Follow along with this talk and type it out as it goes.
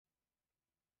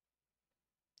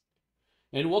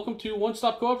And welcome to One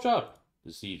Stop Co-op Shop.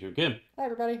 This is Steve here again. Hi,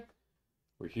 everybody.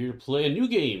 We're here to play a new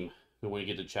game. When you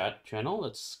get the chat channel,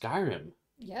 that's Skyrim.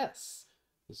 Yes.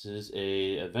 This is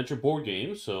a adventure board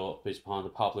game, so based upon the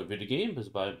popular video game, is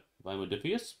by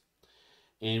Modifius.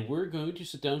 And we're going to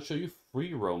sit down and show you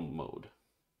free roam mode.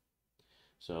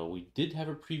 So we did have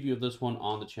a preview of this one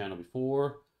on the channel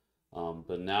before,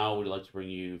 but now we'd like to bring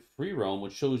you free roam,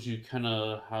 which shows you kind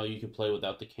of how you can play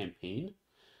without the campaign.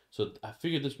 So I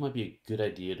figured this might be a good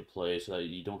idea to play so that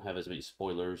you don't have as many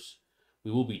spoilers. We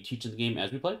will be teaching the game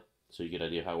as we play, so you get an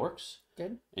idea of how it works. Good.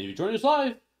 And if you join us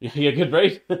live, yeah, good,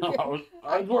 right?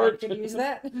 I could use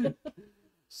that.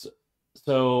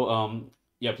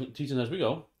 Yeah, teaching as we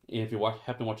go. And if you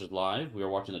happen to watch us live, we are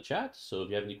watching the chat. So if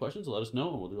you have any questions, let us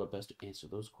know, and we'll do our best to answer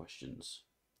those questions.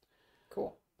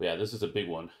 Cool. But yeah, this is a big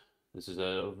one. This is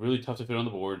a really tough to fit on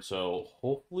the board, so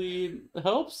hopefully it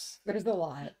helps. There's a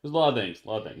lot. There's a lot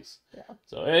of things. Yeah.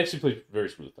 So it actually plays very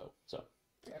smooth though. So,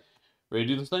 yeah. Ready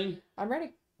to do this thing? I'm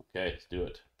ready. Okay, let's do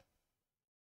it.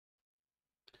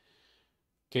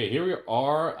 Okay, here we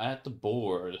are at the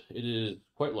board. It is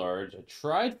quite large. I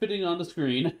tried fitting on the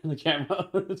screen and the camera.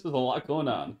 This is a lot going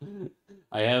on.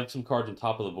 I have some cards on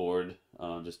top of the board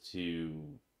just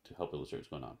to help illustrate what's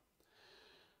going on.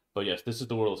 But yes, this is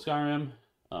the world of Skyrim.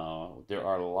 There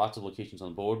are lots of locations on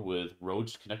the board with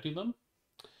roads connecting them.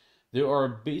 There are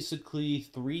basically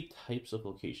three types of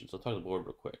locations. I'll talk about the board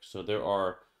real quick. So there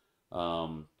are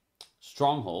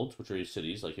strongholds, which are your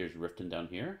cities. Like here's Riften down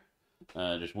here.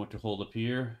 There's Winterhold up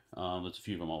here. There's a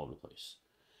few of them all over the place.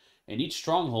 And each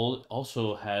stronghold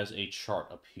also has a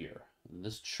chart up here. And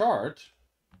this chart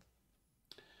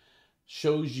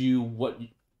shows you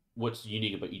what's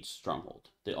unique about each stronghold.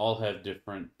 They all have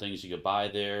different things you can buy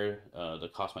there. The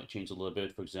cost might change a little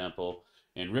bit. For example,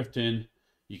 in Riften,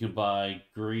 you can buy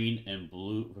green and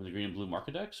blue from the green and blue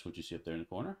market decks, which you see up there in the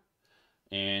corner.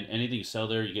 And anything you sell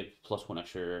there, you get +1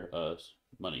 extra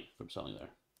money from selling there.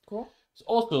 Cool. So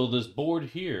also, this board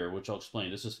here, which I'll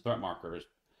explain, this is threat markers.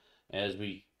 As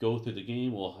we go through the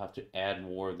game, we'll have to add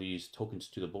more of these tokens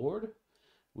to the board.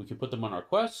 We can put them on our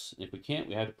quests. If we can't,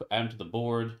 we have to add them to the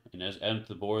board. And as add them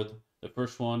to the board, the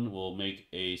first one will make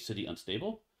a city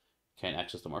unstable. Can't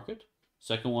access the market.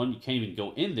 Second one, you can't even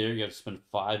go in there. You have to spend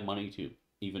 5 money to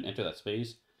even enter that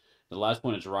space. The last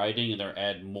one is rioting, and they'll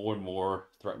add more and more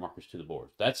threat markers to the board.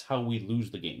 That's how we lose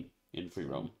the game in free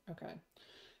roam. Okay.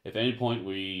 If at any point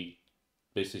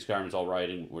basically Skyrim is all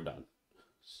rioting, we're done.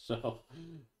 So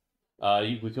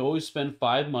we can always spend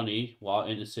 5 money while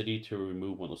in the city to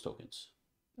remove one of those tokens.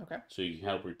 Okay. So you can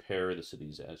help repair the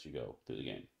cities as you go through the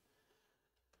game.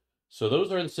 So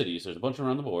those are the cities. There's a bunch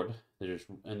around the board.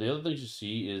 And the other things you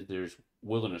see is there's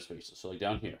wilderness spaces. So like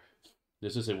down here,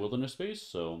 this is a wilderness space.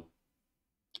 So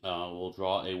we'll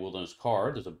draw a wilderness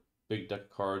card. There's a big deck of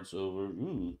cards over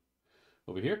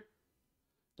here.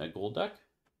 That gold deck.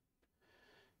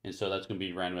 And so that's going to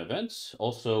be random events.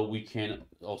 Also, we can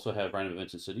also have random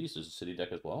events in cities. There's a city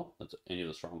deck as well. That's any of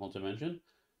the strongholds I mentioned.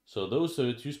 So those are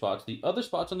the 2 spots. The other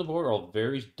spots on the board are all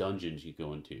various dungeons you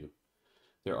go into.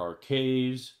 There are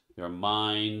caves, there are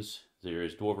mines,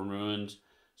 there's dwarven ruins.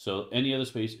 So any other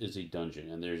space is a dungeon,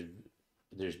 and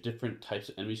there's different types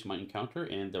of enemies you might encounter,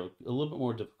 and they're a little bit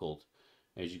more difficult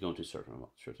as you go into certain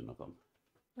of them.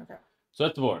 Okay. So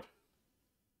that's the board.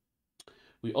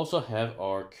 We also have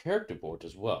our character board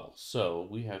as well. So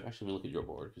we have, actually, let me look at your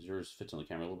board because yours fits on the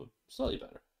camera a little bit slightly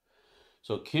better.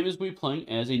 So Kim is going to be playing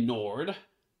as a Nord.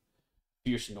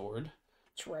 Fierce Nord.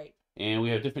 That's right. And we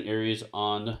have different areas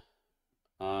on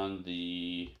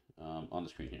the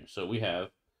screen here. So we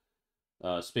have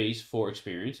space for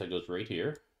experience that goes right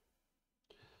here.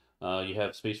 You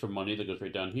have space for money that goes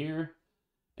right down here.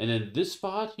 And then this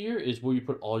spot here is where you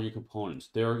put all your components.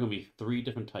 There are going to be 3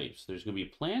 different types. There's going to be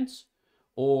plants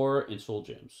or in soul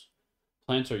gems.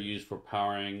 Plants are used for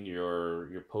powering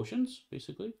your potions,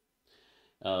 basically.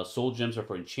 Soul gems are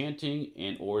for enchanting,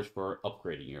 and ores for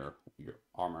upgrading your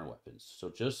armor and weapons. So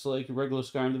just like regular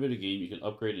Skyrim the video game, you can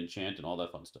upgrade, enchant, and all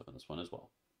that fun stuff in this one as well.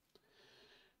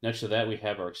 Next to that, we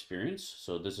have our experience.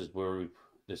 So this is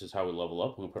how we level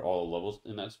up. We'll put all the levels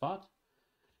in that spot.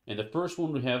 And the first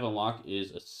one we have unlocked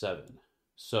is a 7.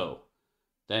 So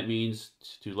that means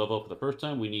to level up for the first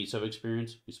time, we need 7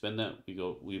 experience. We spend that.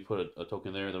 We put a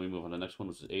token there. Then we move on to the next one,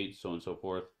 which is 8, so on and so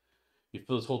forth. You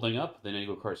fill this whole thing up, then it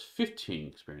requires 15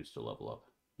 experience to level up.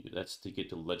 That's to get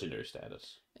to legendary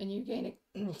status. And you gain,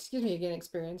 you gain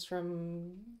experience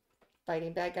from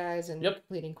fighting bad guys and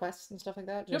completing quests and stuff like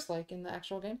that, just like in the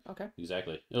actual game. Okay.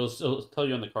 Exactly. It'll tell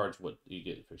you on the cards what you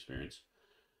get for experience.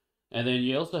 And then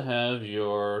you also have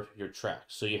your track.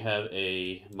 So you have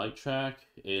a might track,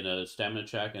 and a stamina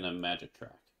track, and a magic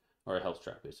track. or a health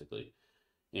track, basically.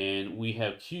 And we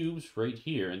have cubes right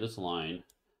here in this line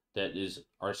that is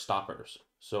our stoppers.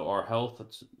 So our health,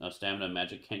 stamina, and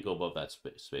magic can't go above that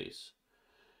space.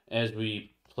 As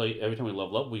we play, every time we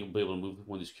level up, we'll be able to move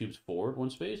one of these cubes forward one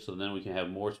space, so then we can have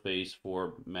more space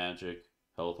for magic,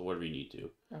 health, or whatever you need to.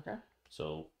 Okay.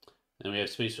 So, and we have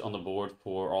space on the board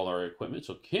for all our equipment.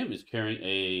 So Kim is carrying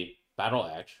a battle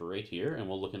axe right here, and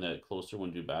we'll look at that closer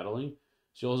when we do battling.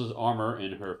 She also has armor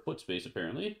in her foot space,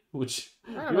 apparently, which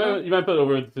you might put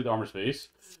over to the armor space.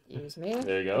 Excuse me.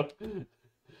 There you go.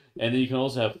 And then you can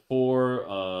also have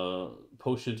 4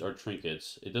 potions or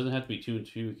trinkets. It doesn't have to be 2 and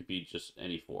 2. It could be just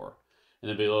any 4. And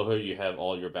then below her, you have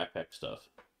all your backpack stuff.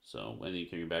 So, and then you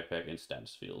can your backpack and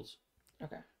status fields.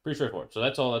 Okay. Pretty straightforward. So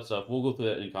that's all that stuff. We'll go through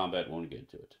that in combat when we get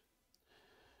into it.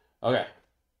 Okay.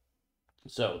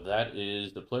 So that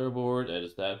is the player board. That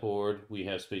is that board. We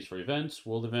have space for events,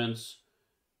 world events.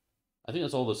 I think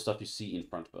that's all the stuff you see in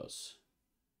front of us.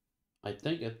 I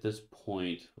think at this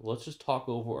point, let's just talk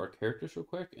over our characters real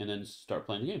quick and then start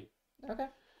playing the game. Okay.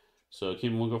 So,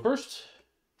 Kim, we'll go first.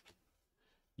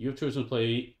 You have chosen to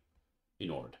play a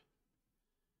Nord.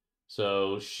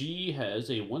 So, she has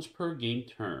a once per game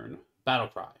turn battle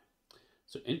cry.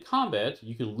 So, in combat,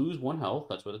 you can lose 1 health,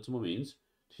 that's what that symbol means,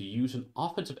 to use an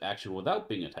offensive action without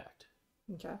being attacked.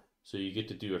 Okay. So, you get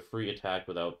to do a free attack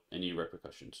without any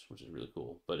repercussions, which is really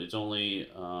cool. But it's only...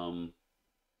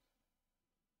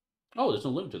 Oh, there's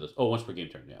no limit to this. Oh, once per game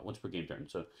turn. Yeah, once per game turn.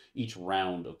 So each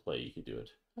round of play, you can do it.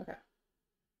 Okay.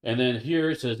 And then here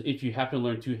it says, if you happen to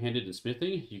learn two-handed and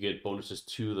smithing, you get bonuses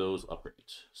to those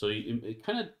upgrades. So it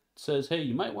kind of says, hey,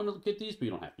 you might want to get these, but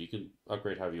you don't have to. You can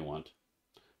upgrade however you want.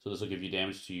 So this will give you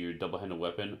damage to your double-handed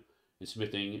weapon. In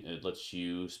smithing, it lets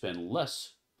you spend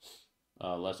less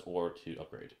ore to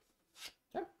upgrade.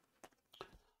 Okay.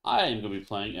 I am going to be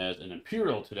playing as an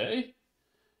Imperial today.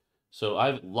 So I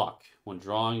have luck. When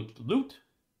drawing loot,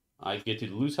 I get to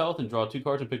lose health and draw 2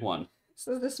 cards and pick 1.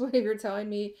 So this way you're telling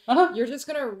me you're just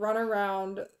going to run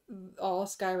around all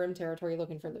Skyrim territory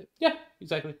looking for loot. Yeah,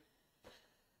 exactly.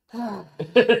 You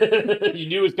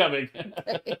knew it was coming.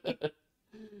 Okay.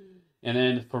 And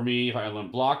then for me, if I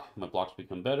learn block, my blocks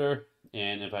become better.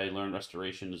 And if I learn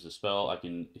restoration as a spell, I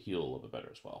can heal a little bit better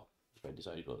as well. If I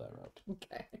decide to go that route.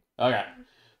 Okay. Okay.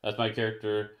 That's my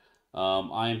character.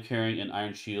 I am carrying an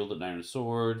iron shield and iron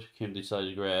sword. Kim decided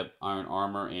to grab iron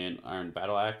armor and iron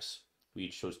battle axe. We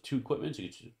each chose 2 equipment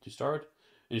to start.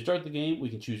 And to start the game, we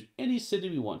can choose any city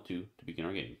we want to begin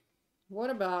our game. What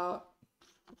about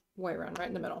Whiterun right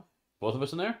in the middle? Both of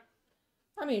us in there?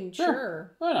 I mean,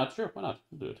 sure. Why not? Sure, why not?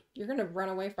 We'll do it. You're going to run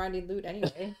away finding loot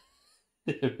anyway.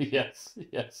 Yes.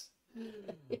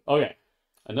 Okay.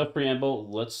 Enough preamble.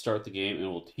 Let's start the game and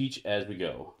we'll teach as we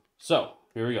go. So,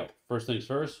 here we go. First things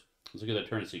first. Let's look at the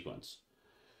turn sequence.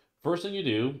 First thing you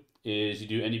do is you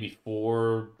do any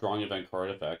before drawing event card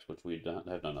effects, which we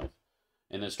have none of.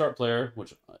 And then start player,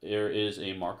 which there is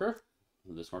a marker,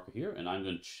 this marker here, and I'm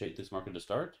going to shake this marker to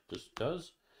start, just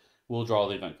because. We'll draw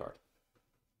the event card.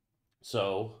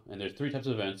 So, and there's 3 types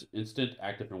of events, instant,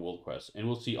 active, and world quests. And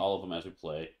we'll see all of them as we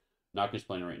play. Not going to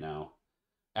explain it right now.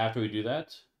 After we do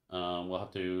that, we'll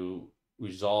have to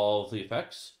resolve the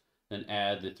effects, then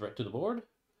add the threat to the board.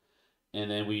 And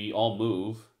then we all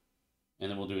move, and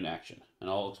then we'll do an action. And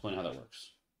I'll explain how that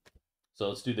works. So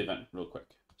let's do the event real quick.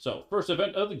 So first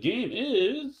event of the game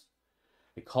is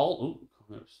a call.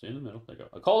 Oh, stay in the middle. There you go.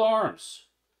 A call to arms.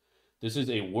 This is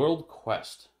a world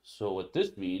quest. So what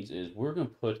this means is we're going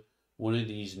to put one of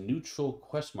these neutral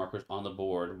quest markers on the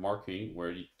board, marking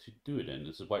where to do it in.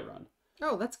 This is Whiterun.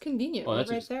 Oh, that's convenient. Oh,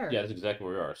 that's right there. Yeah, that's exactly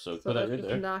where we are. So put that that right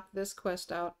there. Knock this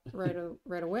quest out right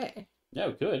away. Yeah,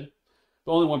 we could.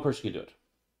 But only one person can do it.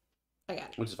 I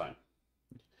got it. Which is fine.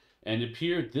 And up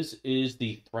here, this is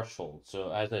the threshold.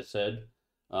 So as I said,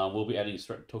 we'll be adding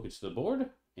tokens to the board.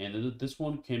 And then this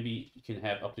one can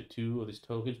have up to 2 of these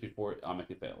tokens before it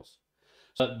automatically fails.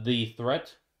 So the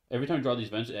threat, every time you draw these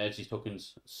events, it adds these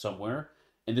tokens somewhere.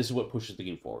 And this is what pushes the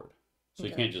game forward. So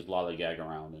you can't just lollygag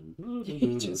around and...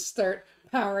 You just start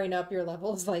powering up your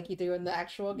levels like you do in the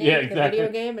actual game. Yeah, exactly. The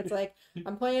video game, it's like,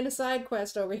 I'm playing a side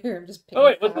quest over here. I'm just picking Oh,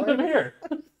 wait, what's this over here?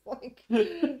 Like,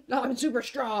 no, I'm super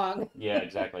strong. Yeah,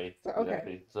 exactly. Okay.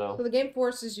 Exactly. So the game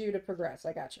forces you to progress.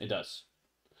 I got you. It does.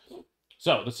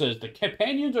 So this says, the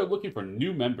companions are looking for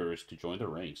new members to join their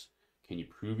ranks. Can you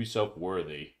prove yourself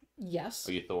worthy? Yes.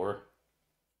 Are you Thor?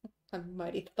 I'm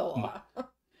mighty Thor.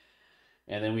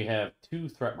 And then we have 2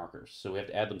 threat markers, so we have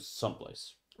to add them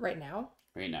someplace. Right now?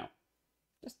 Right now.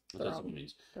 Just That's what it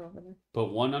means. throw them in.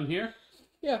 Put 1 on here.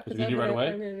 Yeah, because we do it right away.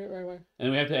 I'm gonna do it right away. And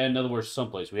then we have to add another word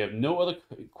someplace. We have no other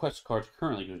quest cards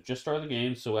currently because we just started the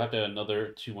game, so we'll have to add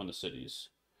another 2 on the cities.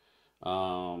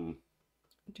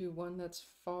 Do one that's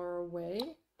far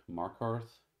away. Mark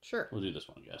hearth. Sure. We'll do this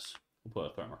one, I guess. We'll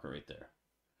put a threat marker right there.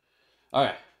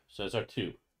 Okay, so that's our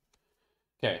 2.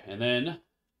 Okay, and then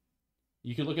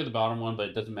you can look at the bottom one, but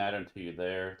it doesn't matter until you're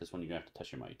there. This one you're gonna have to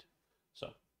test your might. So,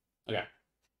 okay.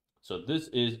 So this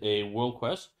is a world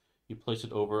quest. You place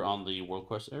it over on the world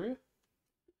quest area.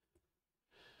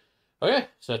 Okay,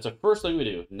 so that's the first thing we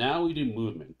do. Now we do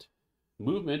movement.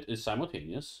 Movement is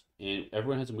simultaneous, and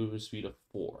everyone has a movement speed of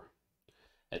 4.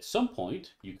 At some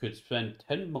point, you could spend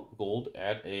 10 gold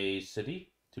at a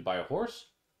city to buy a horse.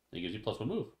 That gives you +1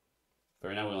 move. But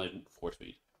right now we only have 4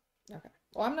 speed. Okay.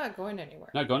 Well, I'm not going anywhere.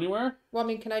 Not going anywhere? Well, I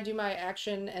mean, can I do my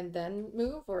action and then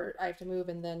move, or I have to move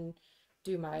and then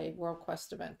do my world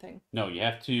quest event thing? No, you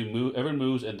have to move. Everyone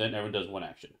moves, and then everyone does one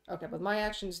action. Okay, but my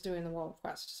action's doing the world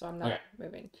quest, so I'm not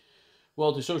moving.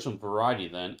 Well, to show some variety,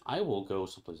 then I will go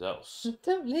someplace else.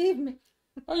 Don't leave me.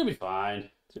 I'm gonna be fine.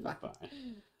 It's gonna be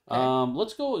fine. Okay.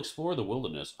 Let's go explore the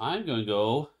wilderness. I'm gonna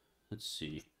go. Let's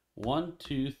see. 1,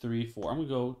 2, 3, 4. I'm gonna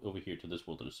go over here to this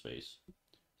wilderness space.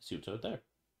 See what's out there.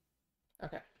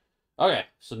 Okay. Okay.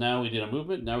 So now we did our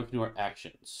movement. Now we can do our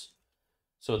actions.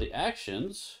 So the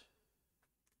actions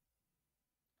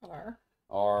are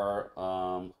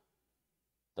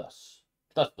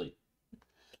thusly.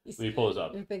 Let me pull this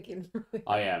up. You're thinking really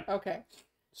I am. Okay.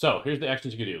 So here's the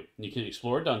actions you can do. You can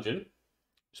explore a dungeon,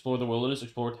 explore the wilderness,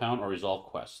 explore a town, or resolve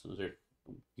quests. You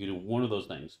can do one of those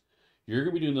things. You're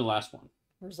gonna be doing the last one.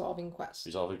 Resolving quests.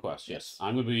 Resolving quests. Yes.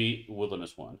 I'm gonna be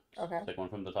wilderness one. Okay. Take one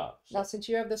from the top. So. Now, since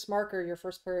you have this marker, your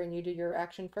first player, and you do your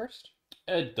action first.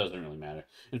 It doesn't really matter.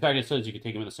 In fact, it says you can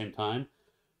take them at the same time.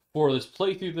 For this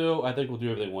playthrough, though, I think we'll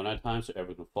do everything one at a time so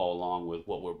everyone can follow along with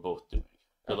what we're both doing.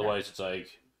 Okay. Otherwise, it's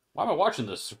like, why am I watching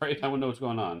this? Right? I wouldn't know what's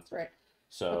going on. That's right.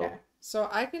 So. Okay. So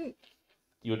I can.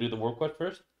 You want to do the world quest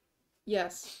first?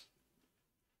 Yes.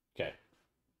 Okay.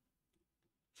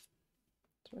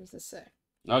 So what does this say?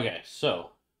 Okay,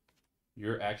 so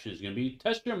your action is going to be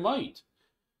test your might.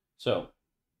 So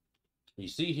you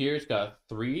see here it's got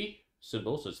 3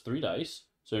 symbols. So it's 3 dice.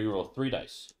 So you roll 3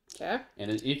 dice. Okay. And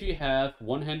then if you have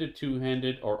one-handed,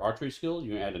 two-handed, or archery skill,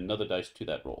 you add another dice to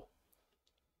that roll.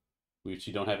 Which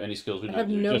you don't have any skills. I have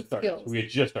no skills. We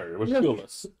just started. We're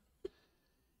skillless.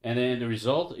 And then the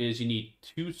result is you need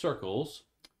 2 circles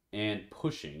and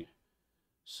pushing.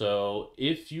 So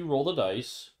if you roll the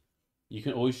dice, you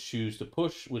can always choose to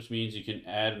push, which means you can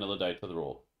add another die to the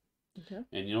roll. Okay.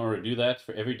 And in order to do that,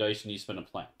 for every dice, you need to spend a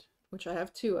plant. Which I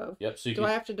have 2 of. Yep. So do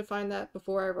I have to define that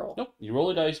before I roll? Nope. You roll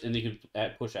a dice, and you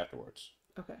can push afterwards.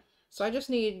 Okay. So I just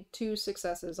need 2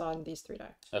 successes on these 3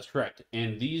 die. That's correct.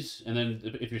 And then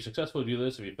if you're successful, you do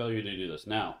this. If you fail, you do this.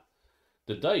 Now,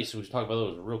 the dice, we should talk about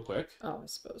those real quick. Oh, I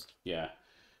suppose. Yeah.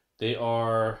 They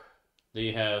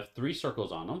have 3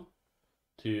 circles on them.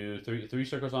 Three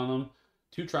circles on them,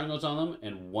 2 triangles on them,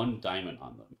 and 1 diamond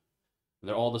on them. And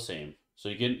they're all the same. So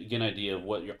you get an idea of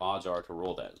what your odds are to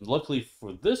roll that. And luckily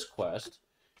for this quest,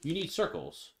 you need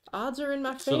circles. Odds are in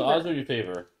my favor. So the odds are in your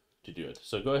favor to do it.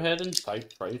 So go ahead and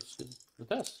type the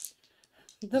test.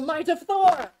 The might of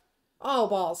Thor! Oh,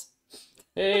 balls.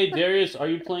 Hey, Darius, are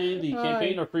you playing the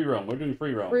campaign or free roam? We're doing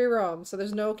free roam. Free roam, so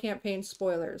there's no campaign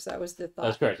spoilers. That was the thought.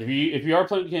 That's correct. If you are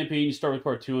playing the campaign, you start with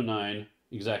part 2 and 9.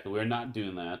 Exactly. We're not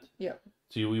doing that. Yep.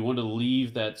 So we want to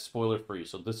leave that spoiler free.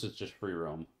 So this is just free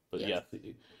roam. But yes.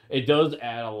 Yeah, it does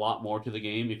add a lot more to the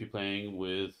game if you're playing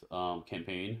with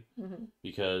campaign,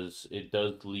 because it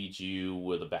does lead you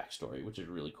with a backstory, which is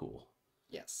really cool.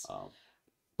 Yes.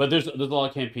 But there's a lot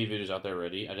of campaign videos out there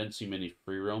already. I didn't see many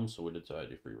free roams, so we decided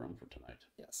to do free roam for tonight.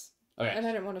 Yes. Okay. And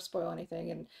I didn't want to spoil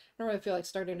anything, and I don't really feel like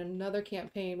starting another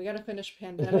campaign. We got to finish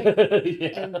Pandemic,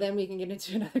 and then we can get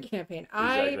into another campaign.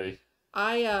 Exactly.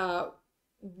 I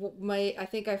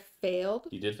think I failed.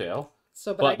 You did fail.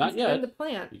 So, but I can spend the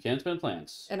plant. You can spend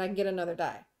plants. And I can get another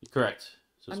die. Correct.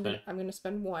 So I'm gonna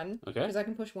spend 1. Okay. Because I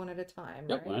can push 1 at a time.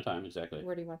 Yep, right? 1 at a time, exactly.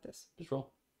 Where do you want this? Just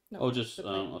roll. No. Oh, just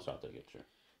I'll start there, get sure.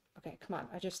 Okay, come on.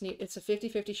 I just need. It's a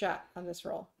 50-50 shot on this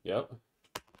roll. Yep.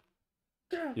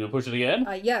 You want to push it again?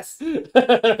 Yes.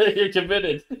 You're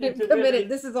committed. I'm committed.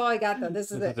 This is all I got, though.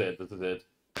 This is it. This is it.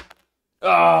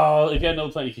 Oh, again, no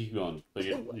plan. You keep going. But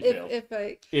you failed. If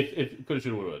could have,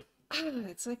 should have, would.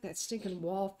 It's like that stinking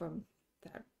wall from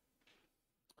that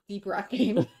Deep Rock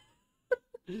game.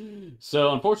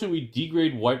 So, unfortunately, we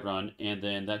degrade Whiterun, and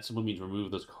then that simply means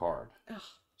remove this card. Ugh.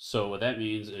 So, what that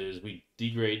means is we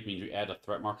degrade means we add a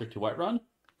threat marker to Whiterun,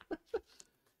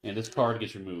 and this card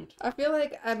gets removed. I feel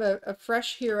like I'm a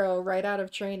fresh hero right out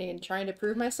of training, trying to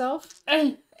prove myself.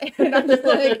 And I'm just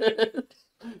like,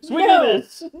 no!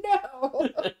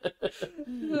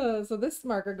 So this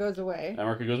marker goes away. That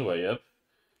marker goes away, yep.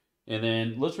 And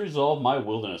then let's resolve my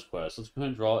wilderness quest. Let's go ahead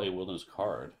and draw a wilderness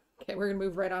card. Okay, we're gonna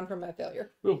move right on from that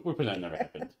failure. We'll pretend that never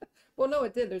happened. Well, no,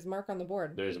 it did. There's a mark on the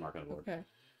board. There is a mark on the board. Okay.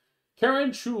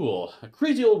 Karen Chul, a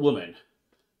crazy old woman.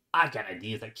 I got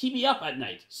ideas that keep me up at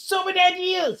night. So many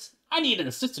ideas! I need an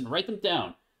assistant to write them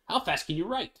down. How fast can you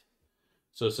write?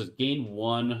 So it says gain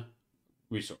 1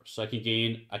 resource. So I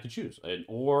can choose an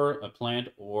ore, a plant,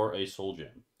 or a soul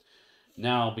gem.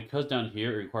 Now, because down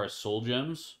here it requires soul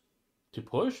gems to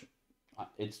push,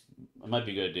 it might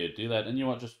be a good idea to do that. And you know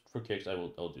what? Just for kicks,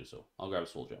 I'll do so. I'll grab a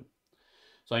soul gem.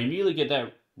 So I immediately get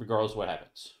that regardless of what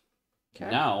happens. Okay.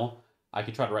 Now, I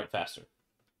can try to write faster.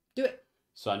 Do it.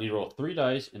 So I need to roll 3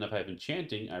 dice, and if I have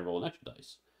enchanting, I roll an extra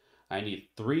dice. I need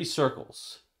 3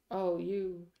 circles. Oh,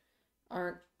 you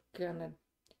aren't gonna...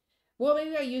 Well,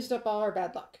 maybe I used up all our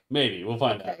bad luck. Maybe. We'll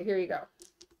find out. Okay, here you go.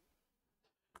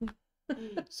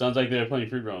 Sounds like they're playing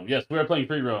free roam. Yes, we are playing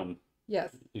free roam.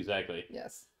 Yes. Exactly.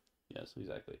 Yes. Yes,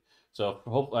 exactly. So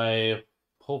I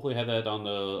hopefully have that on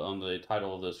the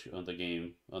title of the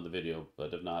game, on the video,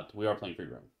 but if not, we are playing free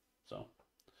roam. So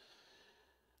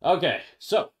okay,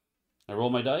 so I roll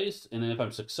my dice, and then if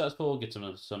I'm successful, get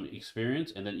some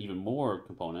experience, and then even more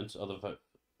components.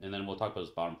 And then we'll talk about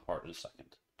this bottom part in a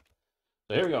second.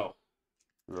 So here we go.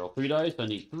 I roll 3 dice. I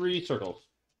need 3 circles.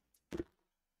 Nope.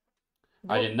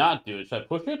 I did not do it. Should I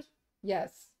push it?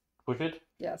 Yes. Push it?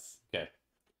 Yes. Okay.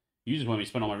 You just want me to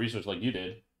spend all my resources like you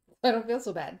did. I don't feel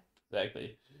so bad.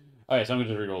 Exactly. Alright, so I'm going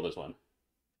to just re-roll this one.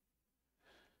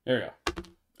 There we go.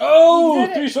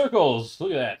 Oh! 3 circles!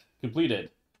 Look at that.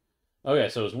 Completed. Okay,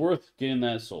 so it's worth getting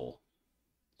that soul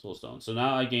stone. So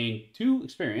now I gain 2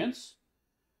 experience.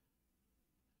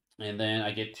 And then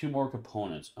I get 2 more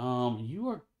components. You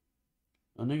are...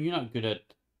 Oh, no, you're not good at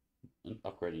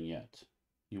upgrading yet.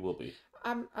 You will be.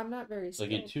 I'm not very skilled.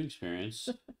 So I get 2 experience.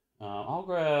 I'll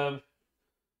grab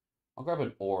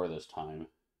an ore this time.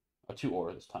 2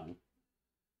 ore this time.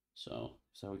 So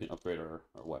we can upgrade our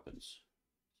weapons.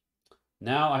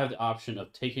 Now I have the option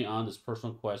of taking on this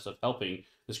personal quest of helping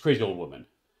this crazy old woman.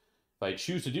 If I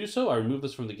choose to do so, I remove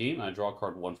this from the game and I draw a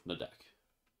card 1 from the deck.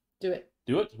 Do it.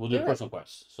 Do it? We'll do a personal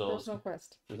quest. So personal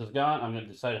quest. This is gone. I'm going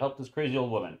to decide to help this crazy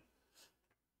old woman.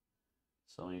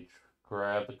 So let me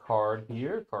grab the card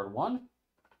here, card 1.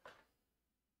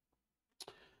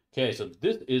 Okay, so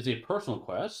this is a personal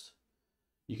quest.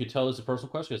 You can tell it's a personal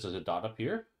quest because there's a dot up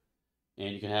here.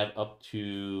 And you can have up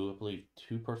to, I believe,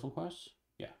 2 personal quests.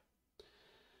 Yeah.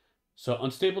 So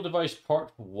Unstable Device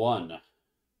Part 1.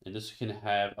 And this can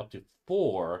have up to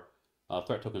 4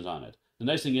 threat tokens on it. The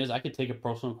nice thing is I can take a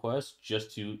personal quest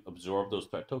just to absorb those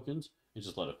threat tokens and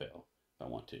just let it fail if I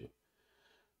want to.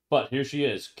 But here she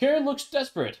is. Karen looks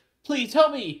desperate. Please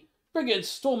help me. Brigands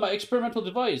stole my experimental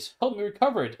device. Help me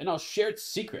recover it and I'll share its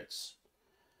secrets.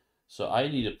 So I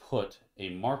need to put a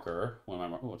marker, one of my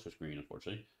markers, which is green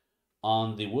unfortunately,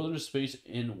 on the wilderness space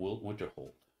in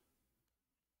Winterhold.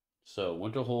 So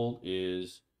Winterhold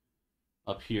is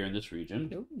up here in this region.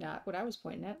 Nope, not what I was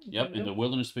pointing at. Yep, and the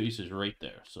wilderness space is right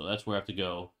there. So that's where I have to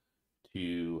go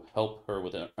to help her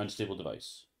with an unstable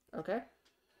device. Okay.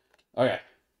 Okay.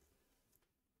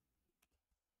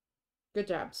 Good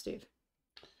job, Steve.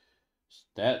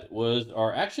 That was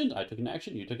our action. I took an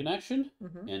action, you took an action.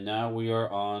 And now we are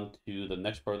on to the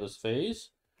next part of this phase,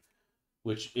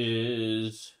 which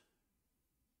is...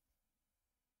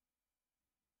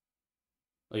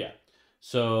 Oh, yeah.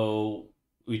 So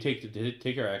we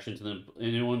take our actions, and then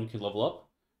anyone can level up,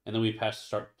 and then we pass the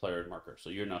start player marker. So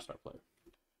you're now start player.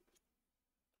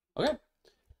 Okay.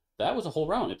 That was a whole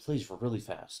round. It plays really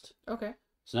fast. Okay.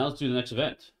 So now let's do the next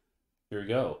event. Here we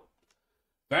go.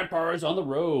 Vampires on the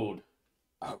road.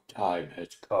 Our time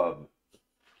has come.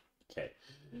 Okay.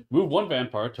 Move 1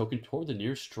 vampire token toward the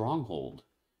nearest stronghold.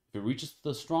 If it reaches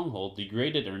the stronghold,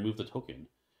 degrade it and remove the token.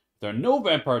 If there are no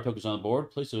vampire tokens on the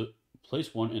board,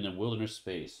 place one in a wilderness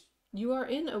space. You are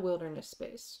in a wilderness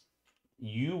space.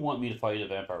 You want me to fight a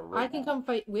vampire right now. I can come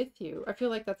fight with you. I feel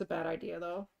like that's a bad idea,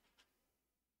 though.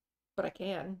 But I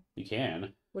can. You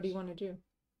can. What do you want to do?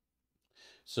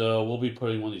 So we'll be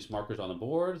putting one of these markers on the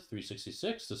board.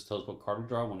 366. This tells what card we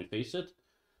draw when we face it.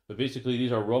 But basically,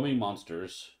 these are roaming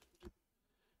monsters.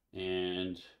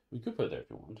 And we could put it there if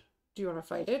you want. Do you want to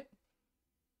fight it?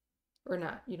 Or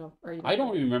not? I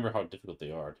don't even remember how difficult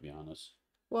they are, to be honest.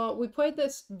 Well, we played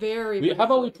this how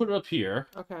about we put it up here?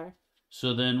 Okay.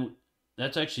 So then,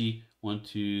 that's actually 1,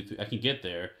 2, 3. I can get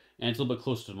there, and it's a little bit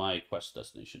closer to my quest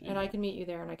destination. And I can meet you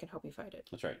there, and I can help you fight it.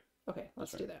 That's right. Okay,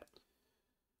 let's do that.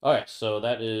 Alright, so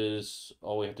that is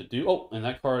all we have to do. Oh, and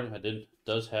that card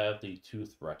does have the 2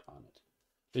 threat on it.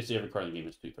 Basically, every card in the game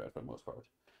has 2 threat for the most part.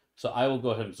 So I will go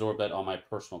ahead and absorb that on my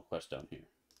personal quest down here.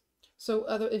 So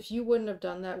if you wouldn't have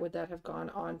done that, would that have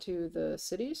gone on to the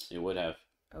cities? It would have.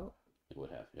 Oh. It would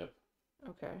have. Yep.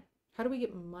 Okay. How do we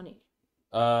get money?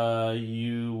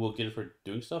 You will get it for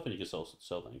doing stuff, and you can sell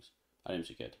things.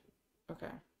 Items you get. Okay.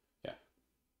 Yeah.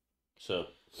 So.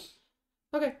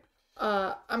 Okay.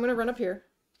 I'm gonna run up here.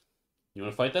 You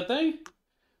want to fight that thing?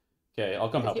 Okay, I'll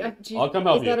come help you. I'll come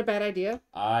help you. Is that a bad idea?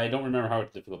 I don't remember how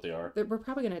difficult they are. We're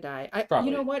probably gonna die.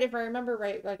 Probably. You know what? If I remember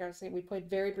right, like I was saying, we played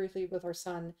very briefly with our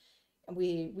son, and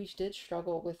we did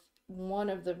struggle with one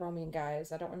of the roaming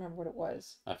guys. I don't remember what it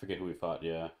was. I forget who we fought.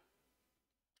 Yeah.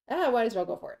 Might as well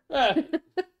go for it.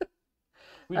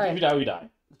 We die. We die.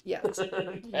 Yeah.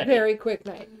 Okay. Very quick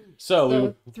night.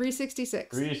 So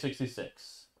 366.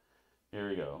 366. Here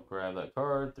we go. Grab that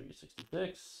card.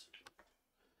 366.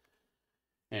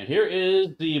 And here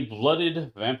is the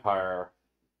Blooded Vampire.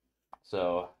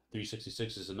 So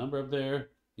 366 is the number up there.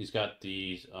 He's got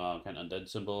the kind of undead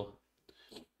symbol.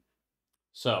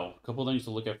 So a couple things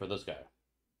to look at for this guy.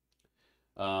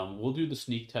 We'll do the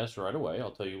sneak test right away.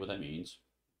 I'll tell you what that means.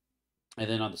 And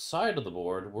then on the side of the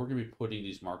board, we're going to be putting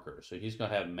these markers. So he's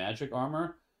going to have magic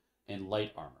armor and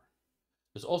light armor.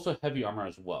 There's also heavy armor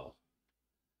as well.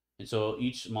 And so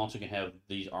each monster can have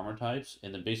these armor types.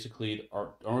 And then basically, in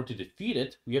order to defeat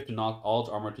it, we have to knock all its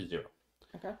armor to 0.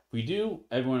 Okay. If we do,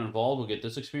 everyone involved will get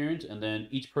this experience. And then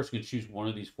each person can choose one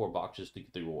of these 4 boxes to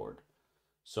get the reward.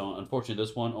 So unfortunately,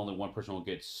 this one, only one person will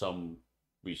get some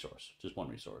resource. Just one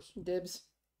resource. Dibs.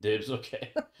 Dibs,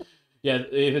 okay. Yeah,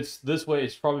 if it's this way,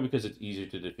 it's probably because it's easier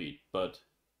to defeat. But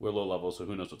we're low level, so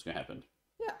who knows what's going to happen.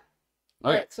 Yeah.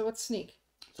 All right, so what's sneak?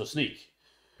 So sneak.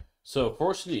 So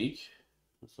for sneak,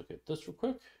 let's look at this real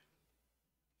quick.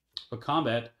 For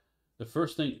combat, the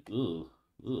first thing...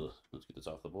 let's get this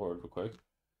off the board real quick.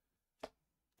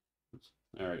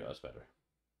 There we go, that's better.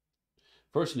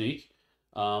 For sneak,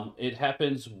 it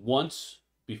happens once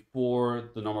before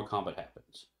the normal combat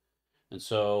happens. And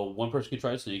so one person can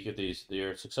try to sneak. If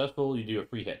they're successful, you do a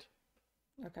free hit.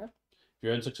 Okay. If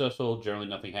you're unsuccessful, generally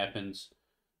nothing happens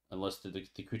unless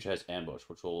the creature has ambush,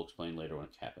 which we'll explain later when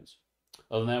it happens.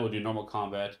 Other than that, we'll do normal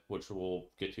combat, which we'll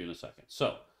get to in a second.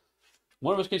 So,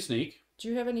 one of us can sneak. Do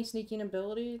you have any sneaking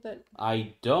ability that...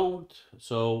 I don't.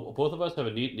 So, both of us have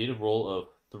a native roll of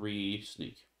 3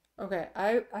 sneak. Okay,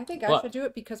 I think I should do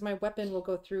it because my weapon will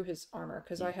go through his armor.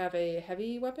 Because I have a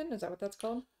heavy weapon. Is that what that's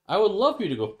called? I would love for you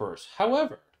to go first.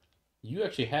 However, you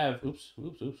actually have... Oops.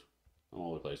 I'm all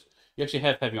over the place. You actually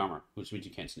have heavy armor, which means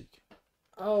you can't sneak.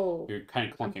 Oh. You're kind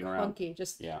of clunking around. Clunky,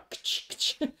 just... Yeah.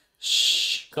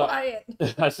 Shh, quiet.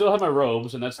 I still have my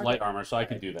robes, and that's light armor, so I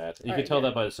can do that. You can tell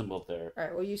that by the symbol up there. All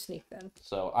right, well, you sneak then.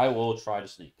 So I will try to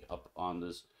sneak up on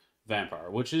this vampire,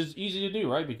 which is easy to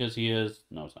do, right? Because he has...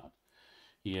 No, it's not.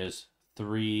 He has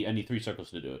 3... I need 3 circles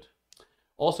to do it.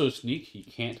 Also, sneak, he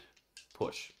can't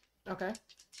push. Okay.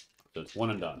 So it's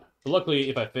one and done. But luckily,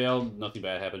 if I fail, nothing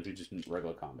bad happens. We just need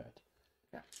regular combat.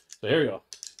 Yeah. So here we go.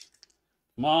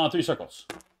 Come on, 3 circles.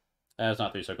 That's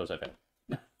not 3 circles, I failed.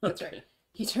 That's right.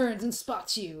 He turns and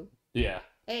spots you. Yeah.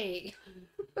 Hey.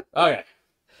 Okay.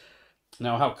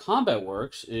 Now, how combat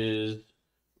works is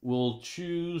we'll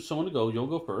choose someone to go. You'll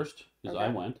go first, because I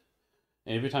went.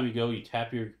 And every time you go, you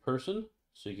tap your person,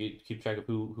 so you keep track of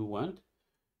who went.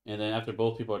 And then after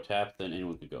both people are tapped, then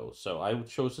anyone can go. So I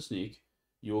chose to sneak.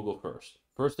 You will go first.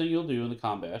 First thing you'll do in the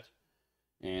combat,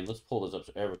 and let's pull this up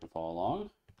so everyone can follow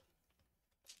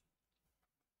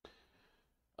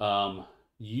along.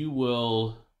 You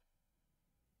will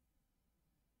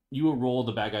roll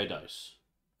the bad guy dice.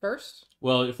 First?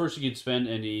 Well, first you can spend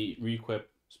any re-equip,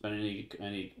 spend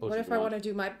any. What if I want to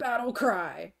do my battle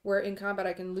cry, where in combat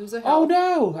I can lose a health? Oh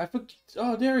no!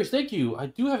 Oh, Darius, thank you. I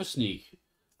do have a sneak.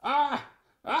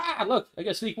 Look, I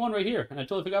got sneak 1 right here, and I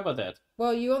totally forgot about that.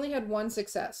 Well, you only had 1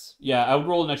 success. Yeah, I would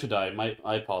roll an extra die.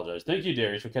 I apologize. Thank you,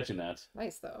 Darius, for catching that.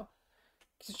 Nice though.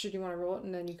 Should you want to roll it,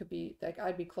 and then you could be like,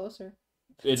 I'd be closer.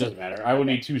 It doesn't matter. I would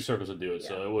need 2 circles to do it,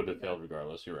 so it would have failed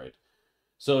regardless. You're right.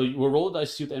 So we'll roll the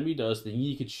dice, see what the enemy does. Then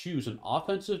you can choose an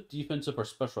offensive, defensive, or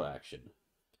special action.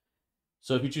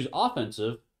 So if you choose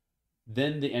offensive,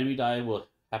 then the enemy die will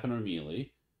happen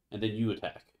immediately, and then you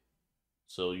attack.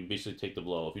 So you basically take the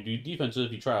blow. If you do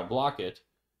defensive, you try to block it,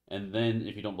 and then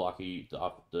if you don't block it,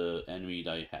 the enemy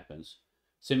die happens.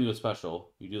 Same thing with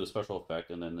special. You do the special effect,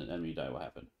 and then the enemy die will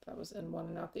happen. That was in one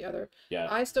and out the other. Yeah.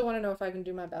 I still want to know if I can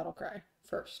do my battle cry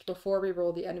first before we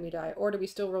roll the enemy die, or do we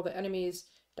still roll the enemy's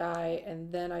die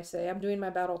and then I say I'm doing my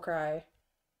battle cry?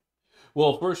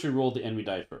 Well, first you roll the enemy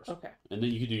die first. Okay. And then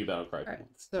you can do your battle cry. All right.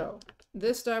 So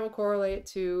this die will correlate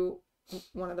to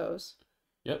one of those.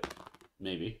 Yep.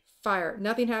 Maybe. Fire.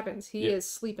 Nothing happens. He is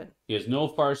sleeping. He has no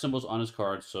fire symbols on his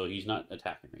card, so he's not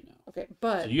attacking right now. Okay, So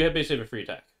but you have basically a free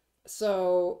attack.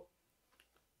 so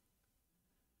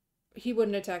he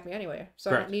wouldn't attack me anyway, so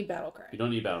I Correct. don't need battle cry. You don't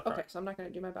need battle cry. Okay, so I'm not going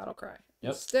to do my battle cry.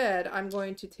 Yep. Instead, I'm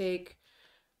going to take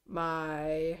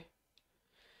my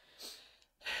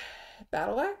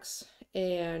battle axe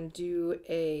and do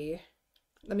a.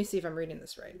 Let me see if I'm reading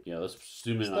this right. Yeah, let's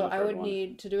zoom in So on the I third would one.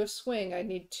 need to do a swing. I'd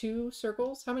need 2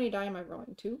 circles. How many die am I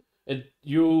rolling? 2?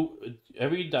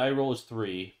 Every die roll is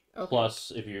 3, Okay.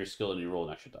 plus if you're skilled and you roll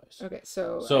an extra dice. Okay,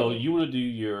 so So you want to do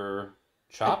your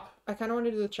chop? I kind of want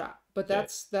to do the chop, but Okay.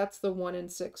 that's the 1 in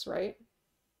 6, right?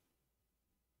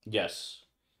 Yes.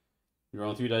 You're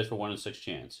rolling 3 dice for 1 in 6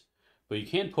 chance, but you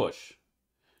can push.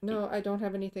 No, I don't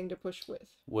have anything to push with.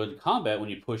 With combat, when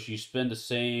you push, you spend the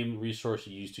same resource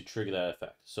you use to trigger that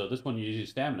effect. So this one, you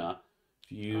use stamina.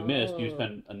 If you miss, you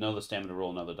spend another stamina to roll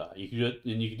another die. You can do it,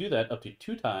 and you can do that up to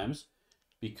 2 times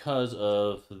because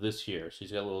of this here. So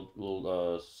he's got a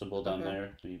little symbol down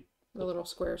there. The little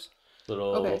squares.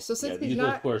 Okay, so since these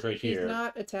little squares right he's here.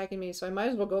 not attacking me, so I might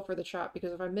as well go for the chop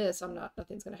because if I miss,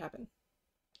 nothing's gonna happen.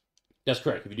 That's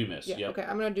correct. If you do miss, yeah. Yep. Okay,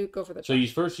 I'm gonna go for the chop. So you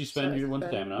spend your 1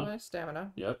 stamina. My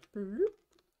stamina. Yep.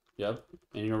 Yep.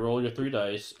 And you're gonna roll your 3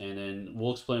 dice, and then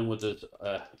we'll explain what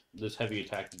this heavy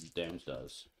attack damage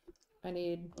does. I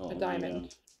need a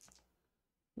diamond.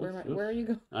 Where are you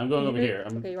going? I'm going over here.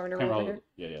 Okay, you want me to roll over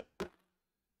here? Yeah.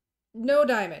 No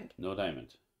diamond. No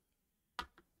diamond.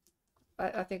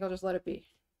 I think I'll just let it be.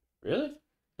 Really?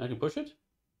 I can push it?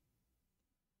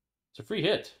 It's a free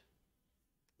hit.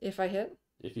 If I hit?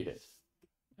 If you hit.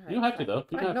 Right, you don't have to, though.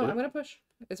 You don't have to. I'm going to push.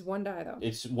 It's 1 die, though.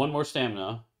 It's 1 more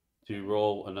stamina to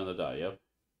roll another die, yep.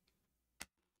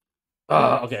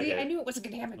 Okay. See, I knew it wasn't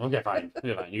going to happen. Okay, fine.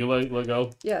 You can let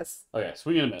go? Yes. Okay,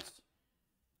 swing and a miss.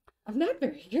 I'm not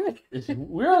very good.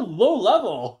 We're low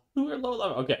level. We're low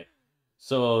level. Okay.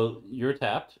 So you're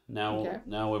tapped.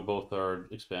 Now we both are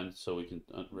expended, so we can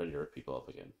ready our people up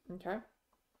again. Okay.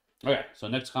 Okay, so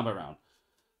next combat round.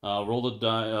 Roll the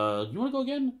die. You want to go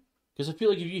again? Because I feel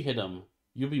like if you hit him,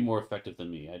 you'll be more effective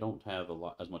than me. I don't have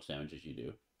as much damage as you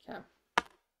do. Okay.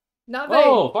 Nothing.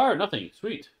 Oh, fire! Nothing.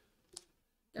 Sweet.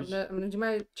 I'm gonna do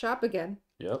my chop again.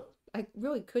 Yep. I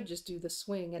really could just do the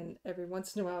swing and every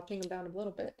once in a while ping him down a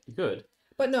little bit. You could.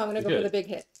 But no, I'm gonna go for the big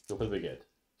hit. Go for the big hit.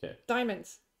 Okay.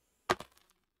 Diamonds.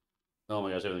 Oh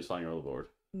my gosh, everything's flying overboard.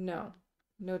 No.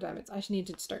 No diamonds. I just need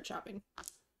to start chopping.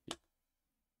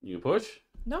 You can push?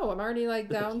 No, I'm already like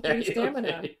down 3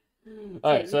 stamina. Okay.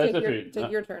 Alright, so that's it. Take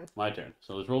your turn. My turn.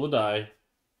 So let's roll the die.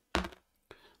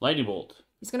 Lightning bolt.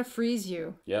 He's gonna freeze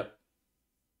you. Yep.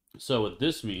 So what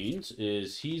this means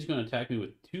is he's going to attack me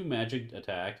with 2 magic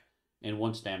attack and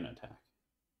 1 stamina attack.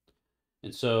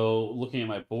 And so looking at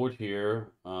my board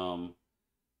here, I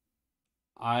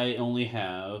only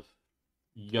have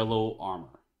yellow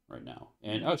armor right now,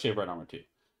 and actually I have red armor too.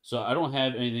 So I don't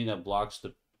have anything that blocks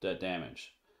that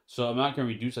damage. So I'm not going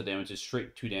to reduce that damage. It's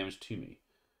straight 2 damage to me.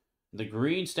 The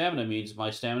green stamina means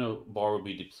my stamina bar will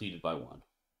be depleted by 1.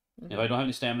 If I don't have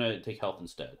any stamina, I take health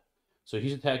instead. So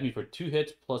he's attacking me for 2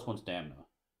 hits plus 1 stamina.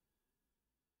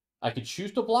 I could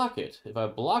choose to block it. If I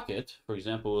block it, for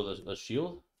example, with a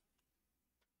shield,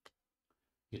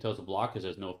 you can tell it's a block because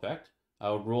there's no effect. I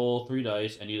would roll 3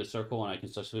 dice, I need a circle, and I can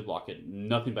successfully block it.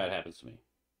 Nothing bad happens to me.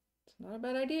 It's not a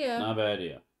bad idea. Not a bad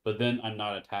idea. But then I'm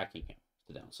not attacking him. It's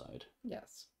the downside.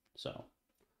 Yes. So,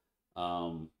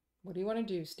 what do you want to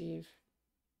do, Steve?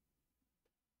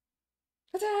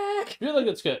 Attack! I feel like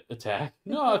it's got attack.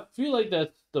 No, I feel like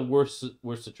that's the worst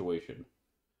situation.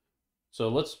 So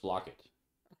let's block it.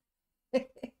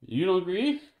 You don't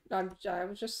agree? I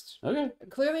was just... Okay.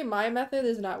 Clearly my method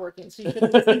is not working, so you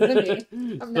should listen to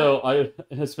me. So I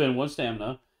spend 1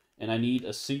 stamina, and I need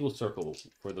a single circle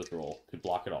for this roll to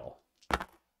block it all.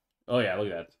 Oh yeah, look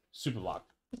at that. Super block.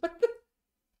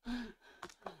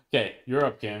 Okay, you're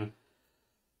up, Kim.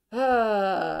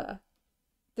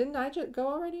 Didn't I just go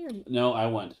already? Or... No, I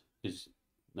went.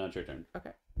 Now it's your turn.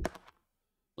 Okay.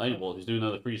 Lightning bolt. He's doing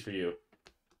another freeze for you.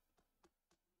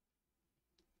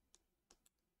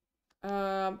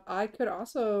 I could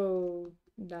also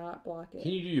not block it.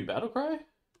 Can you do your battle cry?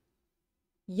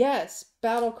 Yes,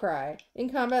 battle cry. In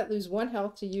combat, lose 1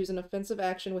 health to use an offensive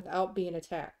action without being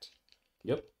attacked.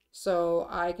 Yep. So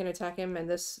I can attack him, and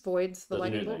this voids the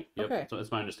lightning bolt. Yep. Okay. So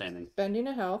that's my understanding. Spending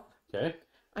a health. Okay.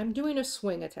 I'm doing a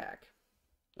swing attack.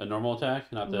 A normal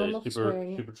attack, not the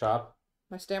super chop.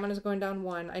 My stamina is going down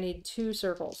 1. I need 2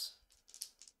 circles.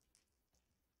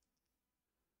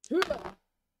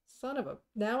 Son of a...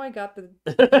 Now I got the...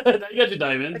 Now you got your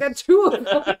diamond. I got 2 of them.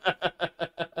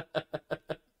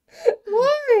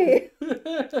 Why? How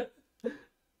did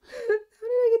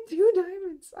I get 2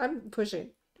 diamonds? I'm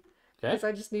pushing. Okay. Because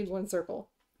I just need 1 circle.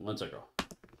 1 circle.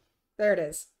 There it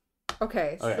is.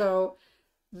 Okay, Okay. so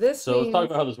this So let's talk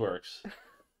means about how this works.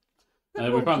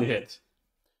 We finally hit.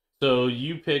 So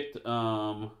you picked,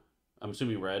 I'm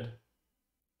assuming red.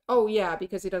 Oh yeah,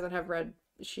 because he doesn't have red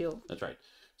shield. That's right.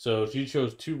 So you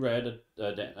chose 2 red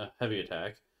heavy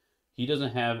attack. He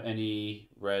doesn't have any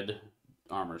red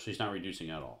armor, so he's not reducing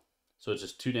at all. So it's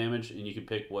just 2 damage, and you can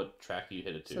pick what track you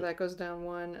hit it to. So that goes down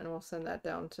 1, and we'll send that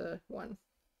down to 1.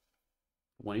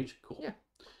 1 each? Cool. Yeah.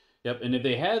 Yep, and if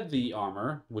they had the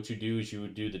armor, what you do is you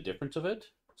would do the difference of it.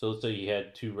 So let's say you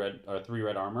had 2 red or 3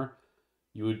 red armor,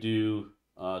 you would do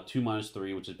 2 minus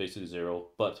 3, which is basically 0,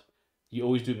 but you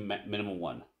always do minimum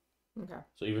 1. Okay.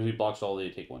 So even if he blocks all, they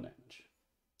take 1 damage.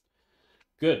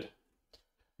 Good.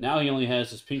 Now he only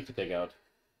has his pink to take out.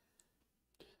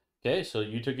 Okay, so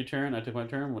you took your turn, I took my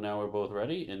turn. Well, now we're both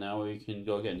ready, and now we can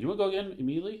go again. You want to go again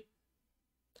immediately?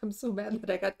 I'm so mad that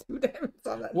I got 2 damage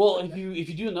on that. Well, if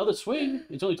you do another swing,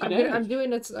 it's only 2 damage. I'm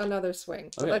doing another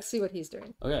swing. But let's see what he's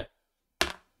doing. Okay.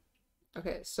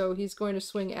 Okay, so he's going to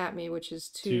swing at me, which is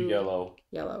 2 yellow.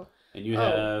 Yellow. And you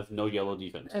have no yellow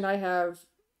defense. And I have.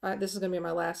 This is going to be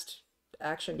my last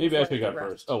action. Maybe I should have got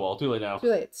first. Oh, well, too late now. Too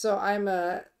late. So I'm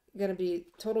going to be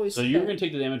totally So you're going to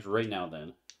take the damage right now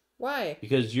then. Why?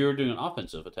 Because you're doing an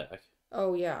offensive attack.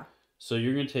 Oh, yeah. So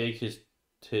you're going to take his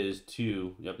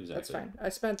 2. Yep, exactly. That's fine. I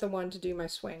spent the 1 to do my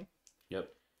swing. Yep.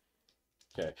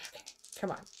 Okay.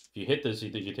 Come on. If you hit this,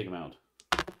 you think you take him out.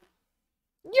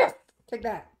 Yes! Take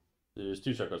that. There's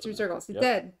 2 circles. 2 circles. He's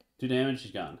dead. 2 damage,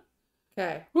 he's gone.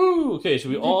 Okay. Woo! Okay, so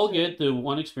we all get the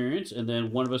 1 experience, and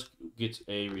then one of us gets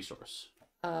a resource.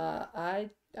 I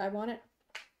want it.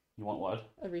 You want what?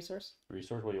 A resource. A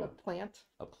resource? What do you want? A plant.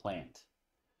 A plant.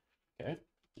 Okay,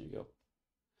 there you go.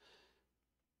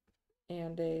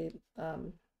 And a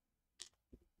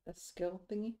skill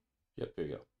thingy. Yep, there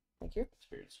you go. Thank you.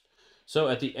 Experience. So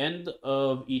at the end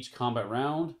of each combat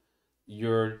round,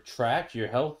 your track, your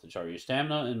health, your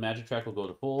stamina and magic track will go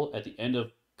to full. At the end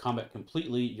of combat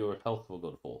completely, your health will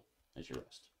go to full as you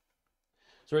rest.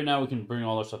 So right now we can bring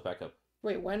all our stuff back up.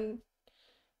 Wait, when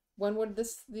would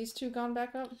these 2 gone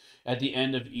back up? At the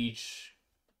end of each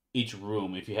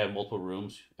room, if you have multiple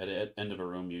rooms, at the end of a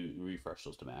room, you refresh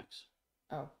those to max.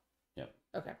 Oh. Yep.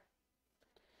 Okay.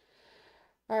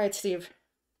 All right, Steve.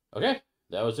 Okay,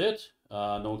 that was it.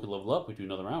 No one can level up. We do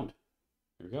another round.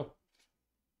 Here we go.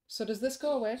 So does this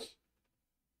go away?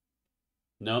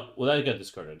 No, well that got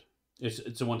discarded.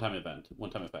 It's a one-time event,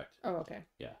 one-time effect. Oh, okay.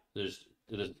 Yeah, it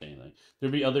doesn't say anything.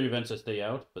 There'll be other events that stay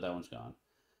out, but that one's gone.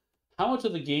 How much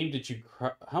of the game did you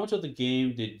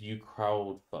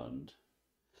crowdfund?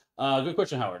 Good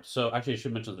question, Howard. So actually, I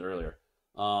should mention this earlier.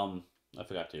 I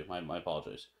forgot to. My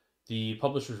apologies. The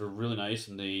publishers were really nice,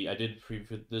 and I did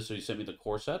preview this, so he sent me the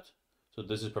core set. So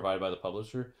this is provided by the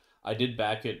publisher. I did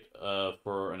back it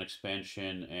for an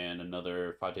expansion and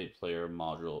another 5 to 8 player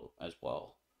module as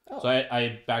well. Oh. So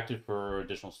I backed it for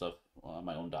additional stuff on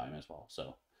my own dime as well. So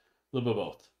a little bit of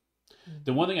both. Mm-hmm.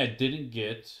 The one thing I didn't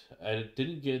get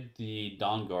the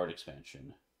Dawn Guard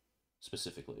expansion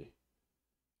specifically.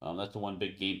 That's the one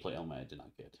big gameplay element I did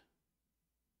not get.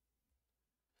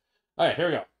 All right, here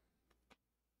we go.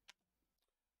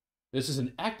 This is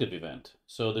an active event.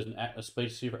 So there's a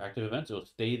space here for active events. It will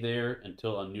stay there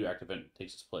until a new active event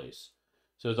takes its place.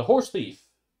 So there's a horse thief.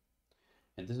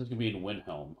 And this is going to be in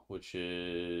Windhelm, which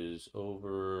is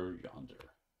over yonder.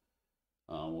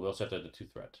 We also have to have the 2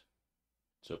 threat.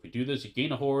 So if we do this, you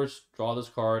gain a horse, draw this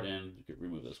card, and you can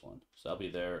remove this one. So that'll be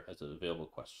there as an available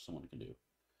quest someone can do.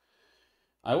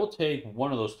 I will take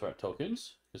one of those threat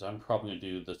tokens, because I'm probably going to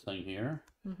do this thing here.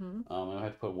 Mm-hmm. I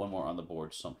have to put one more on the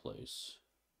board someplace.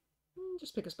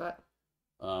 Just pick a spot.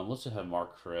 Let's just have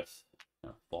Mark Frith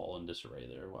fall in disarray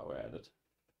there while we're at it.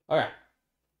 Okay.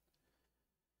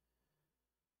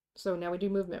 So now we do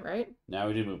movement, right? Now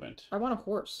we do movement. I want a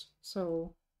horse,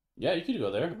 so... Yeah, you could go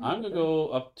there. I'm going to go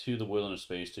up to the wilderness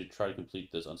space to try to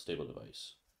complete this unstable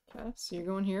device. Okay, so you're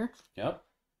going here? Yep.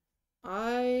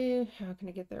 How can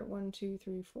I get there? 1, 2,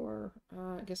 3, 4.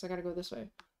 I guess I gotta go this way.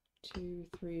 2,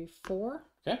 3, 4.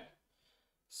 Okay.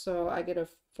 So I get a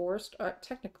forest.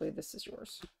 Technically, this is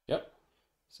yours. Yep.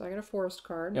 So I get a forest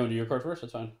card. Yeah, want to do your card first?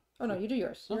 That's fine. Oh, no, you do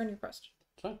yours. Oh. You're on your quest.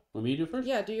 That's fine. Want me to do first?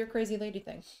 Yeah, do your crazy lady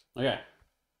thing. Okay.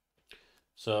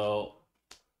 So,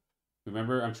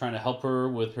 remember, I'm trying to help her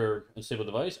with her unstable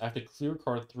device. I have to clear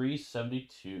card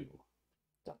 372.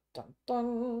 Dun, dun,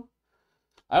 dun.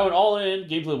 I went all in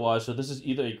gameplay-wise, so this is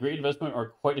either a great investment or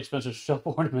quite expensive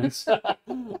shuffle ornaments.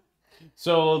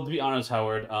 So, to be honest,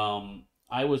 Howard,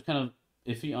 I was kind of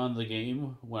iffy on the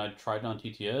game when I tried it on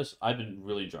TTS. I've been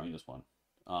really enjoying this one.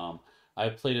 I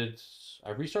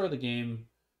restarted the game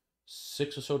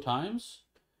 6 or so times,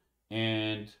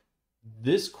 And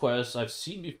this quest I've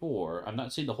seen before. I've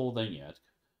not seen the whole thing yet.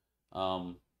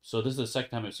 So this is the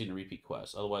second time I've seen a repeat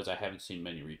quest. Otherwise, I haven't seen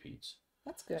many repeats.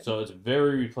 That's good. So it's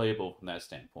very replayable from that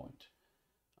standpoint.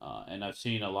 And I've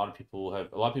seen a lot of people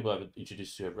I've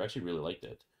introduced to have actually really liked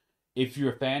it. If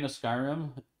you're a fan of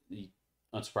Skyrim,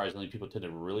 unsurprisingly, people tend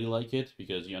to really like it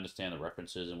because you understand the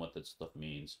references and what that stuff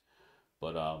means.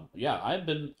 But yeah, I've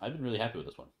been really happy with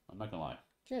this one. I'm not gonna lie.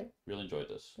 Good. Really enjoyed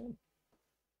this. Good.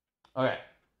 Okay.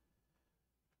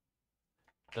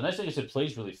 The nice thing is it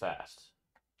plays really fast.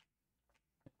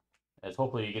 As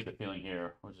hopefully you get the feeling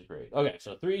here, which is great. Okay,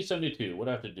 so 372. What do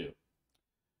I have to do?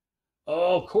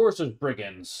 Oh, of course there's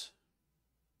brigands.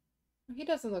 He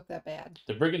doesn't look that bad.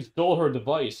 The brigands stole her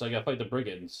device, so I gotta fight the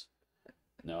brigands.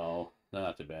 No,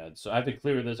 not too bad. So I have to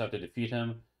clear this, I have to defeat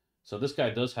him. So this guy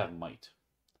does have might.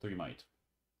 3 might.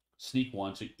 Sneak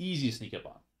 1, so easy to sneak up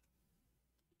on.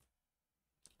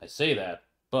 I say that,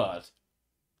 but...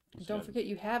 Don't forget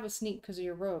you have a sneak because of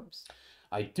your robes.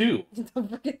 I do. Don't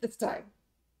forget this time.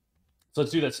 So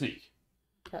let's do that sneak.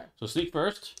 Okay. So sneak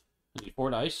first. I need 4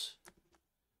 dice.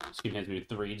 This game hands me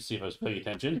 3 to see if I was paying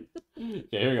attention. Okay,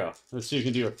 here we go. Let's see if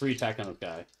we can do a free attack on this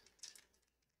guy.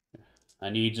 I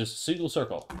need just a single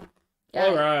circle.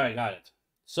 Alright, got it.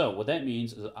 So what that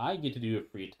means is I get to do a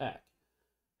free attack.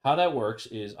 How that works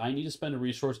is I need to spend a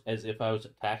resource as if I was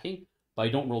attacking, but I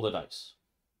don't roll the dice.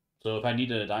 So if I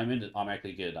needed a diamond, I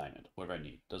automatically get a diamond. Whatever I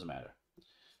need. Doesn't matter.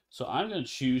 So I'm going to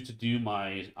choose to do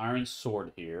my iron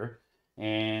sword here.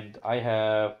 And I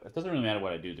have... It doesn't really matter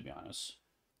what I do, to be honest.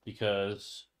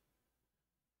 Because...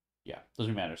 Yeah,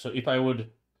 doesn't matter. So if I would...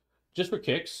 Just for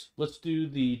kicks, let's do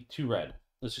the 2 red.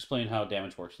 Let's explain how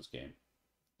damage works in this game.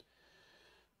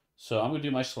 So I'm going to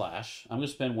do my slash. I'm going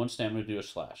to spend 1 stamina to do a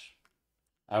slash.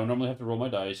 I would normally have to roll my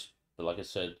dice. But like I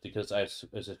said, because I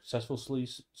successfully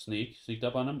sneaked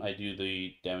up on him, I do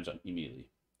the damage immediately.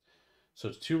 So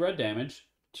it's 2 red damage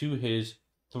to his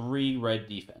 3 red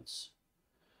defense.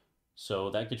 So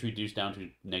that gets reduced down to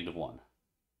 -1.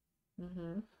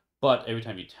 Mm-hmm. But every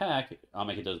time you attack, I'll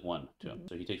make it does 1 to him.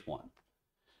 So he takes 1.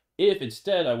 If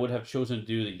instead I would have chosen to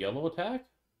do the yellow attack,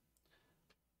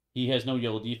 he has no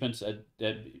yellow defense.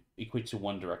 That equates to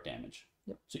 1 direct damage.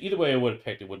 Yep. So either way I would have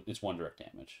picked it, it's 1 direct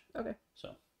damage. Okay.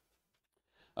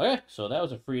 Okay, so that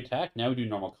was a free attack. Now we do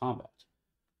normal combat.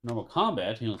 Normal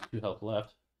combat, he only has 2 health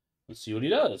left. Let's see what he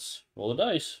does. Roll the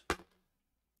dice.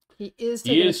 He is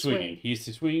taking a swinging. swing.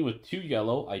 He's swinging with 2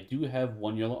 yellow. I do have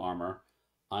 1 yellow armor.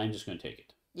 I'm just going to take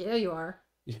it. Yeah, you are.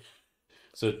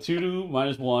 So 2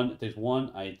 minus 1 takes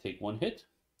 1. I take 1 hit.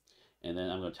 And then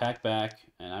I'm going to attack back.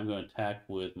 And I'm going to attack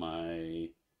with my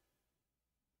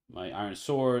iron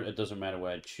sword. It doesn't matter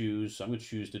what I choose. So I'm going to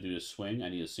choose to do a swing. I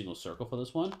need a single circle for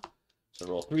this one. So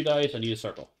roll 3 dice. I need a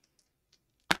circle.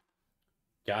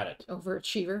 Got it.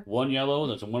 Overachiever. 1 yellow.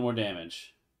 That's 1 more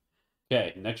damage.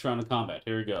 Okay, next round of combat.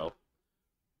 Here we go.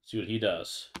 See what he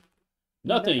does.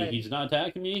 Nothing. Okay. He's not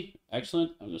attacking me.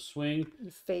 Excellent. I'm going to swing.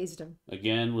 You phased him.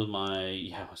 Again with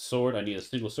my sword. I need a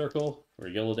single circle for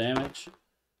yellow damage.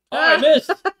 Oh, I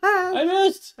missed! I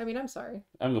missed! I mean, I'm sorry.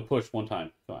 I'm going to push 1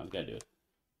 time. Come on, gotta do it.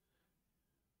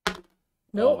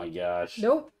 Nope. Oh my gosh.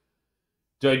 Nope.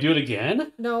 Do I do it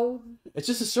again? No. It's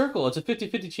just a circle. It's a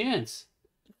 50-50 chance.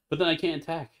 But then I can't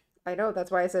attack. I know.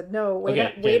 That's why I said no. Wait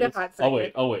a hot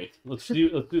second. Oh wait. Let's do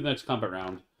the next combat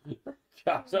round.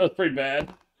 Gosh, that was pretty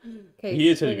bad. Okay, He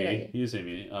is hitting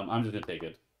me. I'm just gonna take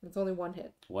it. It's only 1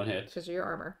 hit. 1 hit. Because of your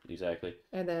armor. Exactly.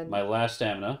 And then... My last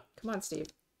stamina. Come on, Steve.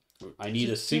 I need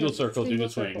a single circle to do the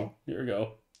swing. Circle. Here we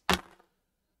go.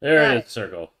 There it is,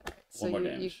 circle. Right. So 1 more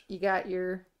damage. you got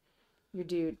your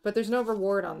dude. But there's no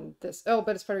reward on this. Oh,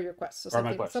 but it's part of your quest. So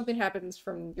something happens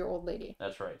from your old lady.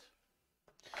 That's right.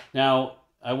 Now,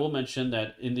 I will mention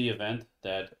that in the event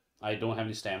that I don't have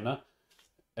any stamina,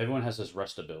 everyone has this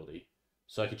rest ability.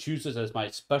 So I can choose this as my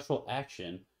special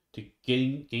action to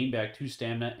gain back 2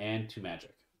 stamina and 2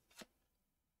 magic.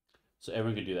 So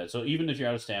everyone can do that. So even if you're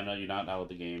out of stamina, you're not out of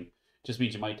the game. Just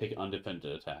means you might take an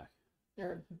undefended attack.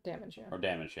 Or damage, yeah. Or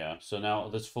damage, yeah. So now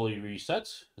this fully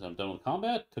resets because I'm done with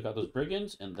combat. Took out those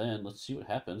brigands, and then let's see what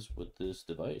happens with this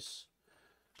device.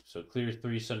 So clear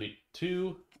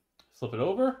 372. Flip it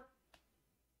over.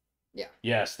 Yeah.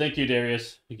 Yes, thank you,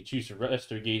 Darius. You can choose to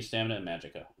rest or gain stamina and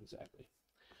magicka. Exactly.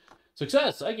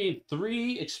 Success! I gained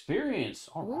 3 experience.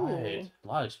 All right. A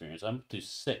lot of experience. I'm up to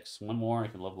 6. 1 more, I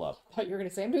can level up. I thought you were going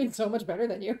to say I'm doing so much better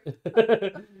than you.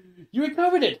 You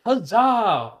recovered it! Huzzah!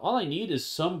 All I need is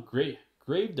some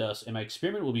grave dust, and my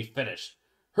experiment will be finished.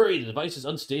 Hurry, the device is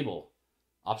unstable.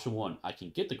 Option 1, I can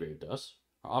get the grave dust.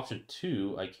 Or option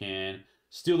 2, I can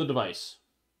steal the device.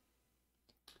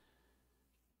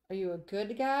 Are you a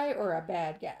good guy or a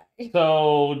bad guy?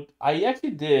 So I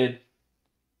actually did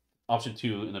option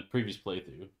 2 in the previous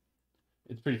playthrough.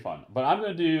 It's pretty fun, but I'm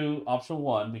gonna do option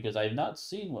 1 because I've not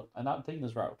taken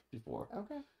this route before.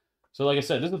 Okay. So like I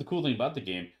said, this is the cool thing about the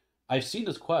game. I've seen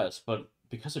this quest, but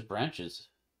because it branches,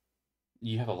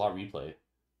 you have a lot of replay.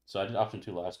 So I did option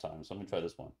 2 last time, so I'm gonna try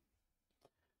this one.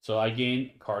 So I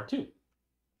gain card 2.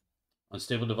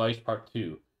 Unstable device part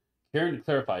 2. Karen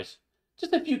clarifies,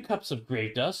 just a few cups of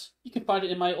grave dust. You can find it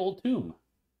in my old tomb.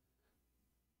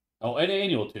 Oh, an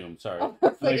annual tomb, sorry. Oh,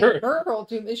 it's like her old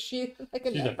tomb. Is she like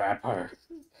She's a vampire.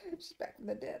 She's back from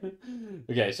the dead.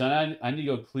 Okay, so I need to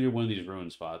go clear one of these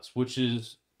ruin spots, which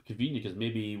is convenient because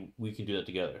maybe we can do that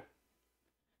together.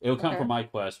 It'll count for my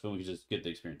quest, but we can just get the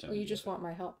experience. Well, you just want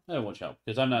my help. I want your help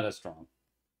because I'm not as strong.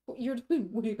 Well, you're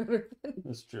doing way better than me.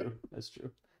 That's true. That's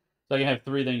true. So I can have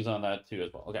 3 things on that too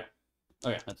as well. Okay.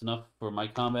 Okay, that's enough for my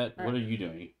combat. What are you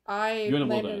doing? I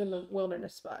landed in the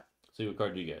wilderness spot. So what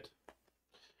card do you get?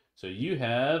 So you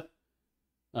have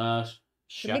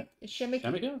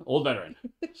Shemika? Old veteran.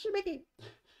 Shemiki.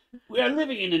 We are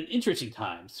living in an interesting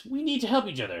times. We need to help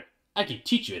each other. I can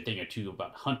teach you a thing or two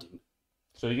about hunting.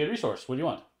 So you get a resource. What do you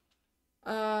want?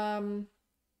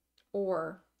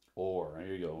 Ore. Ore.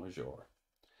 Here you go. Here's your ore.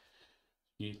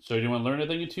 So do you want to learn a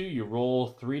thing or two? You roll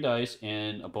 3 dice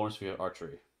and a bonus for your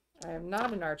archery. I am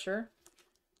not an archer.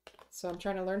 So I'm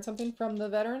trying to learn something from the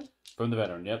veteran? From the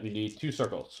veteran, yep. You need 2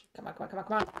 circles. Come on, come on, come on,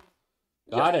 come on.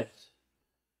 Got it.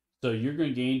 So you're going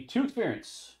to gain 2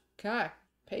 experience. Okay.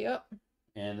 Pay up.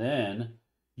 And then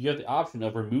you have the option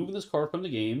of removing this card from the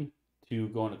game to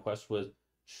go on a quest with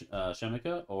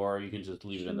Shemika, or you can just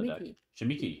leave it in the deck.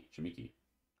 Shemiki.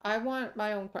 I want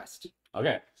my own quest.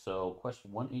 Okay, so quest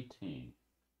 118.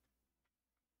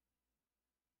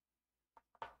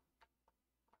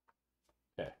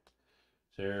 Okay,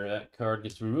 so that card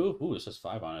gets removed. Ooh, it says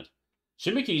 5 on it.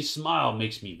 Shimiki's smile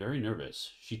makes me very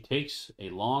nervous. She takes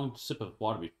a long sip of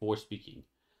water before speaking.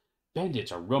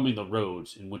 Bandits are roaming the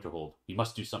roads in Winterhold. We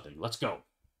must do something. Let's go.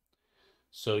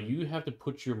 So you have to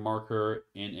put your marker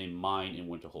in a mine in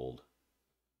Winterhold.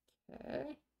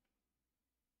 Okay.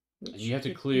 And you have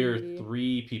to clear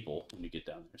 3 people when you get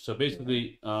down there. So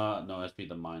basically, no, it has to be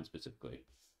the mine specifically.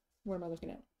 What am I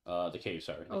looking at? The cave,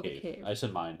 sorry. The cave. I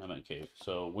said mine, I meant cave.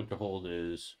 So Winterhold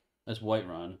that's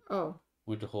Whiterun. Oh.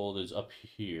 Winterhold is up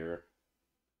here.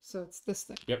 So it's this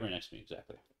thing. Yep, right next to me,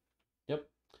 exactly. Yep.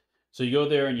 So you go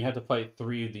there and you have to fight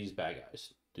 3 of these bad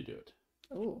guys to do it.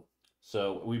 Ooh.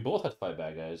 So we both have to fight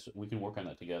bad guys. We can work on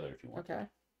that together if you want. Okay.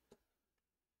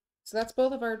 So that's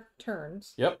both of our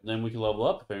turns. Yep. Then we can level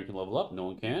up. If anyone can level up, no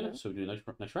one can. Okay. So we do the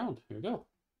next round. Here we go.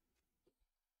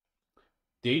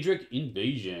 Daedric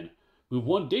Invasion. Move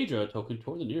 1 Daedra token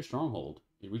toward the nearest stronghold.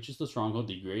 It reaches the stronghold,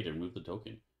 degrade, and remove the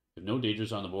token. If no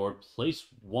Daedras on the board, place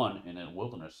 1 in a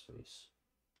wilderness space.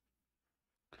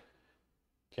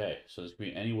 Okay, so this could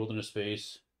be any wilderness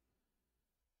space.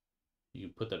 You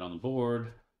can put that on the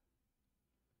board.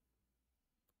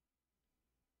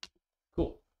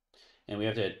 Cool. And we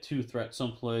have to add 2 threats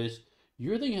someplace.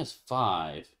 Your thing has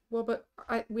 5. Well, but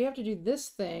we have to do this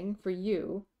thing for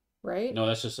you, right? No,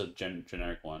 that's just a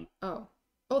generic one. Oh.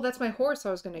 Oh, that's my horse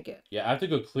I was going to get. Yeah, I have to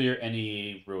go clear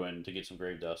any ruin to get some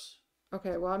grave dust.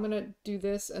 Okay, well, I'm going to do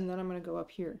this, and then I'm going to go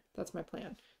up here. That's my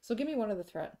plan. So give me one of the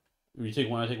threat. You take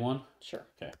 1, I take 1? Sure.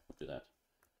 Okay, do that.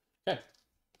 Okay.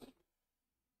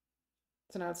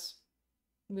 So now it's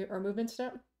our movement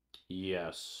step?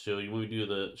 Yes. So you want me to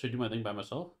do should I do my thing by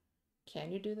myself?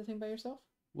 Can you do the thing by yourself?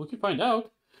 We can find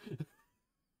out.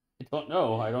 I don't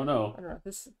know. I don't know.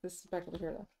 This is back over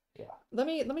here though. Yeah. Let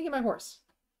me get my horse.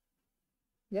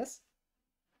 Yes?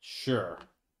 Sure.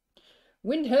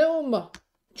 Windhelm!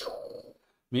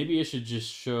 Maybe I should just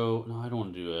show... No, I don't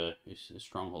want to do a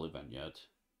stronghold event yet.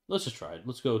 Let's just try it.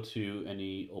 Let's go to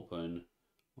any open...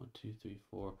 1, 2, 3,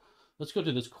 4. Let's go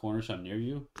to this corner so I'm near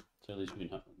you. So at least we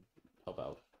can help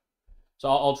out. So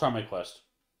I'll try my quest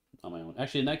on my own.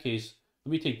 Actually, in that case,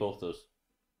 let me take both those.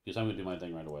 Because I'm going to do my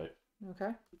thing right away.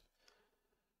 Okay.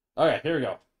 Okay, here we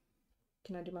go.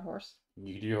 Can I do my horse?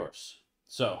 You can do your horse.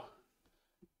 So...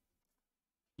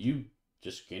 You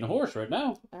just gain a horse right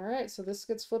now. All right, so this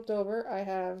gets flipped over. I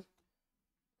have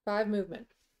 5 movement.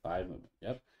 5 movement,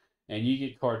 yep. And you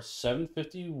get card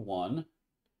 751,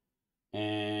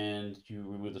 and you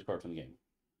remove this card from the game.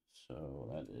 So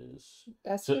that is...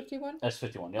 S51?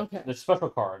 S51, yep. Okay. It's a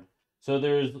special card. So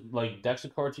there's like decks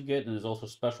of cards you get, and there's also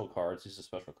special cards. These are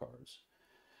special cards.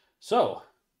 So,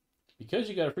 because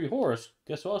you got a free horse,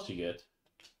 guess what else you get?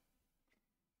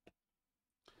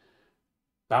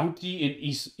 Bounty in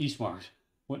Eastmart.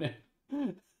 What?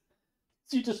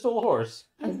 You just stole a horse.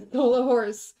 I stole a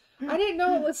horse. I didn't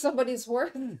know it was somebody's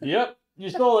horse. Yep, you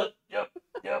stole it.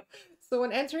 Yep. So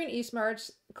when entering East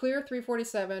March, clear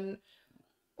 347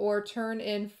 or turn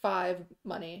in 5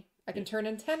 money. I can turn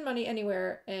in 10 money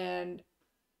anywhere and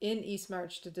in East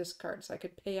March to discard, so I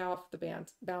could pay off the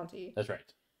bounty. That's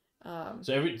right.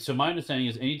 So my understanding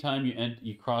is anytime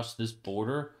you cross this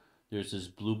border, there's this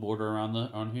blue border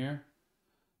on here.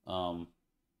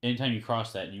 Anytime you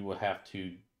cross that, you will have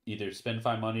to either spend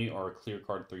 5 money or clear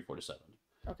card 347.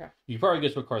 Okay. You probably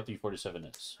guess what card 347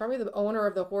 is. Probably the owner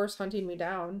of the horse hunting me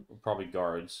down. Probably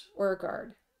guards. Or a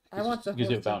guard. I want the horse. Gives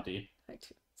you a bounty.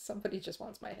 Somebody just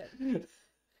wants my head. I'm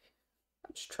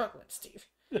struggling, Steve.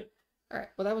 Alright,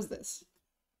 well that was this.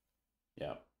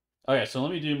 Yeah. Okay, so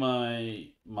let me do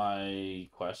my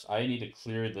quest. I need to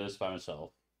clear this by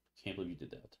myself. Can't believe you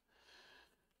did that.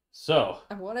 So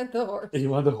I wanted the horse. You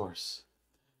wanted the horse.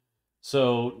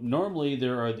 So normally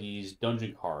there are these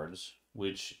dungeon cards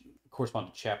which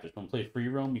correspond to chapters. When we play free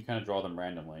roam, you kind of draw them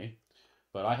randomly.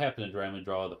 But I happen to randomly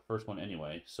draw the first one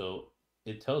anyway. So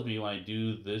it tells me when I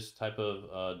do this type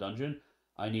of dungeon,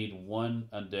 I need 1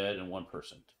 undead and 1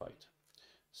 person to fight.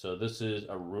 So this is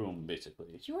a room, basically.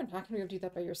 You are not going to be able to do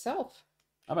that by yourself.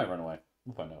 I might run away.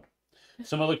 We'll find out.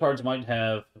 Some other cards might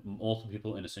have multiple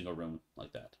people in a single room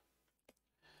like that.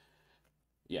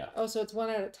 Yeah. Oh, so it's 1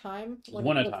 at a time?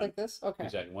 One at a time. Like this? Okay.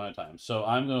 Exactly, 1 at a time. So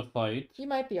I'm going to fight... You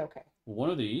might be okay. One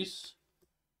of these,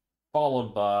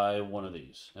 followed by one of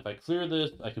these. If I clear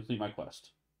this, I complete my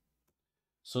quest.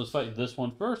 So let's fight this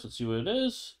one first. Let's see what it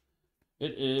is.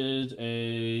 It is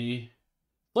a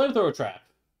flamethrower trap.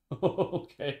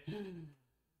 Okay.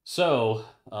 So,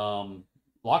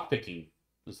 lockpicking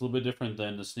is a little bit different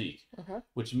than the sneak.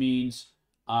 Which means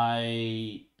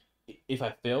if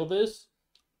I fail this,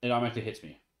 it automatically hits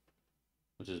me,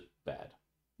 which is bad.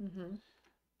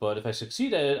 But if I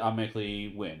succeed at it, I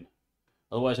automatically win.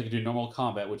 Otherwise, I could do normal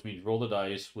combat, which means roll the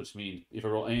dice, which means if I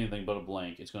roll anything but a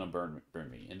blank, it's going to burn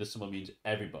me. And this one means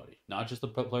everybody. Not just the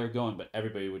player going, but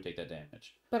everybody would take that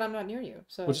damage. But I'm not near you,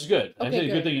 so... Which is good. Okay, I think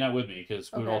it's a good thing you're not with me,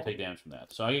 because we would all Okay. take damage from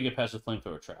that. So I can get past the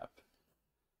flamethrower trap.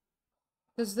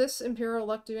 Does this Imperial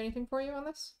Luck do anything for you on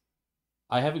this?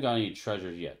 I haven't got any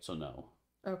treasures yet, so no.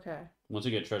 Okay. Once I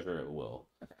get treasure, it will.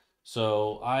 Okay.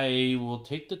 So I will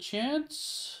take the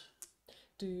chance...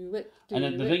 Do it. And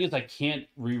then the thing is, I can't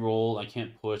re-roll, I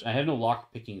can't push. I have no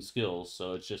lock-picking skills,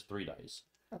 so it's just 3 dice.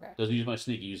 Okay. Doesn't use my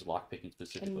sneak, you use lock-picking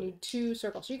specifically. And you need 2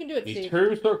 circles. You can do it, Need Steve.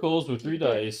 2 circles with 3 You can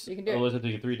do it. dice. You can do it. Otherwise, I'm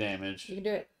taking 3 damage. You can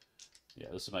do it. Yeah,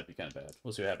 this might be kind of bad.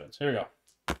 We'll see what happens. Here we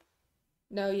go.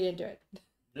 No, you didn't do it.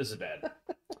 This is bad.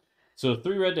 So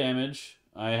 3 red damage.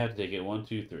 I have to take it. 1,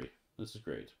 2, 3. This is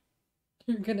great.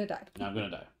 You're gonna die. Now I'm gonna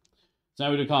die. So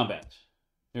now we do combat.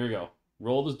 Here we go.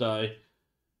 Roll this die.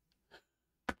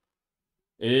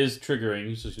 It is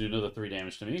triggering, so it's going to do another 3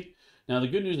 damage to me. Now, the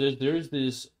good news is there is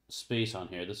this space on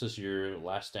here. This is your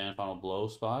last stand, final blow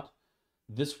spot.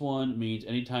 This one means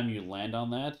anytime you land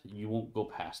on that, you won't go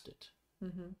past it.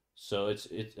 So it's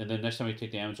and then next time I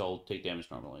take damage, I'll take damage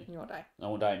normally. You won't die. I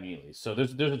won't die immediately. So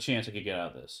there's a chance I could get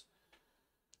out of this.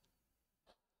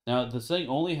 Now, this thing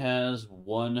only has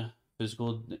 1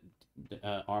 physical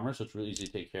armor, so it's really easy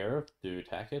to take care of to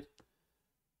attack it.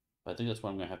 But I think that's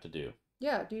what I'm going to have to do.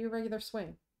 Yeah, do your regular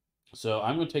swing. So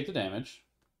I'm going to take the damage.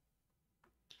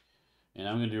 And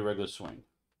I'm going to do a regular swing.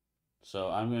 So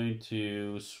I'm going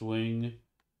to swing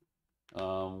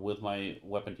with my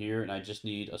weapon here. And I just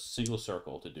need a single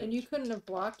circle to do And it. you couldn't have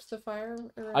blocked the fire?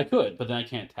 Or... I could, but then I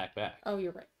can't attack back. Oh,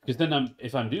 you're right. Because then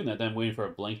if I'm doing that, then I'm waiting for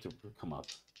a blank to come up.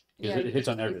 Because it hits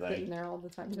on everything. Sitting there all the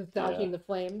time, just dodging the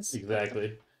flames.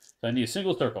 Exactly. So I need a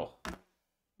single circle.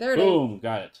 There it is. Boom,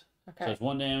 got it. Okay. So it's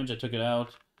 1 damage. I took it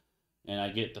out. And I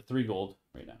get the 3 gold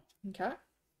right now. Okay.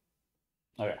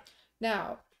 Okay.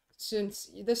 Now, since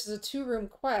this is a 2-room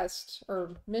quest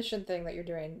or mission thing that you're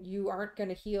doing, you aren't going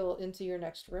to heal into your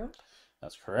next room?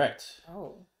 That's correct.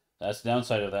 Oh. That's the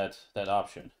downside of that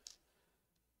option.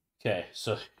 Okay,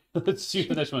 so let's see what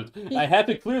the next one is. I have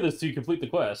to clear this to complete the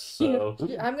quest, so...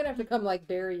 I'm going to have to come, like,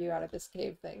 bury you out of this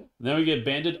cave thing. Then we get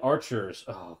bandit archers.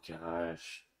 Oh,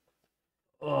 gosh.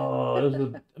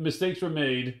 Oh, mistakes were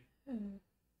made.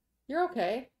 You're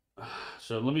okay.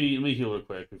 So let me heal real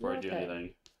quick before You're I do okay.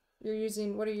 anything. You're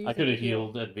using... What are you using? I could have to heal?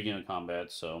 healed at the beginning of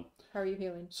combat, so... How are you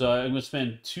healing? So I'm going to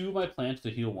spend 2 of my plants to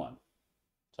heal 1.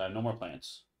 So I have no more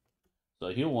plants. So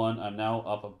I heal 1. I'm now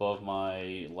up above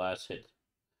my last hit.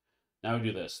 Now we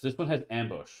do this. This one has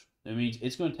ambush. That means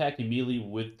it's going to attack immediately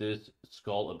with this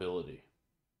skull ability.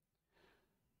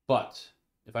 But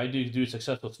if I do a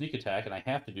successful sneak attack, and I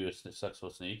have to do a successful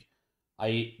sneak,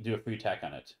 I do a free attack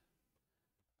on it.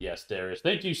 Yes, Darius.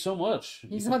 Thank you so much.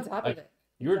 He's on top of it.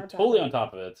 You're totally on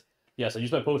top of it. Yes, I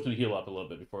use my potion to heal up a little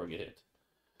bit before I get hit.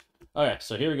 Okay,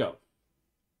 so here we go.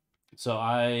 So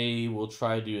I will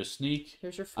try to do a sneak.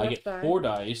 Here's your I fourth get die. 4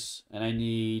 dice, and I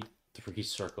need 3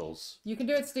 circles. You can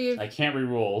do it, Steve. I can't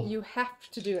re-roll. You have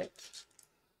to do it.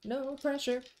 No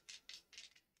pressure.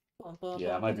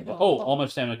 Yeah, I might be. Oh, all my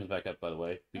stamina comes back up, by the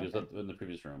way, because Okay. in the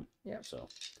previous room. Yeah. So,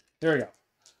 here we go.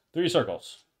 3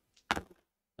 circles. That's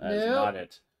Nope. not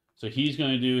it. So he's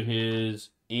going to do his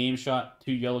aim shot.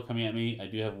 2 yellow coming at me. I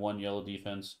do have 1 yellow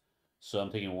defense, so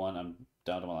I'm taking 1. I'm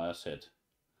down to my last hit.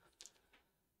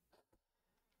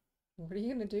 What are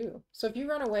you gonna do? So if you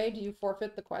run away, do you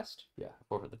forfeit the quest? Yeah,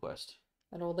 forfeit the quest.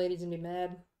 That old lady's gonna be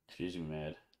mad. She's gonna be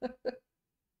mad.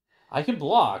 I can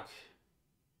block.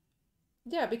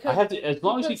 Yeah, because I have to, as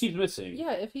long as he keeps missing.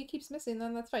 Yeah, if he keeps missing,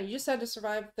 then that's fine. You just had to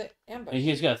survive the ambush. And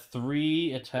he's got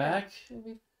 3 attack.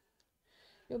 Yeah,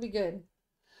 you'll be good.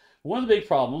 One of the big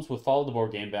problems with Follow the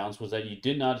Board Game balance was that you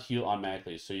did not heal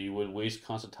automatically, so you would waste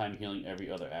constant time healing every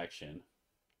other action.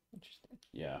 Interesting.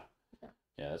 Yeah.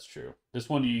 Yeah, that's true. This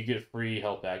one you get free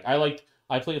health back.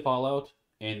 I played Fallout,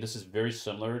 and this is very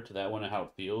similar to that one and how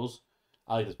it feels.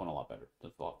 I like this one a lot better, the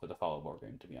Follow the Board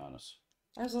Game, to be honest.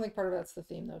 I also think part of that's the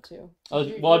theme, though, too. I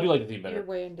do like the theme better. You're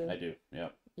way into. I do, yeah.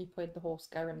 You played the whole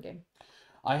Skyrim game.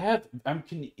 I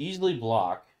can easily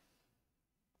block.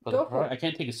 But Go for it. I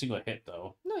can't take a single hit,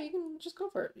 though. No, you can just go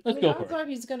for it. Let's go for it. Odds are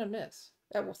he's gonna miss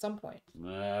at some point.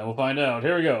 We'll find out.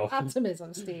 Here we go.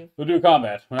 Optimism, Steve. We'll do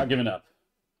combat. We're not giving up.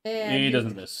 And he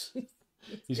doesn't miss.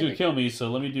 He's gonna kill me,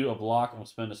 so let me do a block. I'm gonna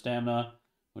spend a stamina.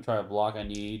 I'm gonna try a block. I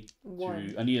need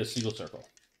a single circle.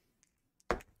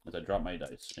 As I drop my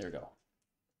dice. Here we go.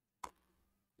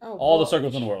 Oh, all the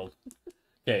circles in the world.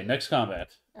 Okay, next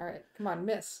combat. All right, come on,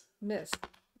 miss.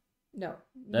 No.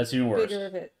 That's even worse. Bigger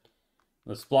of it.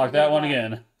 Let's block that one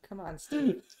again. Come on,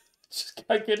 Steve. Just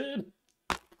gotta get in.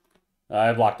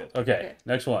 I blocked it. Okay,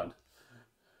 next one.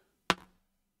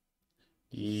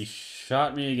 He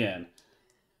shot me again.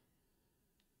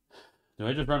 Do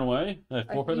I just run away? Did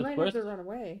I forfeit You this might quest? have to run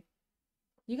away.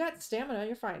 You got stamina.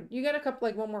 You're fine. You got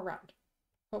one more round.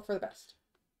 Hope for the best.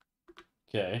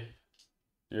 Okay.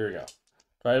 Here we go.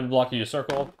 Try blocking a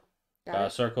circle. Got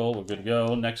it. Circle. We're good to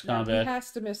go. Next combat. He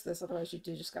has to miss this, otherwise you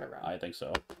just gotta run. I think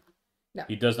so. No.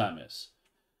 He does not miss.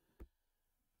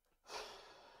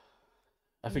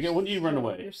 I forget, when do you run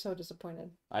away? You're so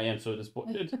disappointed. I am so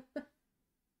disappointed.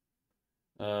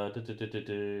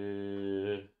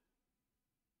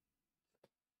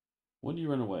 When do you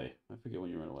run away? I forget when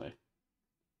you run away.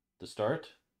 The start?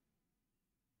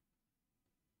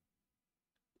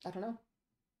 I don't know.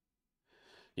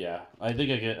 Yeah, I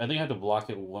think I have to block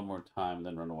it one more time,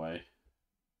 then run away.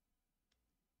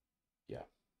 Yeah.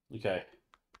 Okay.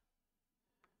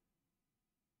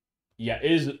 Yeah,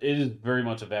 it is very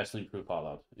much a vastly improved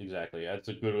Fallout. Exactly. That's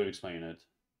a good way to explain it.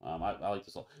 I like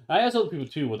this a lot. I asked other people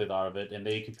too what they thought of it, and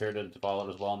they compared it to Fallout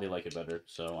as well, and they like it better.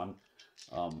 So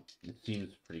it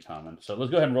seems pretty common. So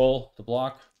let's go ahead and roll the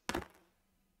block.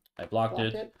 I blocked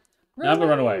it. Now I'm gonna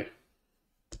run away.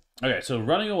 Okay, so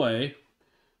running away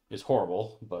is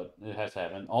horrible, but it has to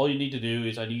happen. All you need to do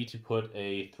is I need to put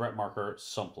a threat marker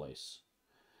someplace.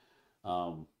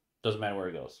 Doesn't matter where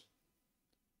it goes.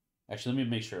 Actually, let me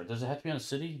make sure. Does it have to be on a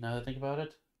city, now that I think about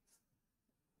it?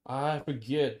 I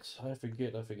forget.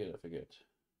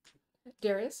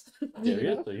 Darius?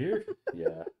 Darius? Are you here?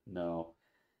 Yeah, no.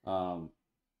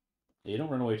 You don't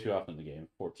run away too often in the game,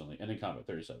 fortunately. Ending combat,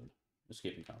 37.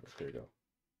 Escaping combat, there you go.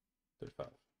 35.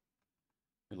 Let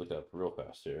me look that up real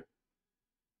fast here.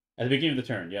 At the beginning of the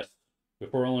turn, yes.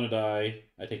 Before rolling a die,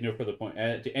 I take no further point.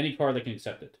 Add to any card that can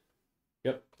accept it.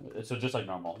 Yep. So just like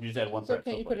normal. You just add one. So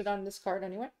can't you put it on this card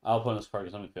anyway? I'll put on this card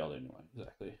because I'm gonna fail it anyway.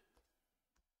 Exactly.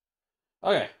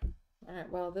 Okay. All right.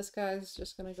 Well, this guy's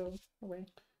just gonna go away.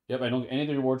 Yep. I don't get any of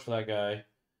the rewards for that guy.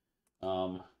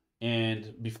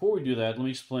 And before we do that, let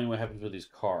me explain what happens with these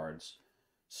cards.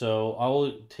 So I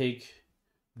will take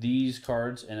these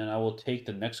cards, and then I will take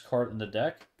the next card in the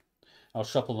deck. I'll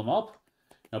shuffle them up,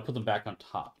 and I'll put them back on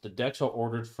top. The decks are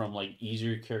ordered from like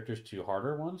easier characters to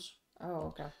harder ones.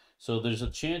 Oh, okay. So there's a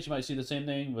chance you might see the same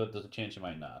thing, but there's a chance you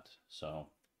might not. So,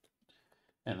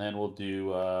 and then we'll do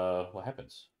what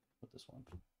happens with this one.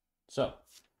 So,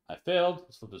 I failed.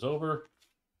 Let's flip this over.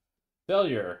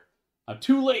 Failure. I'm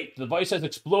too late. The device has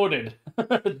exploded.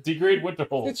 Degrade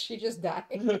Winterhold. Did she just die?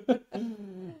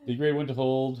 Degrade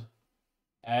Winterhold.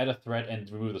 Add a threat and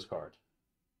remove this card.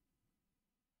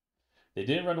 They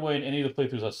didn't run away in any of the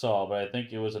playthroughs I saw, but I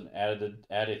think it was an add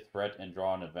a threat and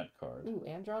draw an event card. Ooh,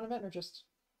 and draw an event, or just...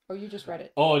 Oh, you just read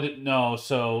it. Oh, no.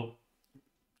 So,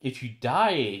 if you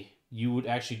die, you would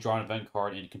actually draw an event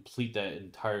card and complete that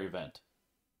entire event.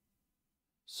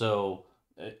 So,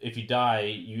 if you die,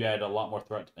 you add a lot more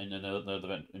threat, and then the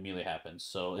event immediately happens.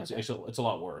 So Okay. it's a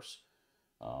lot worse.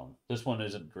 This one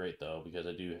isn't great though because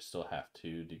I do still have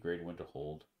to degrade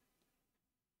Winterhold.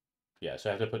 Yeah, so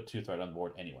I have to put 2 threat on the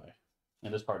board anyway,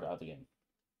 and this part out of the game.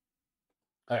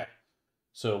 Okay,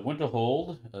 so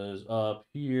Winterhold is up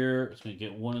here. It's gonna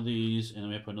get one of these, and then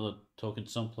we have to put another token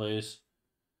someplace.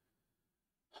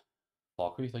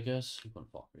 Falkreath, I guess. You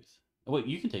put Falkreath. Oh wait,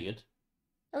 you can take it.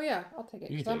 Oh yeah, I'll take it.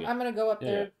 You can 'Cause take it. I'm gonna go up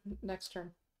Yeah, there next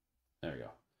turn. There we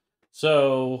go.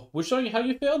 So we're showing you how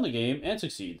you fail in the game and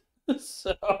succeed.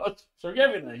 So showing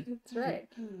everything. That's right.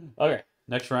 Okay,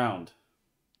 next round.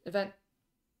 Event.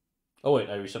 Oh wait,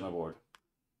 I reset my board.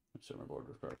 Reset my board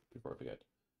before I forget.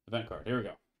 Event card. Here we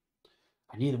go.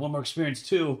 I need one more experience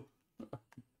too.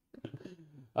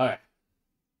 All right.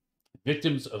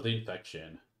 Victims of the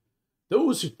infection.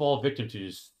 Those who fall victim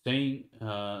to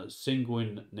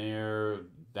sanguinaire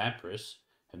vampirus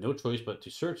have no choice but to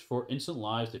search for instant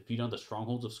lives to feed on the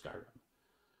strongholds of Skyrim.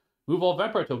 Move all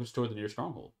vampire tokens toward the nearest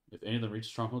stronghold. If any of them reach the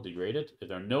stronghold, degrade it. If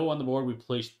there are no on the board, we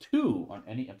place 2 on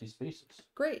any empty spaces.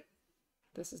 Great.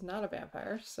 This is not a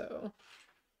vampire, so.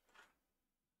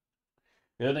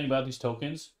 The other thing about these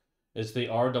tokens is they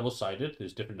are double-sided.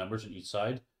 There's different numbers on each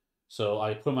side. So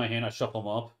I put in my hand, I shuffle them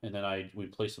up, and then we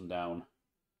place them down.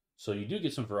 So you do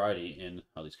get some variety in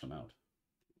how these come out.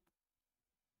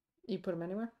 You put them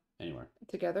anywhere? Anywhere.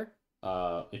 Together?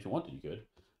 If you wanted, you could.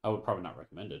 I would probably not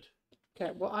recommend it.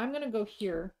 Okay, well, I'm going to go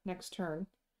here next turn.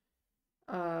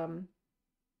 And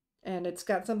it's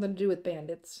got something to do with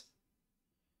bandits.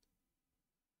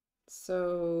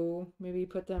 So maybe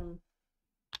put them...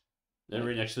 Then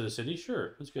right next to the city?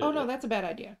 Sure, that's good. Oh, no, that's a bad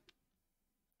idea.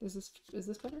 Is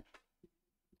this better?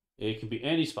 It can be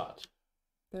any spot.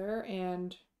 There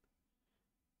and...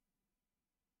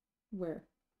 Where?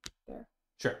 There.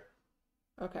 Sure.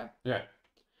 Okay. Yeah.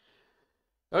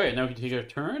 Okay, now we can take our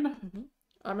turn. Mm-hmm.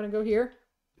 I'm going to go here.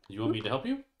 Do you want me to help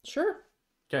you? Sure.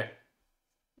 Okay.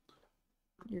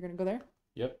 You're going to go there?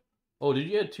 Yep. Oh, did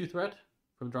you add 2 threat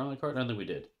from drawing the card? I don't think we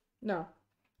did. No.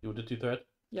 You want the 2 threat?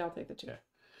 Yeah, I'll take the 2. Okay.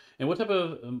 And what type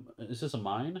of... is this a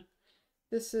mine?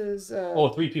 This is... Oh,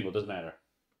 3 people. Doesn't matter.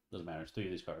 Doesn't matter. It's 3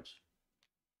 of these cards.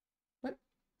 What?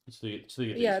 It's 3 of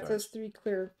these Yeah, it cards. says 3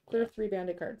 clear 3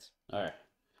 bandit cards. All right.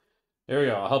 There we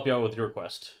go. I'll help you out with your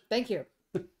quest. Thank you.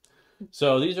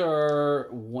 So these are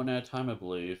 1 at a time, I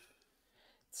believe. It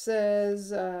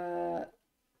says,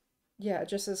 yeah, it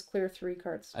just says clear 3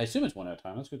 cards. I assume it's 1 at a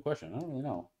time. That's a good question. I don't really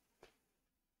know.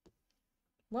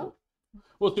 Well,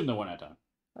 We'll assume they're 1 at a time.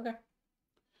 okay.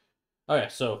 Okay,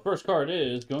 so first card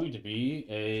is going to be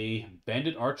a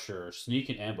Bandit Archer, Sneak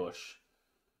and Ambush.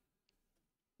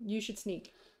 You should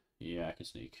sneak. Yeah, I can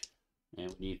sneak.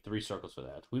 And we need 3 circles for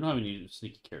that. We don't have any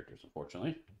sneaky characters,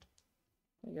 unfortunately.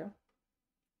 There you go.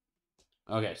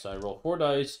 Okay, so I roll 4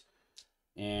 dice,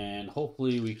 and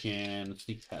hopefully we can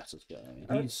sneak past this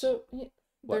guy. So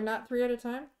they're not 3 at a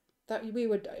time? Thought we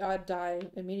would die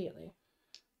immediately.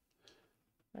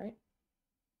 Right?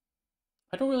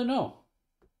 I don't really know.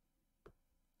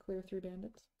 Clear 3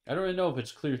 bandits? I don't really know if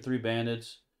it's clear 3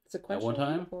 bandits Sequential at one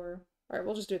time. Or... Alright,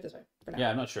 we'll just do it this way for now. Yeah,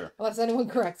 I'm not sure. Unless anyone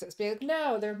corrects us. Be like,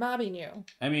 no, they're mobbing you.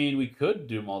 I mean, we could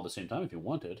do them all at the same time if you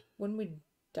wanted. When we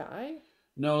die?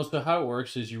 No, so how it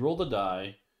works is you roll the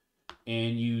die,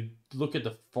 and you look at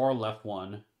the far left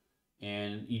one,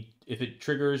 and if it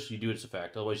triggers, you do its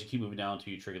effect. Otherwise, you keep moving down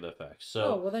until you trigger the effect.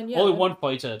 So well then, yeah, only one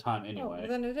fights at a time anyway. Oh, well,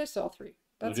 then it is all 3.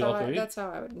 That's do all 3? that's how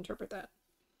I would interpret that.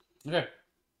 Okay.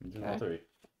 Do all 3.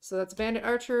 So that's Bandit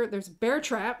Archer. There's Bear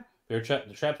Trap. Bear trap.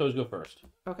 The traps always go first.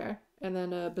 Okay. And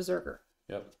then Berserker.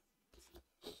 Yep.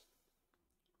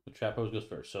 The trap always goes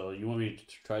first. So you want me to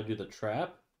try to do the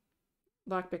trap?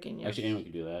 Lockpicking, yes. Actually, anyone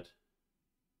can do that.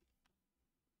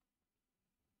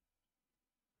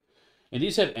 And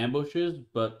these have ambushes,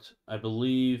 but I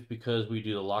believe because we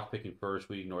do the lockpicking first,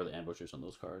 we ignore the ambushes on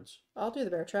those cards. I'll do the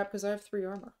Bear Trap because I have 3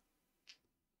 armor.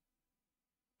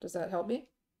 Does that help me?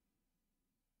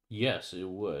 Yes, it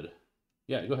would.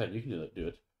 Yeah, go ahead. You can do that. Do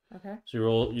it. Okay. So you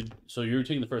roll. So you're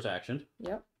taking the first action.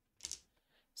 Yep.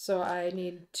 So I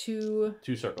need 2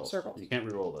 circles. You can't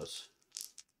re-roll this.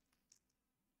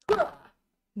 No.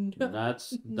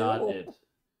 That's not it.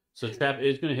 So trap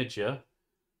is going to hit you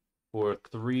for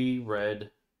 3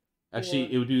 red.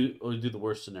 Actually, it would do the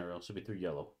worst scenario. So it'd be 3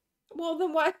 yellow. Well,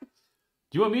 then why? Do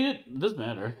you want me to? It doesn't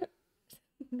matter.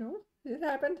 No, it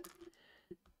happened.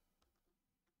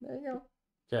 There you go.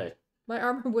 Okay. My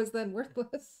armor was then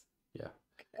worthless. Yeah.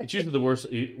 It's usually the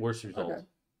worst result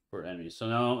for enemies. So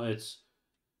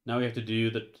now we have to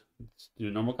do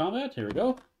normal combat. Here we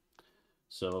go.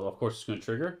 So of course it's going to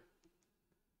trigger.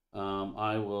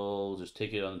 I will just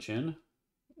take it on the chin.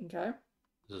 Okay.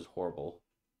 This is horrible.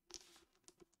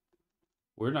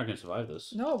 We're not going to survive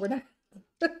this. No, we're not.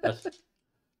 That's-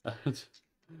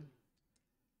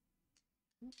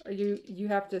 You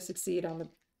have to succeed on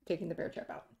taking the bear trap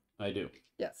out. I do.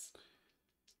 Yes.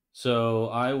 So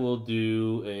I will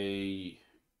do a.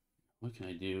 What can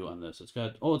I do on this? It's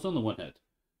got. Oh, it's on the one hit.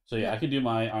 So yeah, I can do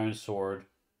my Iron Sword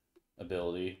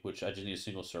ability, which I just need a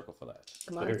single circle for that.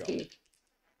 Come So on, here we Steve.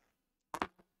 go.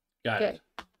 Got it.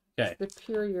 Okay.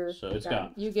 Superior. So it's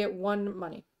gone. You get 1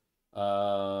 money.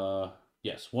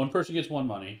 Yes. One person gets 1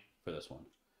 money for this one. Do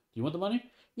you want the money?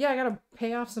 Yeah, I gotta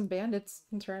pay off some bandits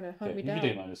and trying to hunt me down. You can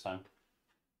take mine this time.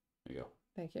 There you go.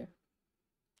 Thank you.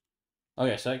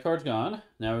 Okay, so that card's gone.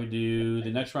 Now we do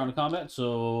the next round of combat.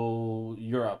 So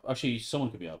you're up. Actually,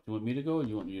 someone could be up. Do you want me to go or do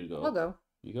you want you to go? I'll go.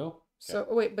 You go? Okay. So,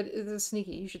 oh wait, but this is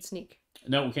sneaky. You should sneak.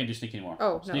 No, we can't do sneak anymore.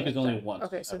 Oh, sneak no, is only fine. once.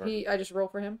 Okay, so ever. I just roll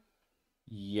for him?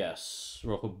 Yes.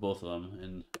 Roll for both of them.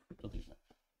 And don't think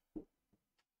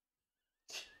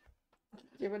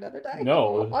Give another die.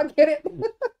 No. I'll get it.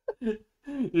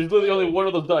 There's literally only one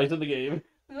of those dice in the game.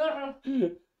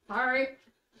 Sorry.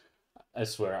 I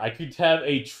swear, I could have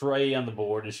a tray on the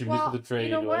board and she misses the tray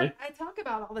you know anyway. what? I talk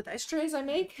about all the dice trays I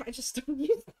make. I just don't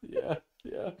use them.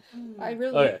 Yeah. I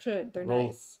really Okay. should. They're Roll.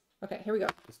 nice. Okay, here we go.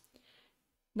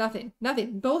 Nothing.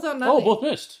 Both on Oh, nothing. both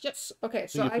missed. Yes. Okay,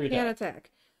 So so you get I free can't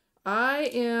attack. I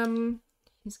am.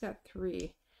 He's got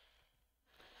 3.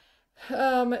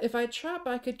 If I chop,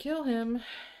 I could kill him.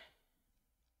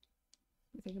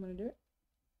 You think I'm gonna do it?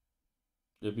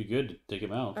 It'd be good to take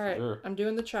him out. All right, Sure. I'm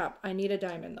doing the chop. I need a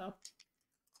diamond though.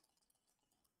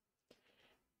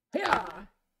 Yeah.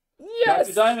 Yes. Got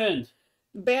the diamond.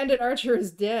 Bandit Archer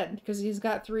is dead because he's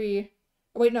got 3.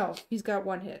 Oh, wait, no, he's got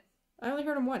 1 hit. I only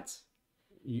hurt him once.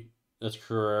 That's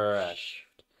correct.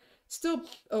 Still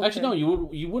okay. Actually, no.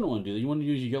 You wouldn't want to do that. You want to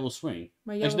use your yellow swing.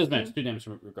 My Actually, it doesn't matter. swing? It's 2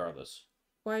 damage regardless.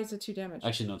 Why is it 2 damage?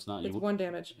 Actually, no, it's not. It's 1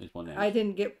 damage. It's 1 damage. I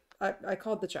didn't get. I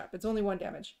called the chop. It's only 1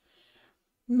 damage.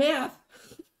 Math.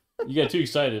 You got too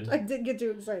excited. I did get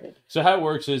too excited. So how it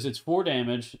works is it's 4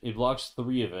 damage. It blocks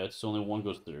 3 of it, so only 1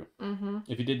 goes through. Mm-hmm.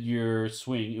 If you did your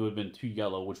swing, it would have been 2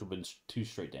 yellow, which would have been 2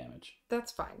 straight damage.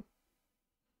 That's fine.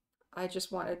 I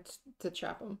just wanted to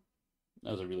chop him.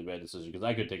 That was a really bad decision because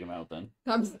I could take him out then.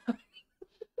 I'm sorry.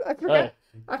 I forgot. Right.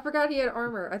 I forgot he had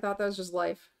armor. I thought that was just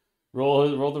life.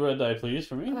 Roll the red die, please,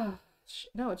 for me.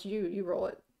 No, it's you. You roll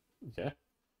it. Okay.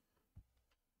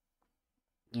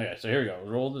 Okay, so here we go.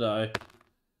 Roll the die.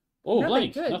 Oh, Nothing,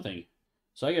 blank. good. Nothing.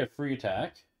 So I get a free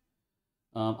attack.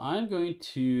 I'm going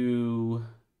to...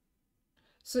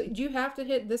 So do you have to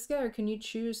hit this guy, or can you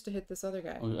choose to hit this other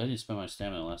guy? Oh, I didn't spend my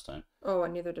stamina last time. Oh,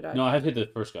 and neither did I. No, I have to hit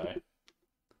the first guy.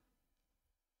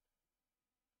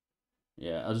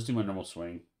 Yeah, I'll just do my normal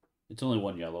swing. It's only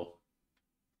 1 yellow,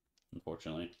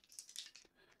 unfortunately.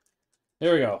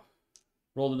 There we go.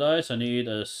 Roll the dice. I need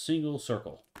a single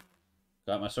circle.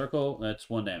 Got my circle. That's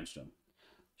 1 damage to him.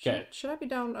 Okay. Should I be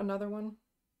down another one?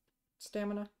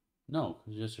 Stamina? No,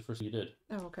 that's the first thing you did.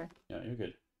 Oh, okay. Yeah, you're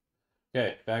good.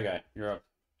 Okay, bad guy. You're up.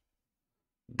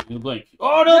 You blink.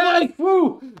 Oh, no, blink!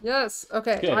 Woo! Yes.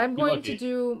 Okay. Okay, I'm you're going lucky. to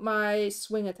do my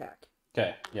swing attack.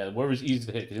 Okay, yeah, whatever's easy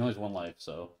to hit, because he only has 1 life,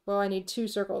 so... Well, I need 2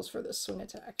 circles for this swing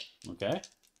attack. Okay.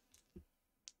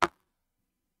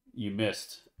 You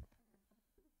missed.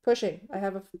 Pushing. I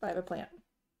have a plant.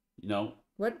 No,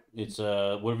 What? it's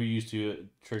whatever you use to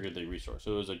trigger the resource.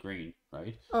 So it was a green,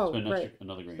 right? Oh, Spend right.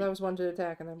 Another green. So that was 1 to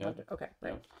attack and then 1 Yep. to... Okay,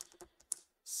 right. Yep.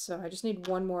 So I just need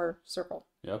 1 more circle.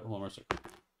 Yep, 1 more circle.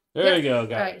 There you go,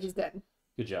 guys. All right, he's dead.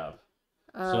 Good job.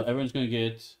 So everyone's going to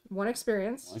get 1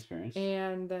 experience. 1 experience.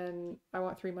 And then I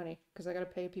want 3 money because I got to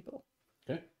pay people.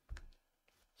 Okay.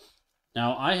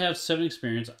 Now, I have 7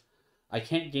 experience. I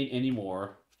can't gain any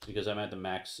more because I'm at the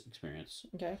max experience.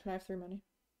 Okay, can I have 3 money?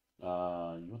 You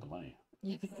want the money.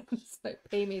 It's like,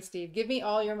 pay me, Steve. Give me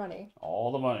all your money.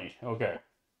 All the money. Okay.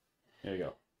 There you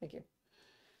go. Thank you.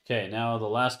 Okay, now the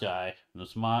last guy.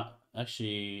 It's my...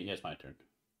 Actually, yeah, it's my turn.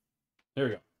 There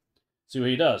we go. See what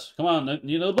he does. Come on,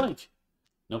 need another blank.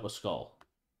 Nope, a skull.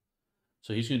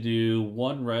 So he's going to do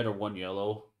 1 red or 1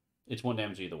 yellow. It's 1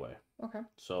 damage either way. Okay.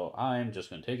 So I'm just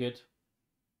going to take it.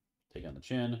 Take on the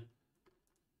chin.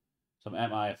 So I'm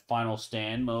at my final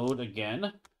stand mode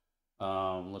again.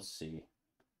 Let's see.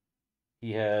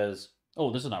 He has...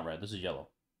 Oh, this is not red. This is yellow.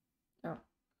 Oh.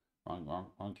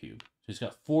 Wrong cube. So he's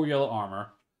got 4 yellow armor.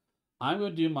 I'm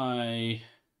going to do my...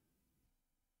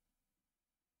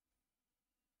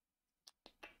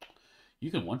 You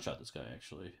can one-shot this guy,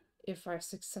 actually. If I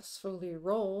successfully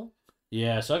roll.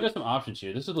 Yeah, so I got some options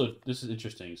here. This is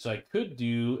interesting. So I could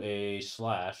do a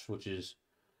slash, which is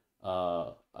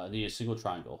I need a single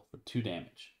triangle for 2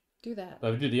 damage. Do that.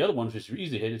 But if you do the other one, which is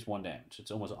easy hit, it's 1 damage. It's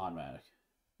almost automatic.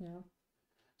 Yeah.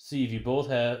 See if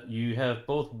you have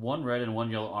both 1 red and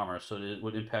 1 yellow armor, so it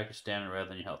would impact your stamina rather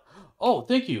than your health. Oh,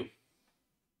 thank you.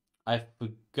 I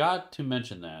forgot to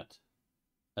mention that.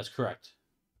 That's correct.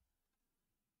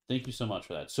 Thank you so much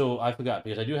for that. So I forgot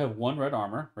because I do have 1 red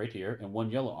armor right here and 1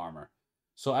 yellow armor.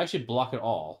 So I actually block it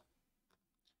all.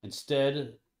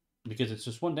 Instead, because it's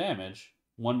just 1 damage,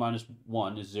 1 minus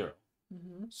 1 is 0.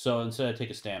 So instead I take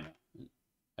a stamina.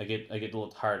 I get a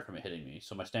little tired from it hitting me,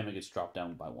 so my stamina gets dropped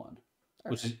down by 1,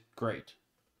 which is great.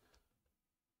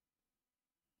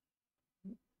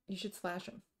 You should slash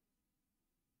him.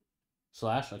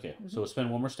 Slash? Okay, so we'll spend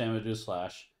 1 more stamina to do a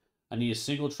slash. I need a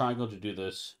single triangle to do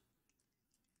this.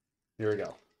 Here we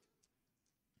go.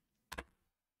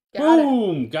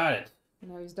 Boom! Got it.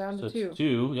 Now he's down to So 2.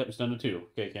 2. Yep, it's down to 2.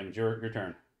 Okay, Cam, it's your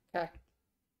turn. Okay.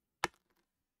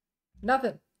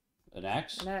 Nothing. An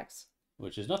axe? An axe.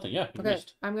 Which is nothing, yeah. Okay,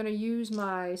 missed. I'm going to use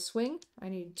my swing. I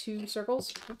need 2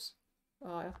 circles. Oops.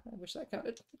 Oh, I wish that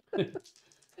counted.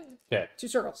 Okay. 2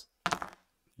 circles.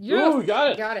 Yes! Ooh,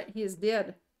 got it! Got it. He is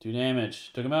dead. 2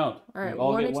 damage. Took him out. All right, we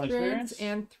all 1 get experience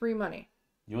and 3 money.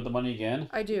 You want the money again?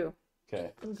 I do.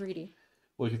 Okay. I'm greedy.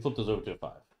 Well, you can flip those over to a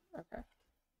 5. Okay.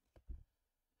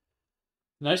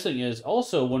 The nice thing is,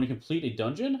 also, when we complete a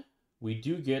dungeon, we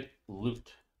do get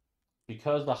loot.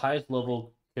 Because the highest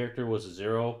level character was a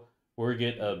 0, we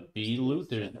get a B loot.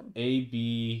 There's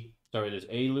there's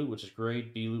A loot, which is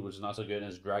great, B loot, which is not so good, and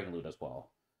there's dragon loot as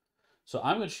well. So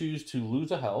I'm going to choose to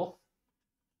lose a health.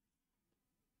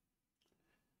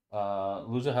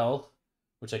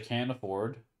 Which I can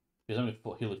afford, because I'm going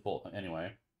to heal it full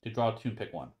anyway, to draw 2 and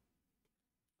pick 1.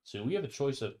 So we have a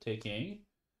choice of taking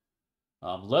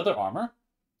leather armor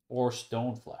or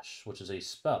stone flesh, which is a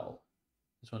spell.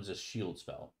 This one's a shield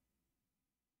spell.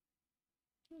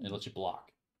 It lets you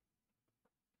block.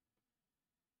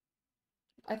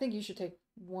 I think you should take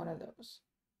one of those.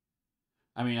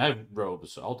 I mean, I have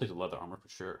robes, so I'll take the leather armor for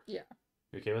sure. Yeah.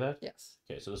 You okay with that? Yes.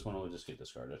 Okay, so this one will just get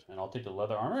discarded. And I'll take the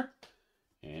leather armor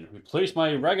and replace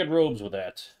my ragged robes with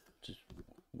that, which is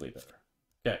way better.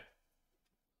 Okay.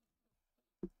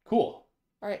 Cool.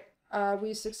 All right.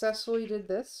 We successfully did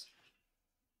this.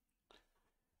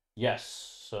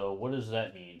 Yes. So what does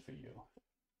that mean for you?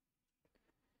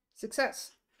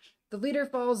 Success. The leader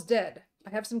falls dead. I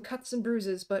have some cuts and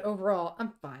bruises, but overall,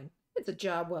 I'm fine. It's a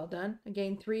job well done. I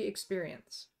gained 3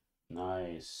 experience.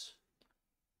 Nice.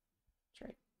 That's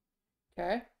right.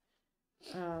 Okay.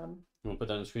 You want to put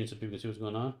that on the screen so people can see what's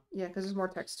going on? Yeah, because there's more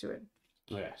text to it.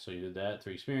 Okay, so you did that.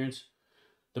 3 experience.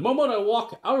 The moment I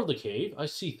walk out of the cave, I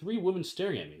see 3 women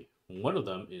staring at me. One of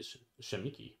them is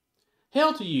Shamiki.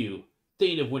 Hail to you,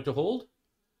 Thane of Winterhold.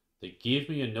 They give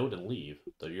me a note and leave.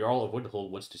 The Jarl of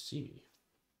Winterhold wants to see me.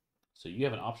 So you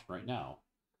have an option right now.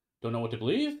 Don't know what to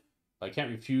believe? I can't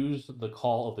refuse the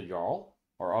call of the Jarl.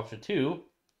 Or option 2,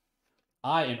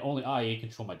 I and only I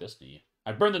control my destiny.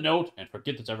 I burn the note and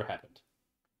forget this ever happened.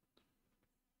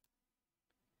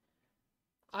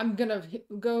 I'm gonna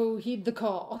go heed the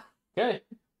call. Okay,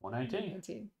 119.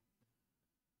 119.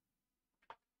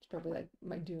 It's probably like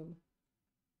my doom.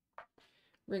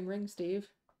 Ring, ring, Steve.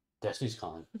 Destiny's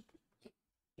calling.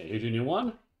 Okay, here's your new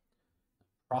one.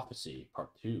 Prophecy, part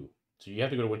 2. So you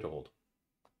have to go to Winterhold.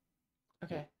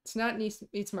 Okay. It's not in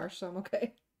East Marsh, so I'm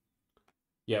okay.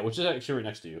 Yeah, which is actually right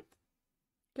next to you.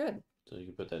 Good. So you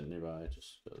can put that nearby,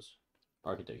 just because.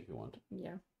 Architect if you want.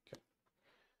 Yeah.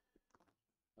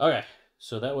 Okay,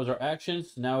 so that was our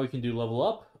actions. Now we can do level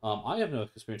up. I have no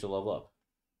experience to level up.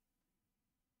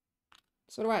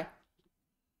 So do I.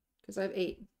 Because I have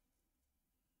 8.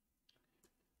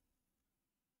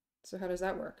 So how does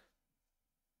that work?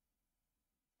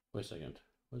 Wait a second.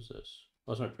 What is this?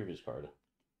 Oh, that's my previous card.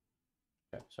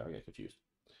 Okay, sorry, I got confused.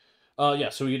 Yeah,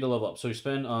 so we get to level up. So you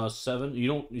spend 7. You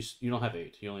don't have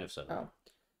 8. You only have 7. Oh.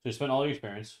 So you spend all your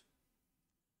experience.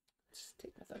 Just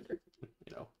take my thunder.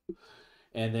 You know.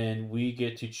 And then we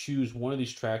get to choose one of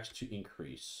these tracks to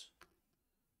increase.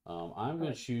 I'm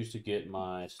going to choose to get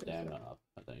my stamina up,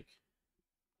 I think.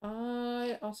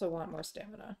 I also want more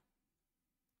stamina.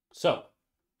 So,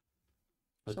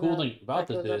 the cool thing about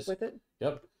this is, with it?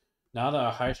 Yep, now that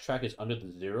our highest track is under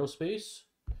the 0 space,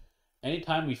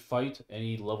 anytime we fight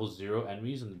any level 0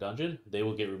 enemies in the dungeon, they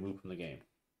will get removed from the game.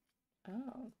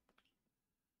 Oh.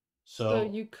 So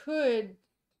you could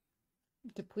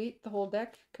deplete the whole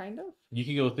deck, kind of? You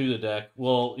can go through the deck.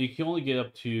 Well, you can only get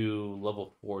up to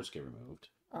level 4s get removed.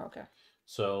 Oh, okay.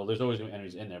 So there's always going to be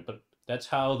enemies in there, but that's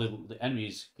how the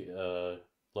enemies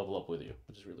level up with you,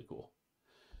 which is really cool.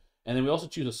 And then we also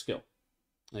choose a skill,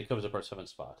 and it covers up our 7th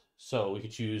spot. So we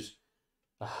could choose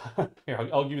Here,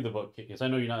 I'll give you the book because I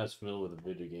know you're not as familiar with the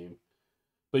video game.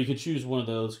 But you can choose one of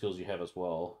those skills you have as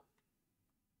well.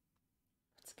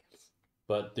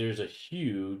 But there's a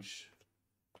huge,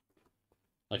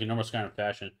 like in normal Skyrim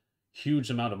fashion, huge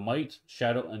amount of might,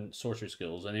 shadow, and sorcery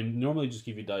skills. And they normally just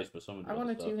give you dice, but some of I want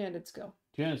a two-handed skill.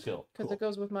 Two-handed skill. Because Cool. it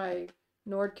goes with my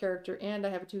Nord character, and I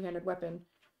have a two-handed weapon.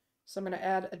 So I'm going to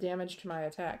add a damage to my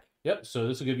attack. Yep, so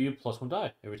this will give you +1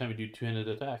 die every time you do two-handed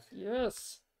attack.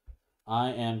 Yes.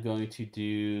 I am going to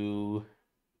do...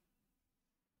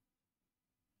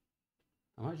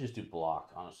 I might just do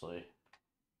block, honestly.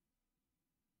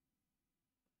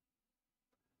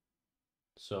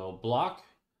 So block,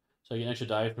 so I get an extra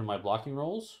die for my blocking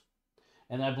rolls.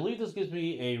 And I believe this gives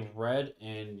me a red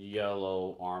and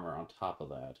yellow armor on top of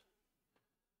that.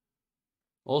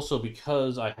 Also,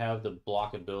 because I have the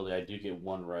block ability, I do get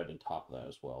 1 red on top of that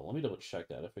as well. Let me double check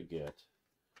that, I forget.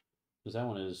 Because that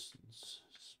one is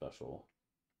special.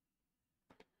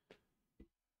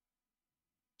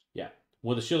 Yeah.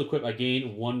 With the shield equipped, I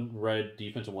gain 1 red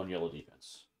defense and 1 yellow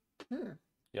defense.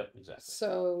 Yep, exactly.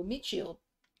 So, meat shield.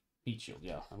 Meat shield,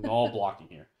 yeah. I'm all blocking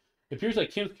here. It appears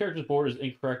that Kim's character's board is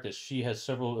incorrect as she has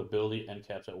several ability end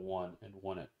caps at 1 and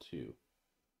 1 at 2.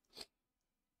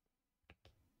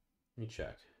 Let me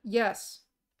check. Yes.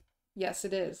 Yes,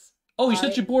 it is. Oh, you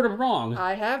said your board up wrong.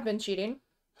 I have been cheating.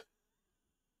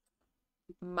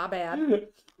 My bad.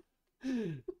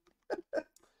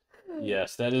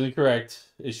 Yes, that is incorrect.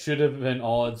 It should have been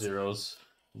all at zeros.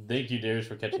 Thank you, Darius,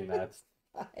 for catching that.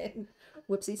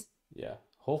 Whoopsies. Yeah.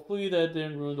 Hopefully that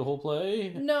didn't ruin the whole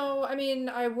play. No, I mean,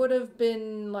 I would have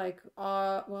been like,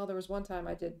 well, there was one time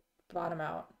I did bottom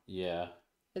out. Yeah.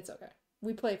 It's okay.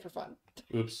 We play for fun.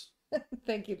 Oops.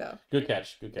 Thank you, though. Good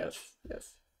catch. Good catch.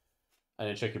 Yes. I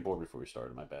didn't check your board before we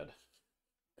started. My bad.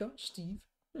 Go, Steve.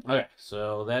 Okay,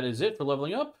 so that is it for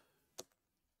leveling up.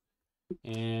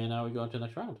 And now we go into the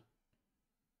next round.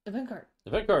 Event card.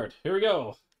 Event card. Here we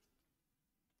go.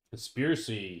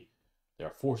 Conspiracy. There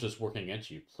are forces working against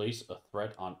you. Place a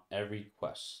threat on every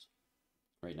quest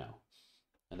right now.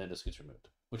 And then this gets removed.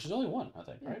 Which is only 1, I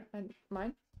think, right? And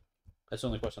mine? That's the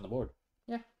only quest on the board.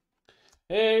 Yeah.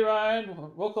 Hey,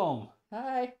 Ryan. Welcome.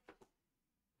 Hi.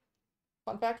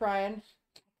 Fun fact, Ryan.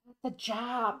 The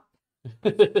job.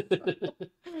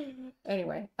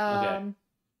 Anyway, Okay.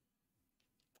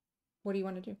 What do you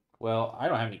want to do? Well, I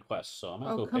don't have any quests, so I'm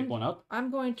going to go pick one up. I'm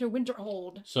going to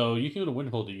Winterhold. So you can go to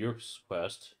Winterhold to your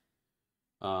quest.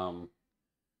 Yeah,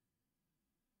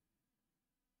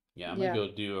 I'm going to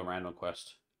go do a random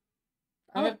quest.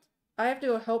 I have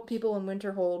to help people in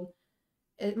Winterhold.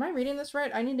 Am I reading this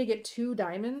right? I need to get 2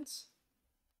 diamonds?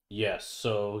 Yes,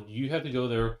 so you have to go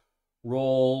there,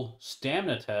 roll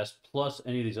stamina test, plus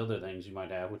any of these other things you might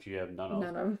have, which you have none of.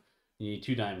 None of. You need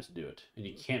 2 diamonds to do it, and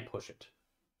you can't push it.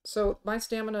 So my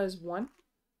stamina is 1?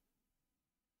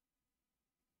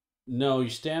 No, your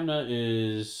stamina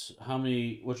is how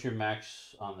many? What's your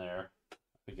max on there? I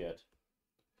forget.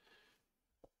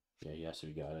 Yeah, yes,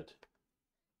 we got it.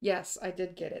 Yes, I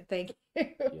did get it. Thank you.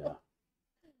 Yeah.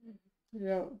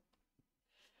 Yeah.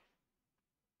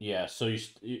 Yeah, so I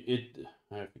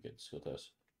forget the skill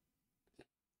test.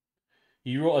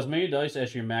 You roll as many dice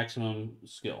as your maximum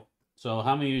skill. So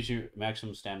how many is your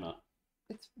maximum stamina?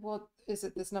 Is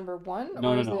it this number 1?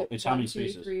 No, or no, is no. it It's how many 1, 2,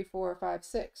 spaces. 3, 4, 5,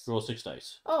 6. Roll 6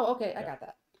 dice. Oh, okay, I Yeah. got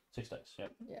that. 6 dice.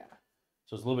 Yep. Yeah.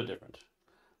 So it's a little bit different.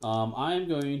 I'm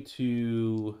going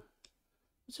to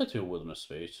let's head to a wilderness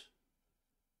space.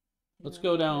 Let's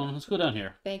go down. Let's go down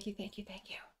here. Thank you.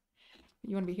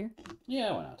 You want to be here?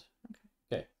 Yeah, why not?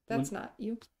 Okay. That's not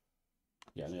you.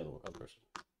 Yeah, the other person.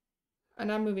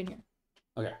 And I'm moving here.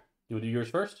 Okay. You want to do yours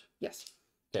first? Yes.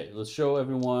 Okay, let's show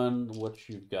everyone what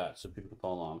you've got so people can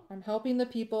follow along. I'm helping the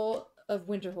people of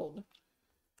Winterhold.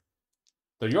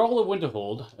 The Jarl of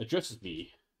Winterhold addresses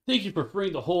me. Thank you for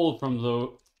freeing the hold from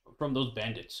those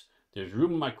bandits. There's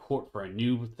room in my court for a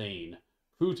new Thane.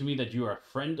 Prove to me that you are a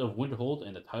friend of Winterhold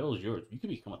and the title is yours. You can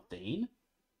become a Thane?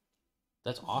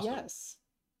 That's awesome. Yes.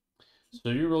 So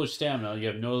you roll your stamina. You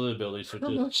have no other abilities. So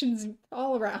Promotions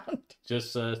all around.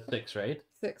 just 6, right?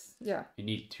 6, yeah. You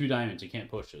need 2 diamonds. You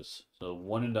can't push this. So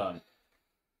 1 and done.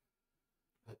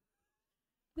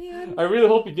 Man. I really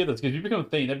hope you get this because if you become a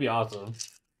Thane, that'd be awesome.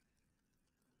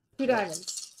 2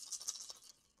 diamonds.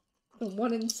 A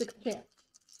 1 in 6 chance.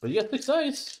 But you got 6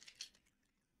 dice.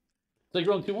 It's like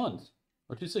rolling 2 1s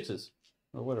or 2 6s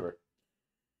or whatever.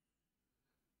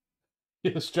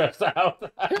 You're stressed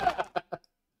out.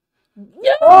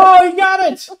 Yeah! Oh, you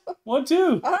got it! 1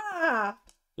 2. Ah!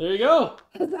 There you go.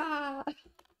 Huzzah!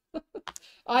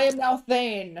 I am now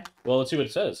Thane. Well, let's see what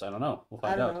it says. I don't know. We'll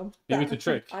find out. Know. Maybe it's a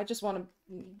trick. I just want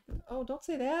to. Oh, don't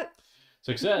say that.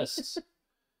 Success.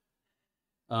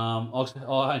 I'll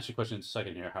answer your question in a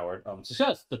second here, Howard.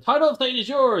 Success. The title of Thane is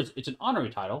yours. It's an honorary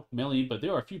title, mainly, but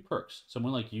there are a few perks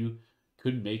someone like you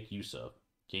could make use of.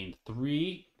 Gain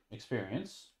 3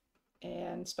 experience.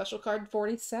 And special card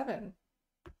 47.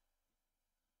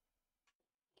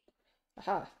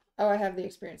 Aha. Oh, I have the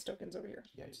experience tokens over here.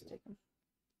 Yeah, just take them.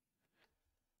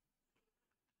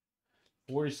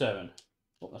 47.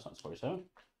 Oh, that's not 47.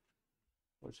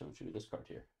 47 should be this card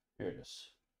here. Here it is.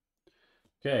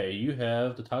 Okay, you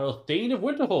have the title Thane of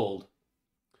Winterhold.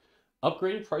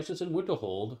 Upgraded prices in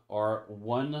Winterhold are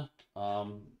one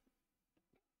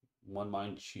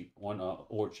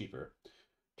ore cheaper.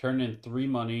 Turn in 3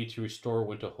 money to restore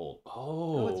Winterhold.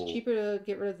 Oh, it's cheaper to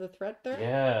get rid of the threat there?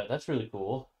 Yeah, that's really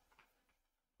cool.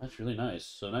 That's really nice.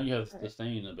 So now you have the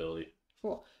Thane ability.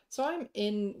 Cool. So I'm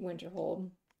in Winterhold.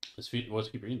 Let's keep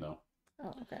reading though.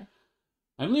 Oh, okay.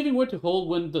 I'm leaving Winterhold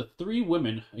when the 3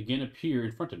 women again appear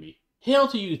in front of me. Hail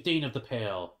to you, Thane of the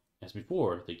Pale! As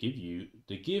before, they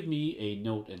give me a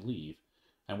note and leave.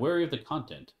 I'm wary of the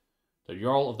content. The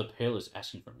Jarl of the Pale is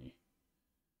asking for me.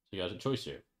 So you got a choice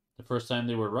here. The first time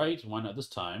they were right, why not this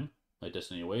time? My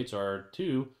destiny awaits. Or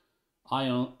 2,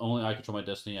 only I control my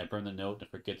destiny. I burn the note and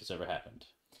forget this ever happened.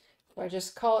 Do I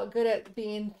just call it good at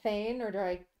being Thane, or do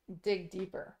I dig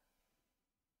deeper?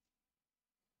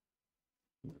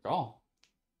 Recall.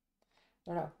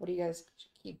 I don't know. What do you guys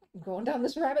keep going down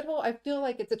this rabbit hole? I feel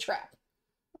like it's a trap.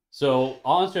 So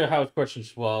I'll answer Howard's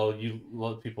questions while you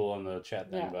let people on the chat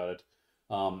think about it.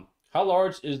 How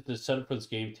large is the setup for this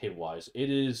game table-wise? It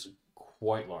is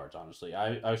quite large, honestly.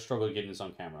 I struggle getting this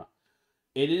on camera.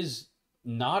 It is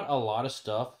not a lot of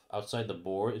stuff outside the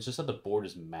board. It's just that the board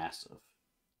is massive.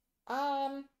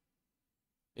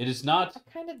 It is not... I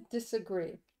kind of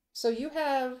disagree. So you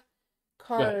have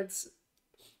cards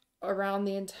around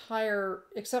the entire,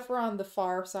 except for on the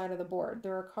far side of the board,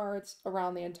 there are cards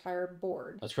around the entire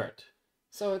board. That's correct.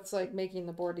 So it's like making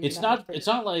the board. It's not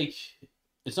like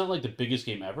the biggest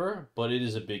game ever, but it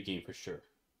is a big game for sure.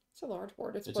 It's a large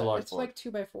board. It's a large board. Like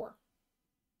 2x4.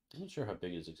 I'm not sure how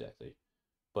big it is exactly,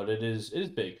 but it is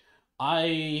big.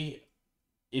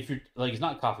 If you're like, it's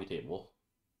not coffee table.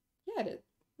 Yeah, it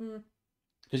is.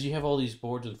 Because you have all these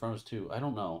boards in front of us too. I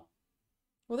don't know.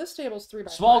 Well, this table's 3x5.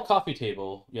 Small coffee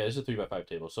table. Yeah, this is a 3x5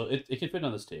 table, so it can fit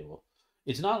on this table.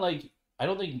 It's not like, I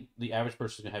don't think the average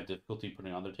person is gonna have difficulty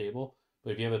putting it on their table.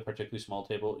 But if you have a particularly small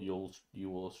table, you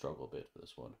will struggle a bit for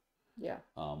this one. Yeah.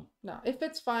 No, it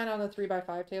fits fine on the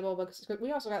 3x5 table, because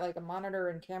we also got like a monitor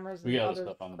and cameras and other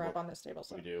stuff on crap on this table.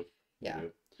 So we do. Yeah. We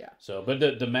do. Yeah. So, but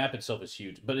the map itself is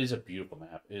huge, but it is a beautiful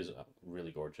map. It is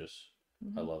really gorgeous.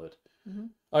 I love it.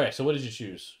 All right. So, what did you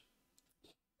choose?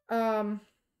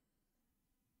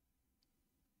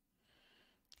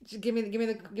 Give me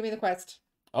the quest.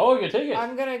 Oh, you're gonna take it.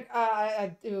 I'm gonna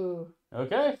I do.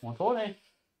 Okay, 120.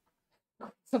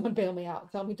 Someone bail me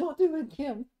out. Tell me don't do it,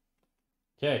 Kim.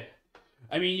 Okay.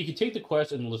 I mean, you can take the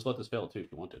quest and just let this fail too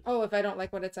if you wanted. Oh, if I don't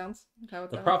like what it sounds? How it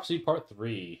the sounds? Prophecy Part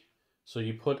 3. So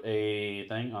you put a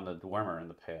thing on the Dwemer in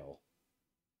the Pale.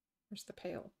 Where's the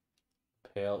Pale?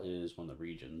 Pale is one of the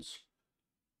regions.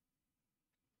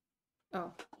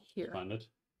 Oh, here. Find it.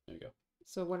 There you go.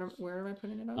 So where am I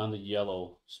putting it on? On the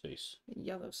yellow space.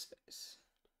 Yellow space.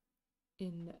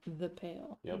 In the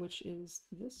Pale, which is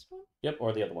this one? Yep,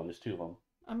 or the other one. There's 2 of them.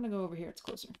 I'm going to go over here. It's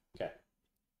closer. Okay.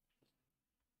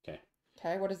 Okay.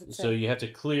 Okay, what does it say? So you have to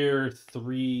clear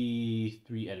three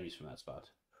enemies from that spot.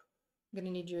 I'm going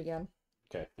to need you again.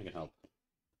 Okay, I can help.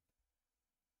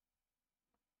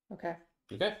 Okay.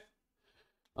 Okay.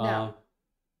 Now,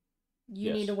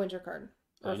 you need a winter card.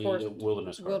 Or I need a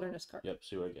wilderness card. Wilderness card. Yep,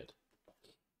 see what I get.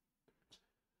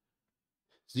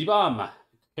 Zibam,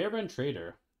 caravan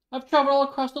trader. I've traveled all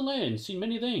across the land, seen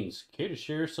many things. Care to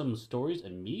share some stories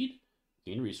and mead?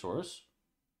 Gain resource.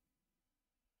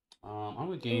 I'm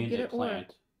gonna gain a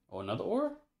plant. Oh, another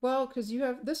ore? Well, because you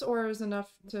have this ore is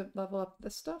enough to level up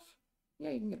this stuff. Yeah,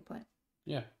 you can get a plant.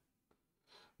 Yeah.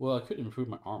 Well, I could improve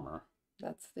my armor.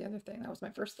 That's the other thing. That was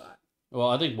my first thought. Well,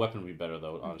 I think weapon would be better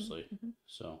though, honestly.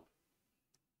 So,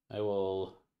 I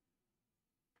will.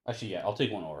 Actually, yeah, I'll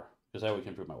take 1 ore because that way I can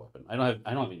improve my weapon. I don't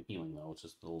have any healing though. It's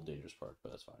just a little dangerous part, but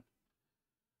that's fine.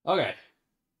 Okay.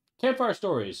 Campfire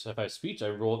stories. If I have speech, I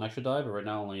roll an extra die, but right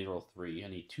now I only roll 3. I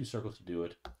need 2 circles to do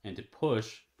it. And to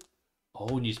push,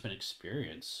 oh, and you spend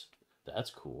experience. That's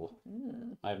cool.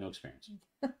 I have no experience.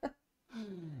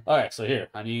 Alright, so here.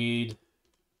 I need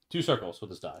 2 circles with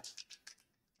this die.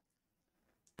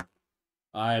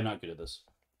 I'm not good at this.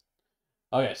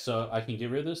 Okay, so I can get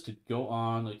rid of this to go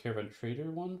on the Caravan Trader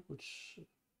one, which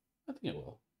I think it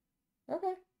will.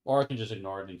 Okay. Or I can just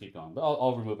ignore it and keep going. But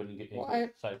I'll remove it and get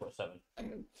side quest 7. I'm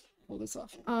gonna pull this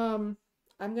off. I'm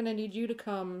gonna need you to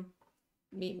come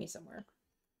meet me somewhere.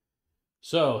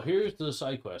 So here's the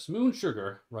side quest: Moon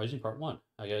Sugar Rising Part 1.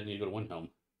 I gotta need to go to Windhelm.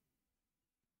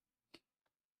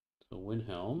 So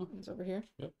Windhelm. It's over here.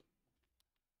 Yep.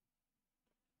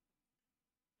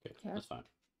 Okay, that's fine.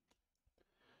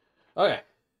 Okay.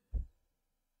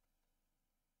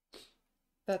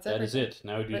 That is it.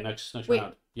 Now we do next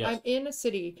round. Yes. I'm in a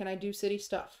city. Can I do city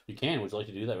stuff? You can. Would you like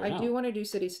to do that right now? I do want to do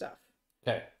city stuff.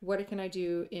 Okay. What can I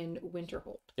do in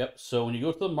Winterhold? Yep. So when you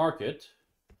go to the market,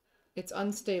 it's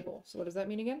unstable. So what does that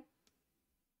mean again?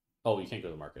 Oh, you can't go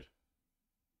to the market.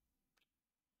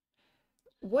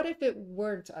 What if it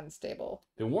weren't unstable?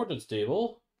 If it weren't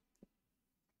unstable,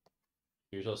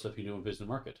 here's all the stuff you do in Business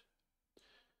Market.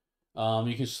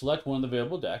 You can select one of the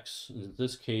available decks. In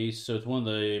this case, so it's one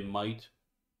of the Might,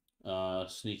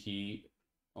 Sneaky,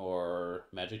 or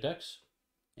Magic decks.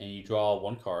 And you draw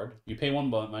one card. You pay one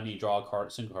money, you draw a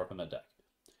single card from that deck.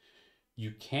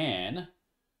 You can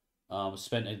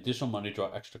spend additional money to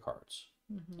draw extra cards.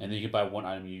 Mm-hmm. And then you can buy one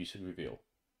item you use to reveal.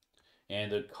 And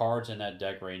the cards in that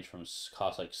deck range from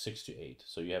cost like 6 to 8.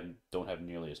 So you don't have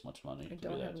nearly as much money. I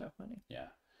don't have enough money. Yeah.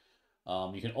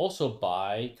 You can also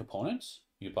buy components.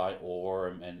 You can buy ore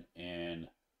and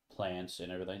plants and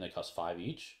everything. They cost 5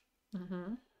 each.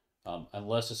 Mm-hmm.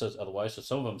 Unless it says otherwise. So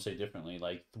some of them say differently.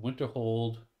 Like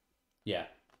Winterhold. Yeah.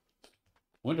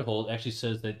 Winterhold actually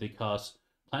says that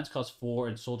plants cost 4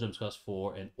 and soul gems cost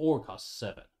 4 and ore costs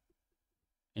 7.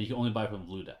 And you can only buy from the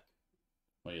blue deck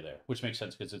while you're there, which makes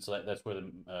sense because that's where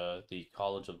the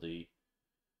college of the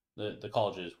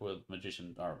college is where the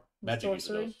magician or magic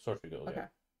sorcery goes. Okay. Yeah.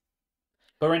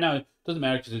 But right now it doesn't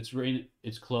matter because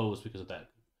it's closed because of that.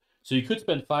 So you could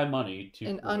spend 5 money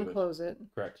to unclose it.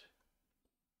 Correct.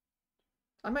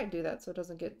 I might do that so it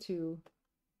doesn't get too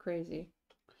crazy.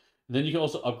 Then you can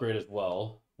also upgrade as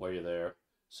well while you're there.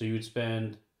 So you would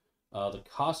spend the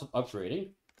cost of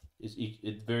upgrading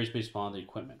it varies based upon the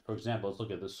equipment. For example, let's look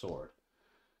at this sword.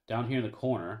 Down here in the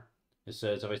corner, it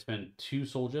says if I spend 2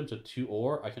 soul gems or 2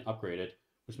 ore, I can upgrade it,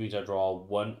 which means I draw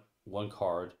one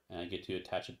card and I get to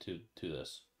attach it to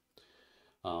this.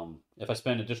 If I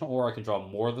spend additional ore, I can draw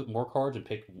more cards and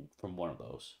pick from one of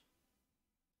those.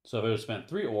 So if I would spend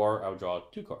 3 ore, I would draw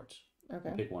 2 cards. Okay.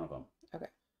 And pick one of them. Okay.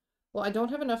 Well, I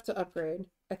don't have enough to upgrade.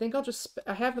 I think I'll just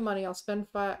I have the money. I'll spend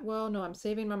 5. Well, no, I'm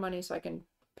saving my money so I can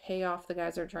pay off the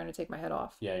guys that are trying to take my head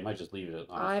off. Yeah, you might just leave it.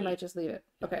 Honestly. I might just leave it.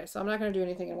 Yeah. Okay, so I'm not going to do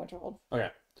anything in Winterhold. Okay.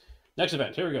 Next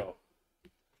event. Here we go.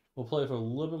 We'll play for a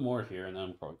little bit more here, and then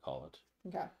we'll probably call it.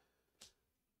 Okay.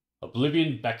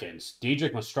 Oblivion beckons.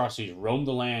 Daedric monstrosities roam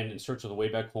the land in search of the way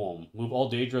back home. Move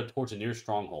all Daedra towards the nearest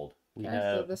stronghold. We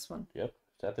have so this one. Yep.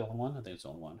 Is that the only one? I think it's the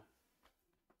only one.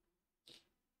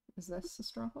 Is this a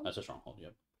stronghold? That's a stronghold,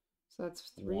 yep. So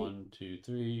that's 3. 1, 2,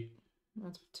 3.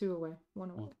 That's 2 away.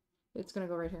 1 away. It's going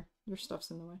to go right here. Your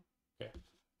stuff's in the way. Okay.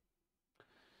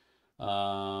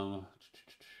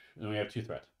 Then we have 2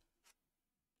 threat.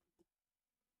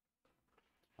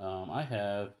 I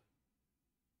have...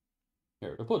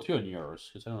 Here, we'll put 2 on yours,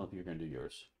 because I don't know if you're going to do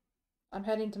yours. I'm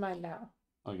heading to mine now.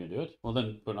 Oh, you're going to do it? Well,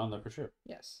 then put it on there for sure.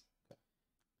 Yes. Okay.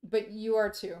 But you are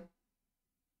too.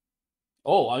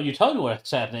 Oh, are you telling me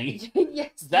what's happening?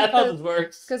 Yes. That's how this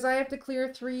works. Because I have to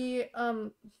clear 3, I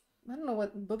don't know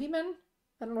what, boogeymen?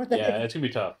 I don't know what that is. Yeah, it's going to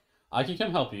be tough. I can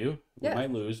come help you. We might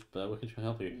lose, but we can try to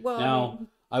help you. Well, now,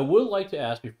 I would like to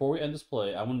ask, before we end this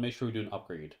play, I want to make sure we do an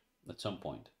upgrade at some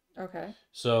point. Okay.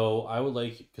 So, I would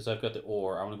like, because I've got the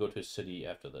ore, I want to go to a city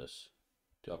after this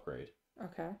to upgrade.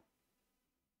 Okay.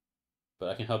 But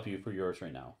I can help you for yours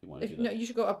right now if you want to do that. No, you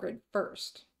should go upgrade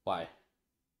first. Why?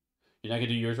 You're not going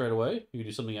to do yours right away? You can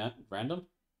do something random?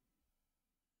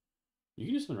 You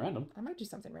can do something random. I might do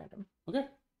something random. Okay.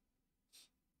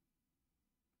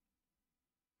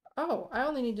 Oh, I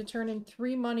only need to turn in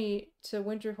 3 money to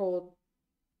Winterhold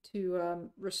to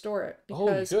restore it.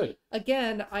 Because,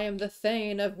 again, I am the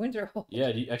Thane of Winterhold. Yeah,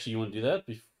 you want to do that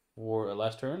before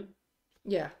last turn?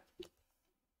 Yeah.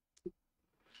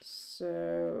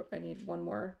 So, I need 1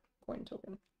 more coin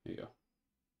token. There you go.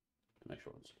 Make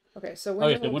sure it's... Okay, so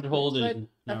Winterhold is...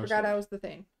 I forgot I was the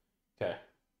Thane. Okay.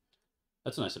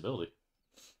 That's a nice ability.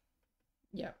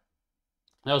 Yeah.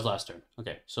 That was last turn.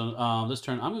 Okay, so this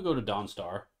turn, I'm going to go to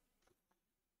Dawnstar.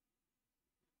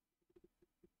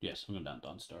 Yes, I'm going down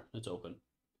Dawnstar. It's open.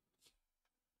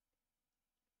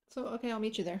 So, okay, I'll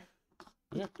meet you there.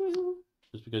 Okay.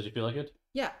 Just because you feel like it?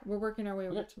 Yeah, we're working our way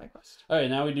over to my quest. All right,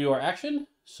 now we do our action.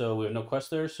 So we have no quest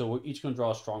there, so we're each going to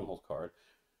draw a stronghold card.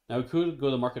 Now we could go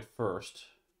to the market first,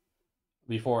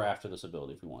 before or after this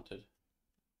ability if we wanted.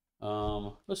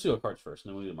 Let's do our cards first,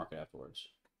 and then we'll do the market afterwards.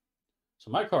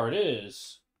 So my card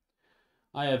is,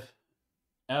 I have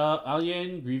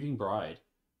Alien Grieving Bride.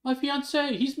 My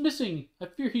fiance, he's missing. I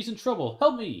fear he's in trouble.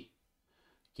 Help me.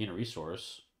 Gain a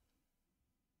resource.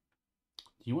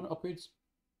 Do you want to upgrade?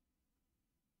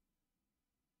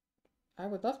 I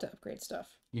would love to upgrade stuff.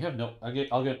 You have no.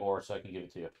 I'll get ore so I can give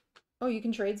it to you. Oh, you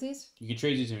can trade these? You can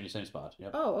trade these in the same spot.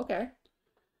 Yep. Oh, okay.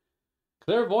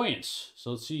 Clairvoyance.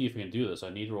 So let's see if we can do this. I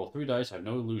need to roll 3 dice. I have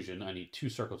no illusion. I need 2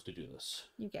 circles to do this.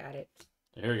 You got it.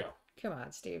 Here we go. Come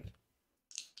on, Steve.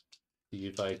 See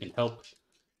if I can help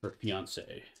her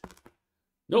fiance.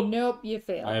 Nope. Nope, you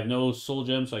failed. I have no soul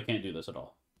gem, so I can't do this at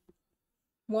all.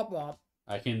 Womp womp.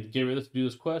 I can get rid of this to do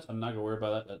this quest. I'm not going to worry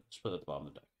about that. Just put it at the bottom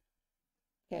of the deck.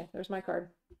 Okay, there's my card.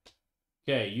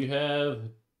 Okay, you have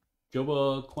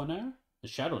Joba Quanar, the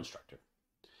Shadow Instructor.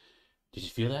 Did you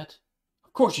feel that?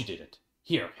 Of course you didn't.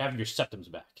 Here, have your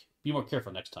septums back. Be more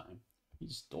careful next time. He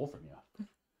just stole from you.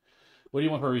 What do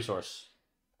you want for a resource?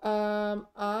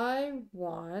 I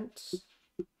want...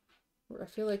 I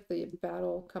feel like the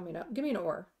battle coming up. Give me an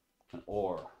ore. An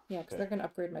ore. Yeah, because Okay. they're going to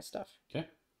upgrade my stuff. Okay.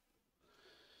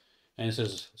 And it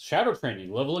says, Shadow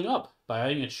Training, leveling up. By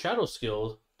adding a Shadow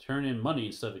skill, turn in money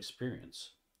instead of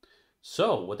experience.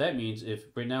 So, what that means, if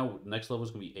right now, next level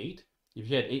is going to be 8. If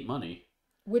you had 8 money...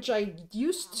 Which I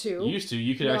used to.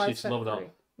 You could No, I actually spent level it 3.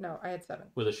 up. No, I had 7.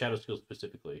 With a Shadow skill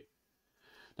specifically.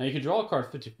 Now, you can draw a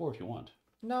card 54 if you want.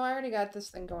 No, I already got this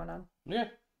thing going on.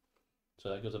 Okay. So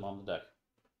that goes up on the deck.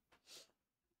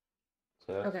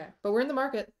 So Okay, but we're in the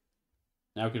market.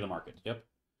 now we go to the market. Yep.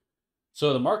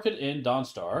 So the market in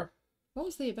Dawnstar, What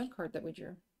was the event card that we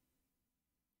drew?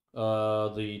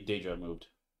 the Daedra moved.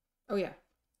 Oh, yeah.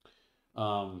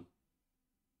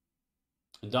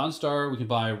 In Dawnstar, we can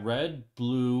buy red,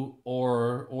 blue,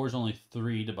 or is only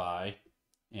 3 to buy,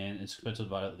 and it's expensive to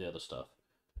buy the other stuff.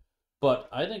 But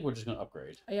I think we're just going to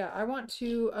upgrade. Yeah, I want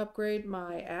to upgrade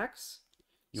my axe.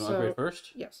 You want to upgrade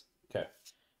first? Yes. Okay.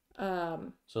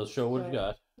 Um, So show what you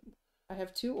got. I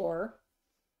have 2 ore.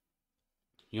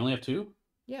 You only have 2?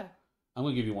 Yeah. I'm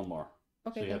going to give you 1 more.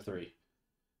 Okay. So you have thank 3.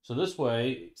 So this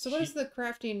way... So what does the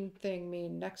crafting thing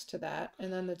mean next to that?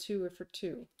 And then the 2 are for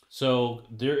 2. So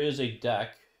there is a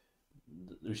deck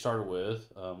we started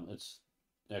with. It's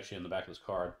actually on the back of this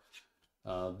card.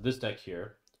 This deck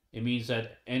here. It means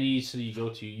that any city you go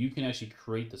to, you can actually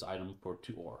create this item for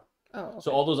 2 ore. Oh, okay.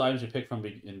 So all those items you pick from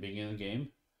in the beginning of the game,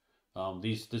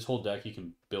 this whole deck, you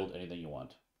can build anything you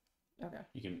want. Okay.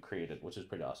 You can create it, which is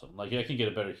pretty awesome. Like, I can get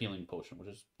a better healing potion, which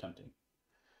is tempting.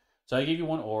 So I gave you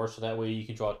 1 ore, so that way you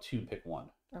can draw 2 and pick 1.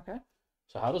 Okay.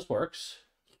 So how this works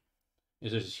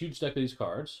is there's this huge deck of these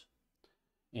cards,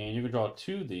 and you can draw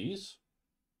 2 of these,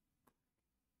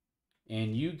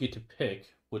 and you get to pick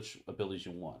which abilities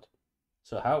you want.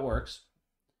 So how it works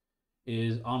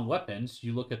is on weapons,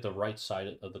 you look at the right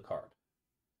side of the card.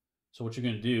 So what you're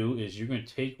going to do is you're going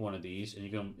to take one of these, and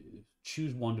you're going to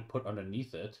choose one to put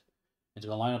underneath it. It's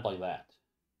going to line up like that,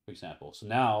 for example. So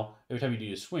now, every time you do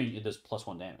your swing, it does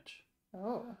 +1 damage.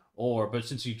 Oh. But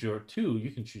since you drew 2,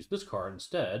 you can choose this card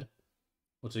instead,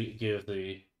 which will give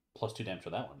the +2 damage for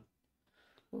that one.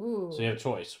 Ooh. So you have a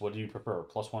choice. What do you prefer?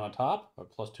 +1 on top or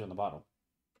 +2 on the bottom?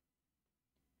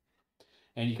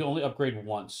 And you can only upgrade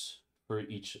once for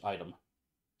each item.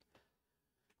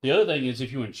 The other thing is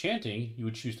if you were enchanting, you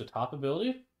would choose the top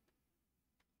ability.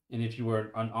 And if you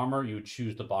were on armor, you would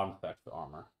choose the bottom effect for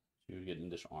armor. So you would get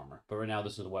additional armor. But right now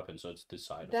this is a weapon, so it's this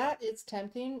side. That is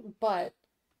tempting, but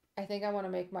I think I want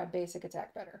to make my basic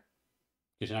attack better.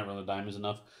 Because you're not rolling the diamonds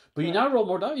enough. But you now roll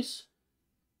more dice.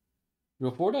 You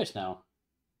roll 4 dice now.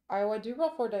 I do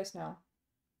roll 4 dice now.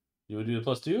 You would do the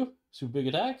 +2? Super big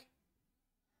attack?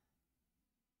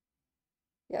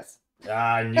 Yes.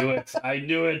 Ah, I knew it. I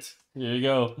knew it. Here you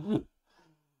go.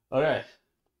 Okay.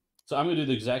 So I'm going to do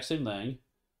the exact same thing.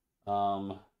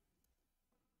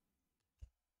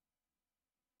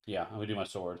 Yeah, I'm going to do my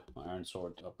sword, my iron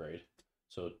sword to upgrade.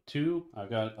 So 2, I'm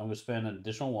going to spend an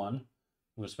additional 1. I'm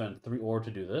going to spend 3 ore to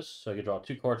do this. So I can draw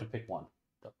 2 cards and pick 1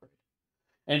 to upgrade.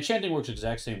 And enchanting works the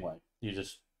exact same way. You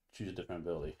just choose a different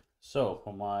ability. So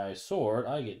for my sword,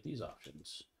 I get these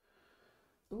options.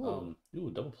 Ooh.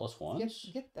 Double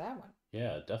 +1s. Get that one.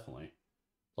 Yeah, definitely.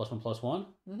 +1, +1.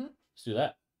 Mm-hmm. Let's do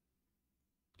that.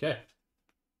 Okay.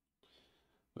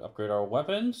 We upgrade our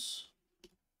weapons.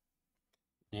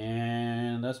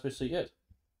 And that's basically it.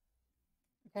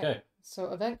 Okay.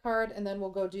 So event card, and then we'll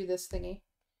go do this thingy.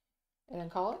 And then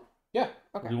call it? Yeah.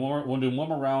 Okay. We'll do one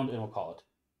more round and we'll call it.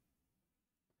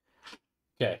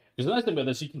 Okay. Because the nice thing about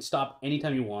this, you can stop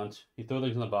anytime you want. You throw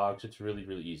things in the box. It's really,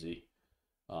 really easy.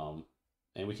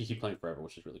 And we can keep playing forever,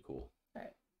 which is really cool. All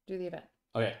right. Do the event.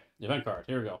 Okay, event card.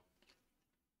 Here we go.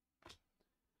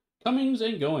 Comings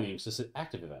and goings. This is an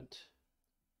active event.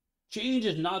 Change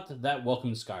is not that welcome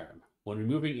in Skyrim. When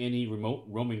removing any remote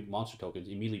roaming monster tokens,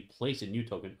 immediately place a new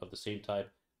token of the same type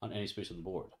on any space on the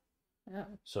board. Oh.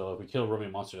 So if we kill a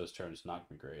roaming monster this turn, it's not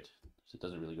going to be great. So it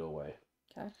doesn't really go away.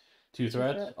 Okay. 2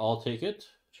 threat. I'll take it.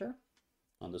 Sure.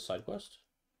 On this side quest.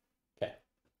 Okay.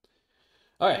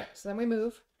 All right. So then we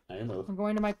move. Now you move. I'm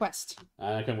going to my quest.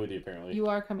 I come with you, apparently. You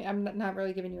are coming. I'm not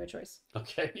really giving you a choice.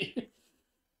 Okay.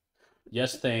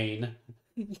 Yes, Thane.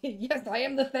 Yes, I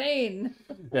am the Thane.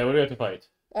 Yeah, what do we have to fight?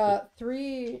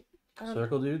 3...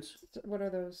 Circle dudes? What are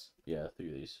those? Yeah, 3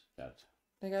 of these. Got it.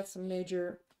 They got some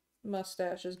major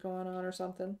mustaches going on or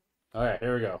something. Alright,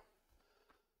 here we go.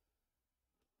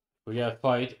 We gotta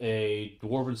fight a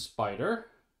dwarven spider.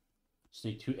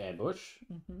 Sneak 2 ambush.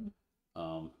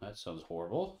 That sounds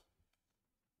horrible.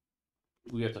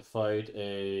 We have to fight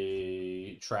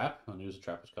a trap. I knew the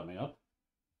trap was coming up.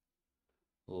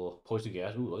 A little poison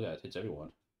gas. Ooh, look at that. It hits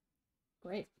everyone.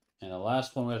 Great. And the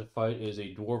last one we have to fight is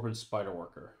a dwarven spider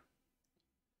worker.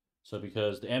 So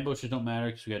because the ambushes don't matter,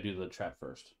 because we gotta do the trap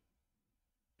first.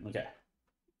 Okay.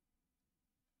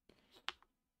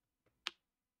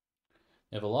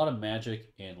 They have a lot of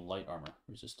magic and light armor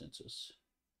resistances.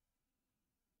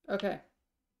 Okay.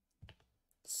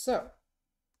 So,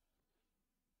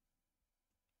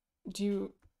 do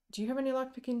you have any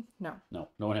lock picking? No. No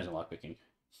one has a lock picking.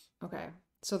 Okay.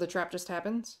 So the trap just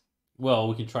happens? Well,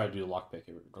 we can try to do a lock pick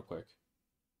real quick.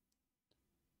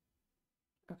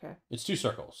 Okay. It's 2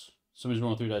 circles. Somebody's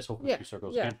rolling 3 dice, hopefully 2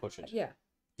 circles. Yeah. Can't push it. Yeah.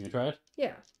 You can try it?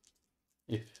 Yeah.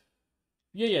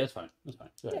 Yeah, that's fine. That's fine.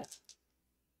 Go ahead.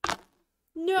 Yeah.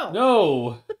 No.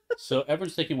 No! So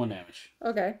everyone's taking 1 damage.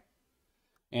 Okay.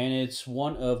 And it's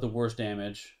one of the worst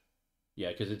damage. Yeah,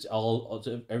 because it's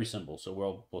every symbol, so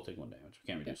we'll both take 1 damage. We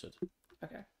can't reduce it.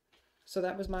 Okay. So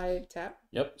that was my tap?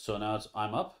 Yep, so now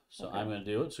I'm up. So Okay. I'm going to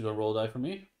do it. So go roll a die for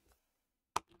me.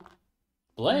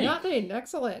 Blank! Nothing.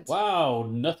 Excellent. Wow,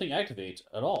 nothing activates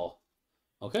at all.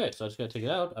 Okay, so I just got to take it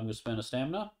out. I'm going to spend a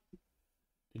stamina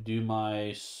to do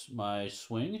my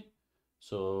swing.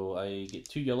 So I get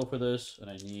 2 yellow for this, and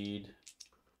I need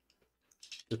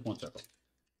just 1 circle.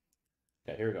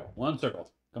 Okay, here we go. 1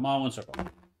 circle. Come on, 1 circle.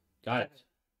 Got it.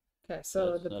 Okay,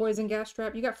 so the poison gas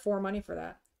trap, you got 4 money for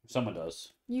that. Someone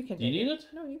does. You can Do you take need it?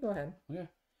 No, you go ahead. Okay.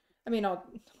 I mean, I'll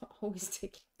always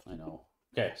take it. I know.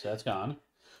 Okay, so that's gone.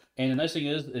 And the nice thing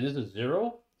is, it is a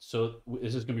 0, so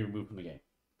this is going to be removed from the game.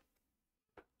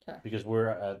 Okay. Because we're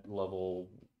at level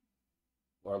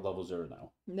 0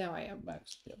 now. Now I am.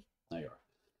 Max. Yep. Now you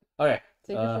are. Okay.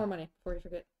 Save your 4 money before you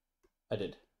forget. I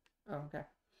did. Oh, okay.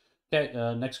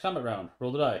 Okay, next combat round.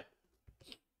 Roll the die.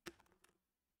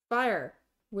 Fire,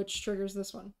 which triggers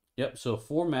this one. Yep, so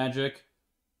 4 magic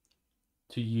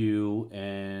to you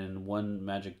and 1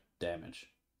 magic damage.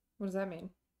 What does that mean?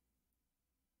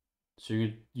 So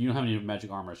you don't have any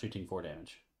magic armor, so you take 4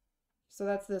 damage. So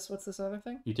that's this. What's this other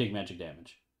thing? You take magic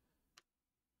damage.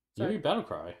 You have Sorry. your battle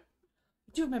cry.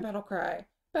 Do my battle cry.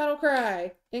 Battle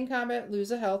cry. In combat,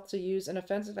 lose a health to use an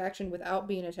offensive action without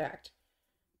being attacked.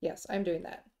 Yes, I'm doing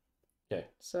that. Okay.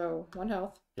 So 1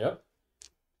 health. Yep.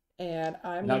 And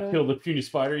I'm Now gonna kill the puny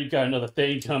spider. You got another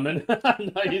thing coming.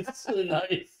 Nice,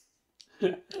 nice.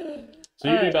 So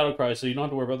you do battle cry, so you don't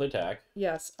have to worry about the attack.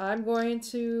 Yes, I'm going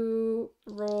to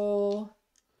roll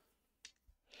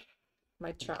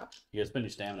my chop. You gotta spend your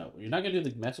stamina. You're not gonna do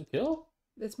the massive kill?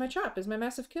 It's my chop. It's my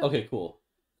massive kill. Okay, cool.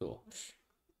 Cool.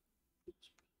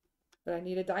 But I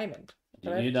need a diamond. You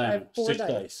But need a I diamond. have 4 6 dice.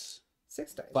 dice.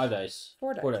 6 dice. 5 dice.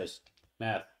 4 dice. 4 dice.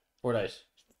 Math. 4 dice.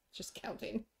 Just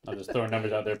counting. I'm just throwing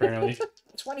numbers out there, apparently.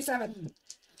 27.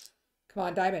 Come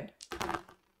on, diamond.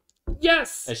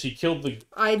 Yes! And she killed the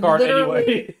I card literally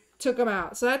anyway. took him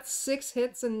out. So that's 6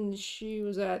 hits, and she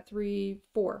was at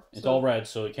 4. It's So all red,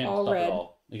 so it can't all stop red. at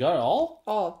all. You got it all?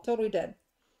 all totally dead.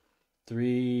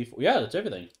 3, 4. Yeah, that's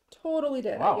everything. Totally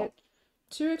dead. Wow. I get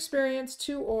 2 experience,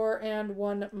 2 ore, and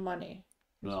 1 money.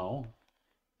 No.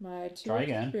 My 2 Try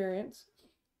again. experience.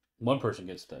 1 person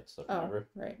gets that stuff, Oh, remember?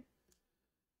 right.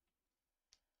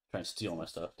 Try and steal my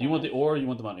stuff. Do you want the ore or you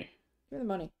want the money? Give me the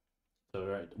money. So,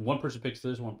 right. 1 person picks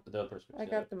this, the other person picks I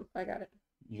the got other. them. I got it.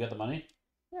 You got the money?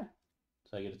 Yeah.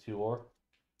 So I get a 2 ore.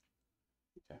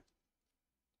 Okay.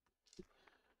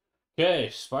 Okay,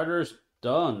 spider's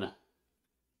done.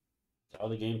 It's out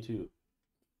of the game too.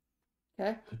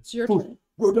 Okay, it's your turn.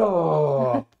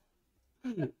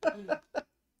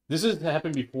 This has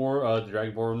happened before the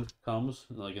Dragonborn comes,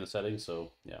 like in the settings,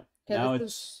 so yeah. Okay, Now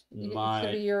it's my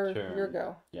gonna be your turn.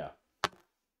 go. Yeah.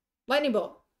 Lightning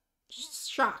bolt.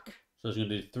 Shock. So it's gonna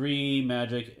do 3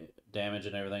 magic damage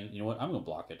and everything. You know what? I'm gonna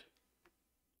block it.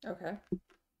 Okay.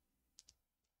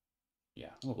 Yeah,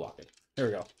 I'm gonna block it. There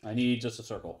we go. I need just a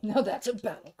circle. No, that's a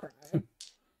battle cry.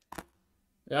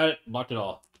 Got it. Blocked it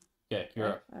all. Okay, you're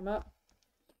Okay, up. I'm up.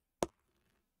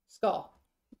 Skull.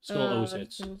 Skull always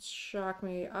hits. Didn't shock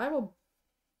me. I will.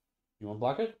 You want to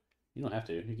block it? You don't have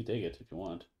to. You can take it if you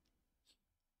want.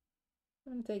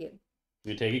 I'm gonna take it.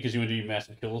 You can take it because you want to do your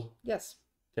massive kill? Yes.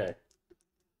 Okay.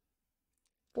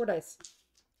 4 dice.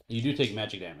 You do take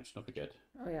magic damage. Don't forget.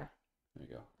 Oh yeah. There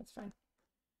you go. That's fine.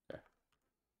 Okay.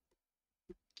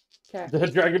 Okay. The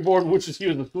Dragonborn, which is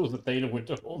here, was the Thane of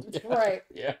Winterhold. That's right.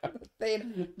 Yeah.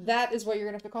 Thane. That is what you're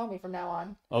gonna have to call me from now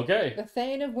on. Okay. The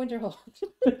Thane of Winterhold.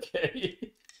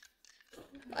 Okay.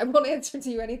 I won't answer to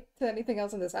you to anything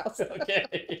else in this house.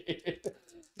 Okay.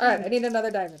 All right. I need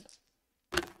another diamond.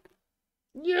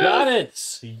 Yes! Got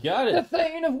it. You got The it.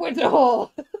 Thane of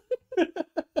Winterhold.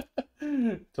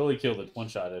 Totally killed it. One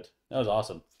shot it. That was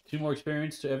awesome. 2 more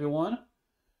experience to everyone.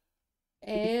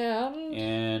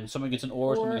 And someone gets an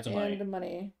ore, someone gets a money. And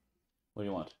money. What do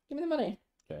you want? Give me the money.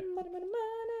 Okay. Money, money,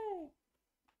 money.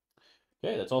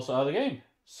 Okay, that's also out of the game.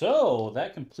 So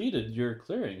that completed your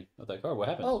clearing of that card. What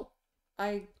happened? Oh,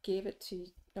 I gave it to you.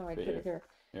 No, I Right put it here.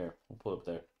 Here, we'll pull it up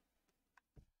there.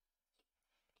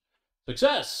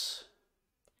 Success!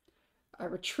 I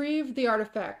retrieved the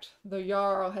artifact the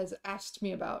Jarl has asked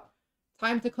me about.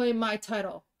 Time to claim my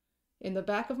title. In the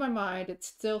back of my mind, it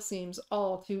still seems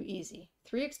all too easy.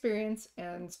 3 experience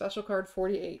and special card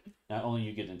 48. Not only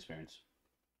you get an experience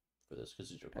for this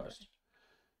because it's your quest. Okay.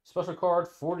 Special card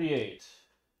 48.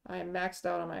 I am maxed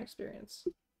out on my experience.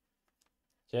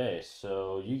 Okay,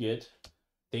 so you get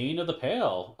Thane of the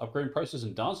Pale. Upgrade prices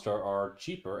in Dawnstar are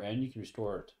cheaper and you can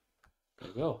restore it. There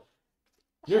you go.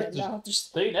 You're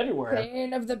just Thane everywhere.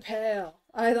 Thane of the Pale.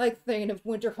 I like Thane of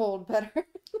Winterhold better.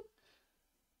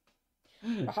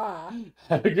 Aha.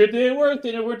 Have a good day at work,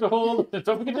 Thane of Winterhold.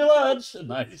 Don't forget your lunch.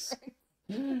 Nice.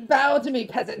 Bow to me,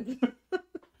 peasant.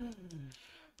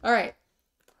 All right.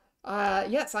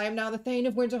 Yes, I am now the Thane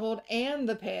of Winterhold and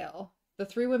the Pale. The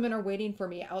 3 women are waiting for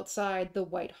me outside the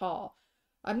White Hall.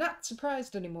 I'm not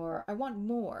surprised anymore. I want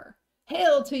more.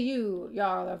 Hail to you,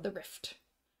 Jarl of the Rift.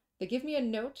 They give me a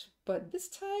note, but this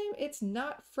time it's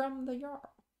not from the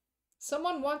Jarl.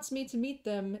 Someone wants me to meet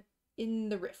them in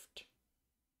the Rift.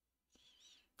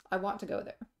 I want to go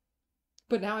there.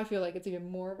 But now I feel like it's even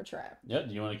more of a trap. Yeah,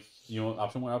 do you want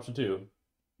option 1, option 2?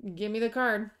 Give me the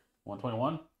card.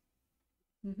 121?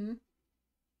 Mm-hmm.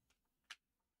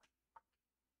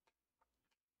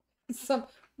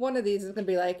 One of these is going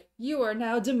to be like, you are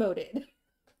now demoted.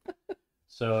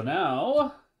 So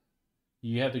now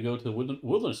you have to go to the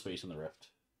wilderness space in the Rift.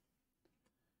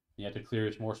 You have to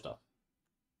clear more stuff.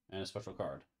 And a special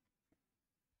card.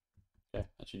 Okay,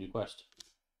 that's your new quest.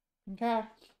 Okay.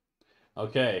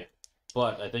 Okay,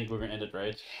 but I think we're going to end it,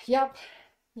 right? Yep.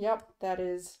 That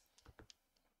is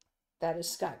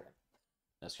Skyrim.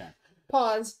 That's Skyrim.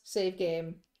 Pause, save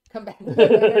game, come back.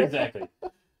 Exactly.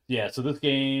 Yeah, so this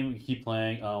game, keep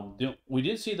playing. We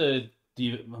did see the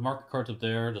market cards up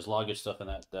there. There's a lot of good stuff in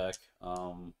that deck.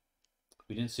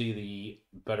 We didn't see the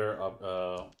better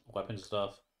weapons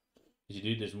stuff. As you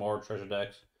do, there's more treasure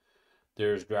decks.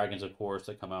 There's dragons, of course,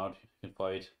 that come out. You can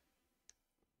fight.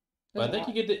 But I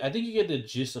think you get the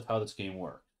gist of how this game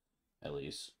works, at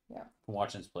least. Yeah. From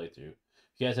watching this playthrough.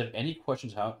 If you guys have any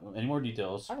questions, any more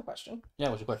details? I have a question. Yeah,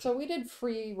 what's your question? So we did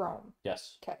free roam.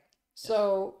 Yes. Okay.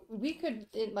 So we could,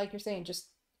 like you're saying,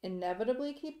 just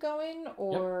inevitably keep going,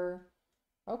 or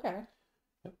okay.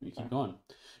 Yep, you keep going,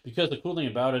 because the cool thing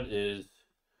about it is,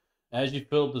 as you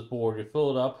fill up this board, you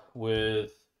fill it up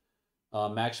with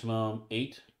maximum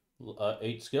 8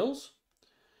 skills.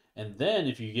 And then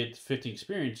if you get 50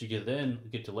 experience, you can then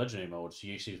get to legendary mode. So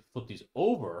you actually flip these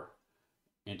over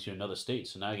into another state.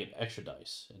 So now you get extra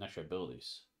dice and extra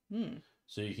abilities.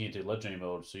 So you can get to legendary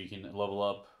mode. So you can level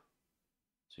up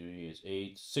to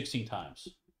 16 times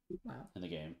in the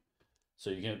game.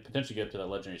 So you can potentially get up to that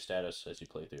legendary status as you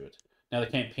play through it. Now the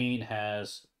campaign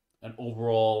has an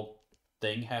overall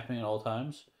thing happening at all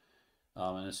times.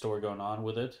 And a story going on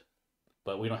with it.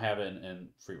 But we don't have it in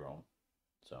free roam.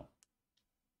 So...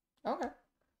 Okay.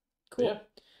 Cool. Yeah.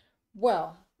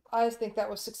 Well, I think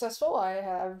that was successful. I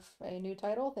have a new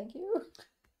title. Thank you.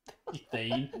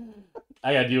 Thane.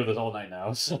 I gotta deal with this all night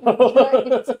now. So,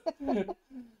 Right.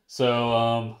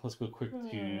 so let's go quick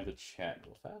to the chat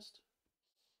real fast.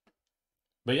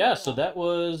 But yeah, so that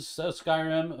was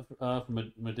Skyrim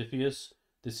from Modifius.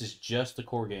 This is just the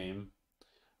core game.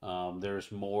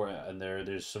 There's more, and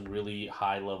there's some really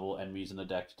high level enemies in the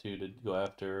deck too to go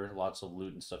after. Lots of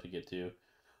loot and stuff to get to.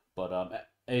 But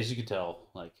as you can tell,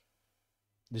 like,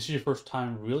 This is your first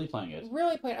time really playing it.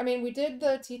 Really playing. I mean, we did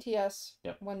the TTS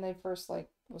Yep. when they first like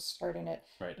was starting it.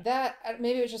 Right. That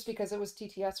maybe it was just because it was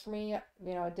TTS for me.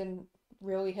 You know, it didn't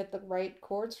really hit the right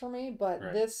chords for me. But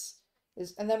Right. this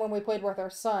is, and then when we played with our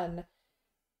son,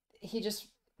 he just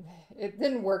it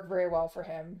didn't work very well for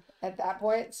him at that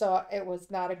point. So it was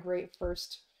not a great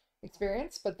first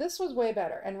experience. But this was way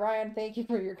better. And Ryan, thank you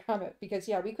for your comment because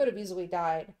yeah, we could have easily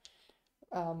died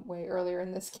way earlier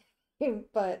in this game,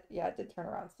 but yeah, it did turn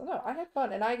around. So no, I had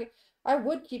fun, and I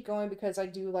would keep going because I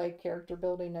do like character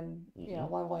building and you know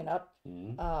leveling up.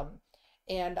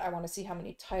 And I want to see how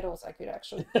many titles I could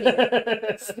actually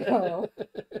get. So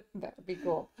that would be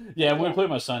cool. Yeah, when Yeah. we play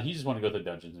with my son, he just want to go through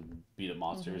dungeons and beat up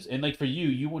monsters. And like for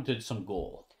you wanted some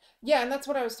goal. Yeah, and that's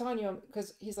what I was telling you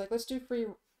because he's like, let's do free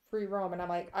roam, and I'm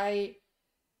like, I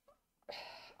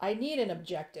need an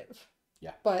objective.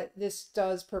 Yeah. But this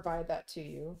does provide that to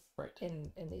you Right.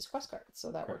 in these quest cards,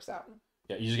 so that works out.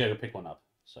 Yeah, you just gotta pick one up.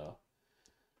 So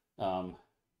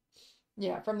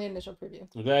yeah, from the initial preview.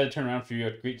 I'm glad it turned around for you.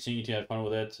 Great seeing you two had fun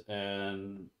with it.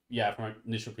 And yeah, from our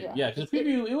initial preview. Yeah, because the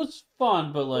preview it was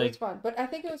fun, but like it was fun. But I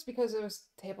think it was because it was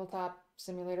tabletop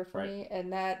simulator for me,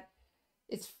 and that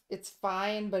it's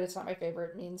fine, but it's not my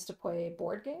favorite means to play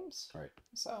board games. Right.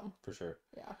 So for sure.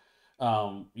 Yeah.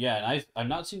 Yeah, and I've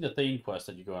not seen the Thane quest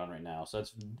that you go on right now, so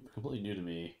that's completely new to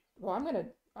me. Well, I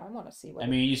want to see what. I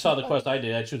mean, you saw the quest I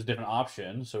did. I chose a different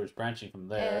option, so it's branching from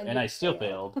there, and I still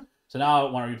failed. So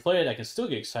now when I replay it, I can still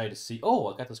get excited to see,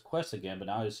 oh, I got this quest again, but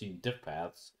now I've seen diff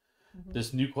paths.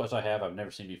 This new quest I have, I've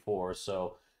never seen before,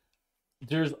 so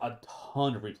there's a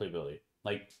ton of replayability.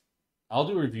 Like, I'll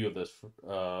do a review of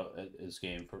this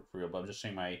game for real, but I'm just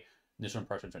saying my initial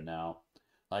impressions right now.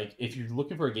 Like, if you're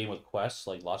looking for a game with quests,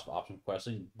 like lots of options for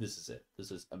questing, this is it.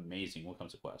 This is amazing when it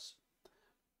comes to quests.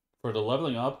 For the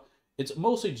leveling up, it's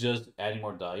mostly just adding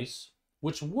more dice,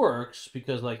 which works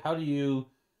because, like, how do you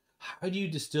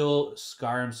distill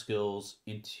Skyrim skills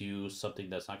into something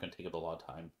that's not going to take up a lot of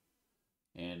time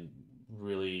and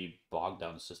really bog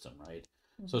down the system, right?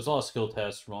 So it's a lot of skill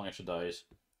tests, rolling extra dice,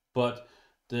 but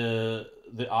the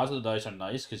odds of the dice are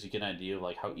nice because you get an idea of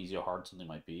like how easy or hard something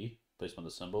might be based on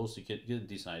the symbols. So you get a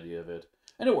decent idea of it,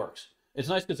 and it works. It's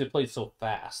nice because it plays so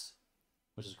fast,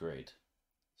 which is great.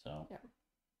 So, yeah.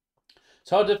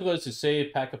 So how difficult is it to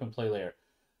save, pack up, and play later?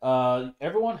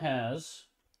 Everyone has.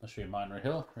 I'll show you mine right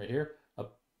here.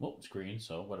 Well, it's green,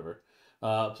 so whatever.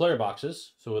 Player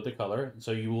boxes, so with the color.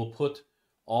 So you will put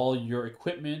all your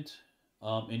equipment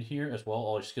in here as well,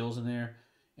 all your skills in there,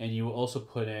 and you will also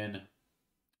put in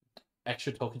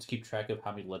extra tokens to keep track of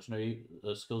how many legendary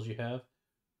skills you have.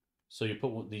 So you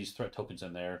put these threat tokens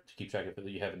in there to keep track of whether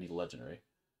you have any legendary.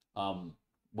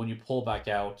 When you pull back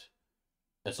out,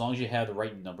 as long as you have the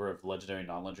right number of legendary and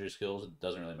non-legendary skills, it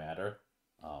doesn't really matter.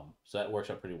 So that works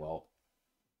out pretty well.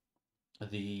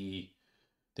 The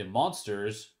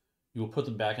monsters, you will put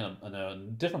them back in a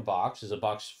different box. There's a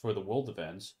box for the world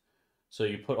events. So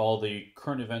you put all the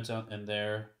current events in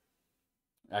there,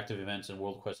 active events and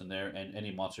world quests in there, and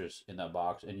any monsters in that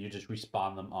box, and you just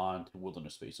respawn them on to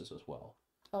wilderness spaces as well.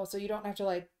 Oh, so you don't have to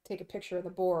like take a picture of the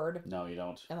board. No, you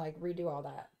don't. And like redo all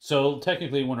that. So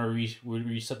technically, when we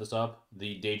reset this up,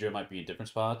 the Daedra might be in different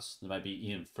spots. It might be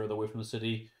even further away from the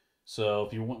city. So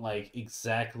if you want like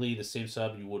exactly the same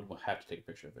sub, you would have to take a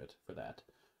picture of it for that.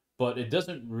 But it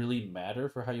doesn't really matter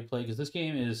for how you play because this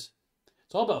game it's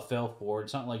all about fail forward.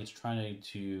 It's not like it's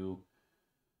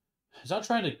not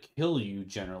trying to kill you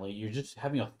generally. You're just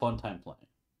having a fun time playing,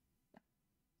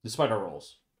 despite our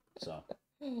rolls. So,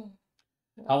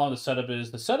 how long the setup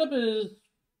is? The setup is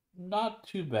not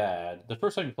too bad. The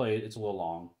first time you play it, it's a little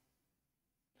long,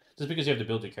 just because you have to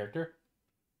build your character.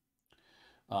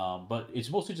 But it's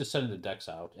mostly just setting the decks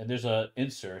out. And there's a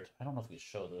insert. I don't know if we can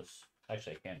show this.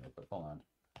 Actually, I can real quick. Hold on.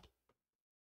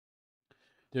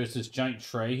 There's this giant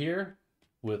tray here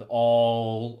with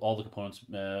all the components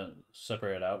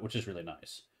separated out, which is really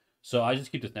nice. So I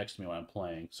just keep this next to me when I'm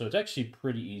playing. So it's actually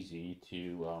pretty easy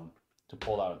to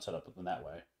pull out and set up in that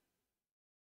way.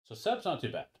 So setup's not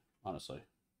too bad, honestly.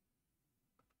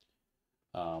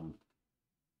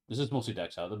 This is mostly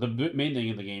decks out. The main thing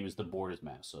in the game is the board is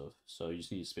massive, so you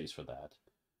just need space for that.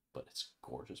 But it's a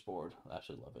gorgeous board. I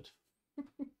absolutely love it.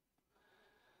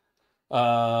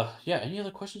 Yeah, any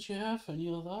other questions you have? Any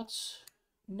other thoughts?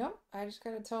 No, I just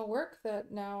gotta tell work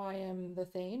that now I am the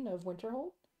Thane of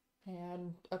Winterhold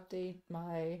and update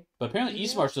my... But apparently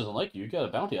Eastmarch doesn't like you. You got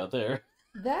a bounty out there.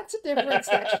 That's a different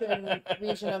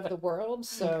region of the world,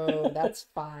 so that's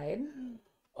fine.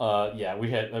 Yeah, I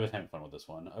was having fun with this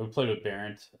one. I played with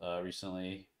Barrett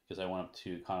recently because I went up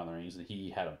to Con on the Rings and he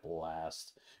had a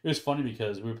blast. It was funny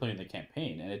because we were playing the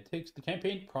campaign and the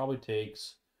campaign probably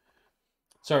takes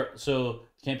So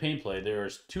campaign play.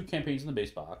 There's 2 campaigns in the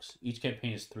base box. Each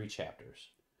campaign is 3 chapters.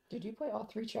 Did you play all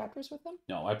 3 chapters with them?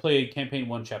 No, I played campaign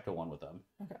 1, chapter 1 with them.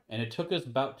 Okay. And it took us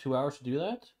about 2 hours to do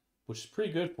that, which is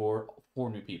pretty good for 4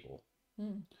 new people.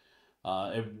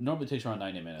 It normally takes around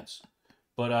 90 minutes.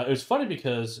 But it was funny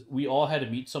because we all had to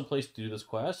meet someplace to do this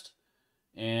quest.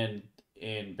 And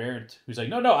Barrett, who's like,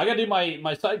 no, I gotta do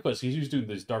my side quest. He's doing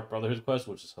this Dark Brotherhood quest,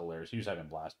 which is hilarious. He was having a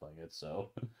blast playing it,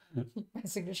 so. My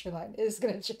signature line is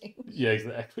gonna change. Yeah,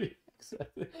 exactly.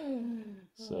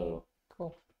 So.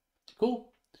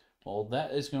 Cool. Well,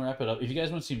 that is going to wrap it up. If you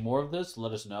guys want to see more of this,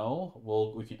 let us know.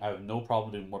 I have no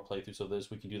problem doing more playthroughs of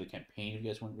this. We can do the campaign if you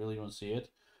guys really want to see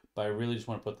it. But I really just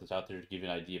want to put this out there to give you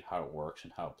an idea of how it works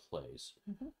and how it plays.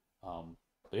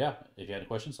 But yeah, if you have any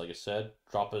questions, like I said,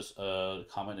 drop us a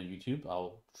comment on YouTube.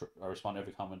 I'll respond to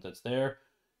every comment that's there.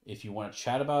 If you want to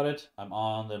chat about it, I'm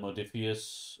on the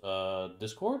Modifius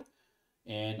Discord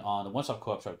and on the One Stop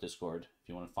Co-op Shop Discord. If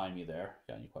you want to find me there,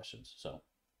 got any questions. So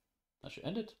that should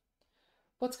end it.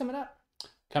 What's coming up?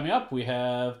 Coming up, we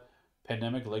have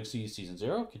Pandemic Legacy Season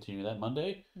 0, continuing that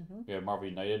Monday. We have Marvel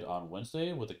United on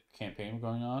Wednesday with a campaign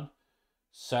going on.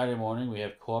 Saturday morning, we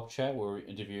have Co-op Chat where we're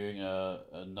interviewing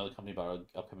another company about an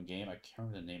upcoming game. I can't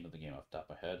remember the name of the game off the top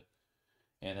of my head.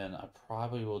 And then I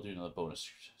probably will do another bonus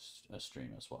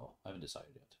stream as well. I haven't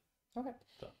decided yet. Okay.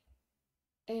 So.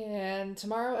 And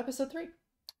tomorrow, episode 3.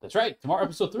 That's right. Tomorrow,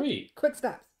 episode 3. Quick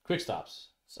stops. Quick stops.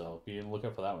 So be on the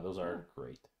lookout for that one. Those are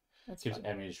great. That's Gives fun.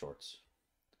 animated shorts.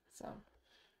 So,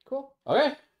 cool.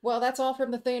 Okay. Well, that's all from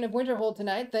the Thane of Winterhold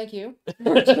tonight. Thank you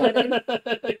for joining.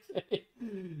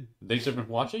 Thanks everyone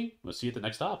for watching. We'll see you at the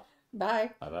next stop.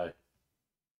 Bye. Bye-bye.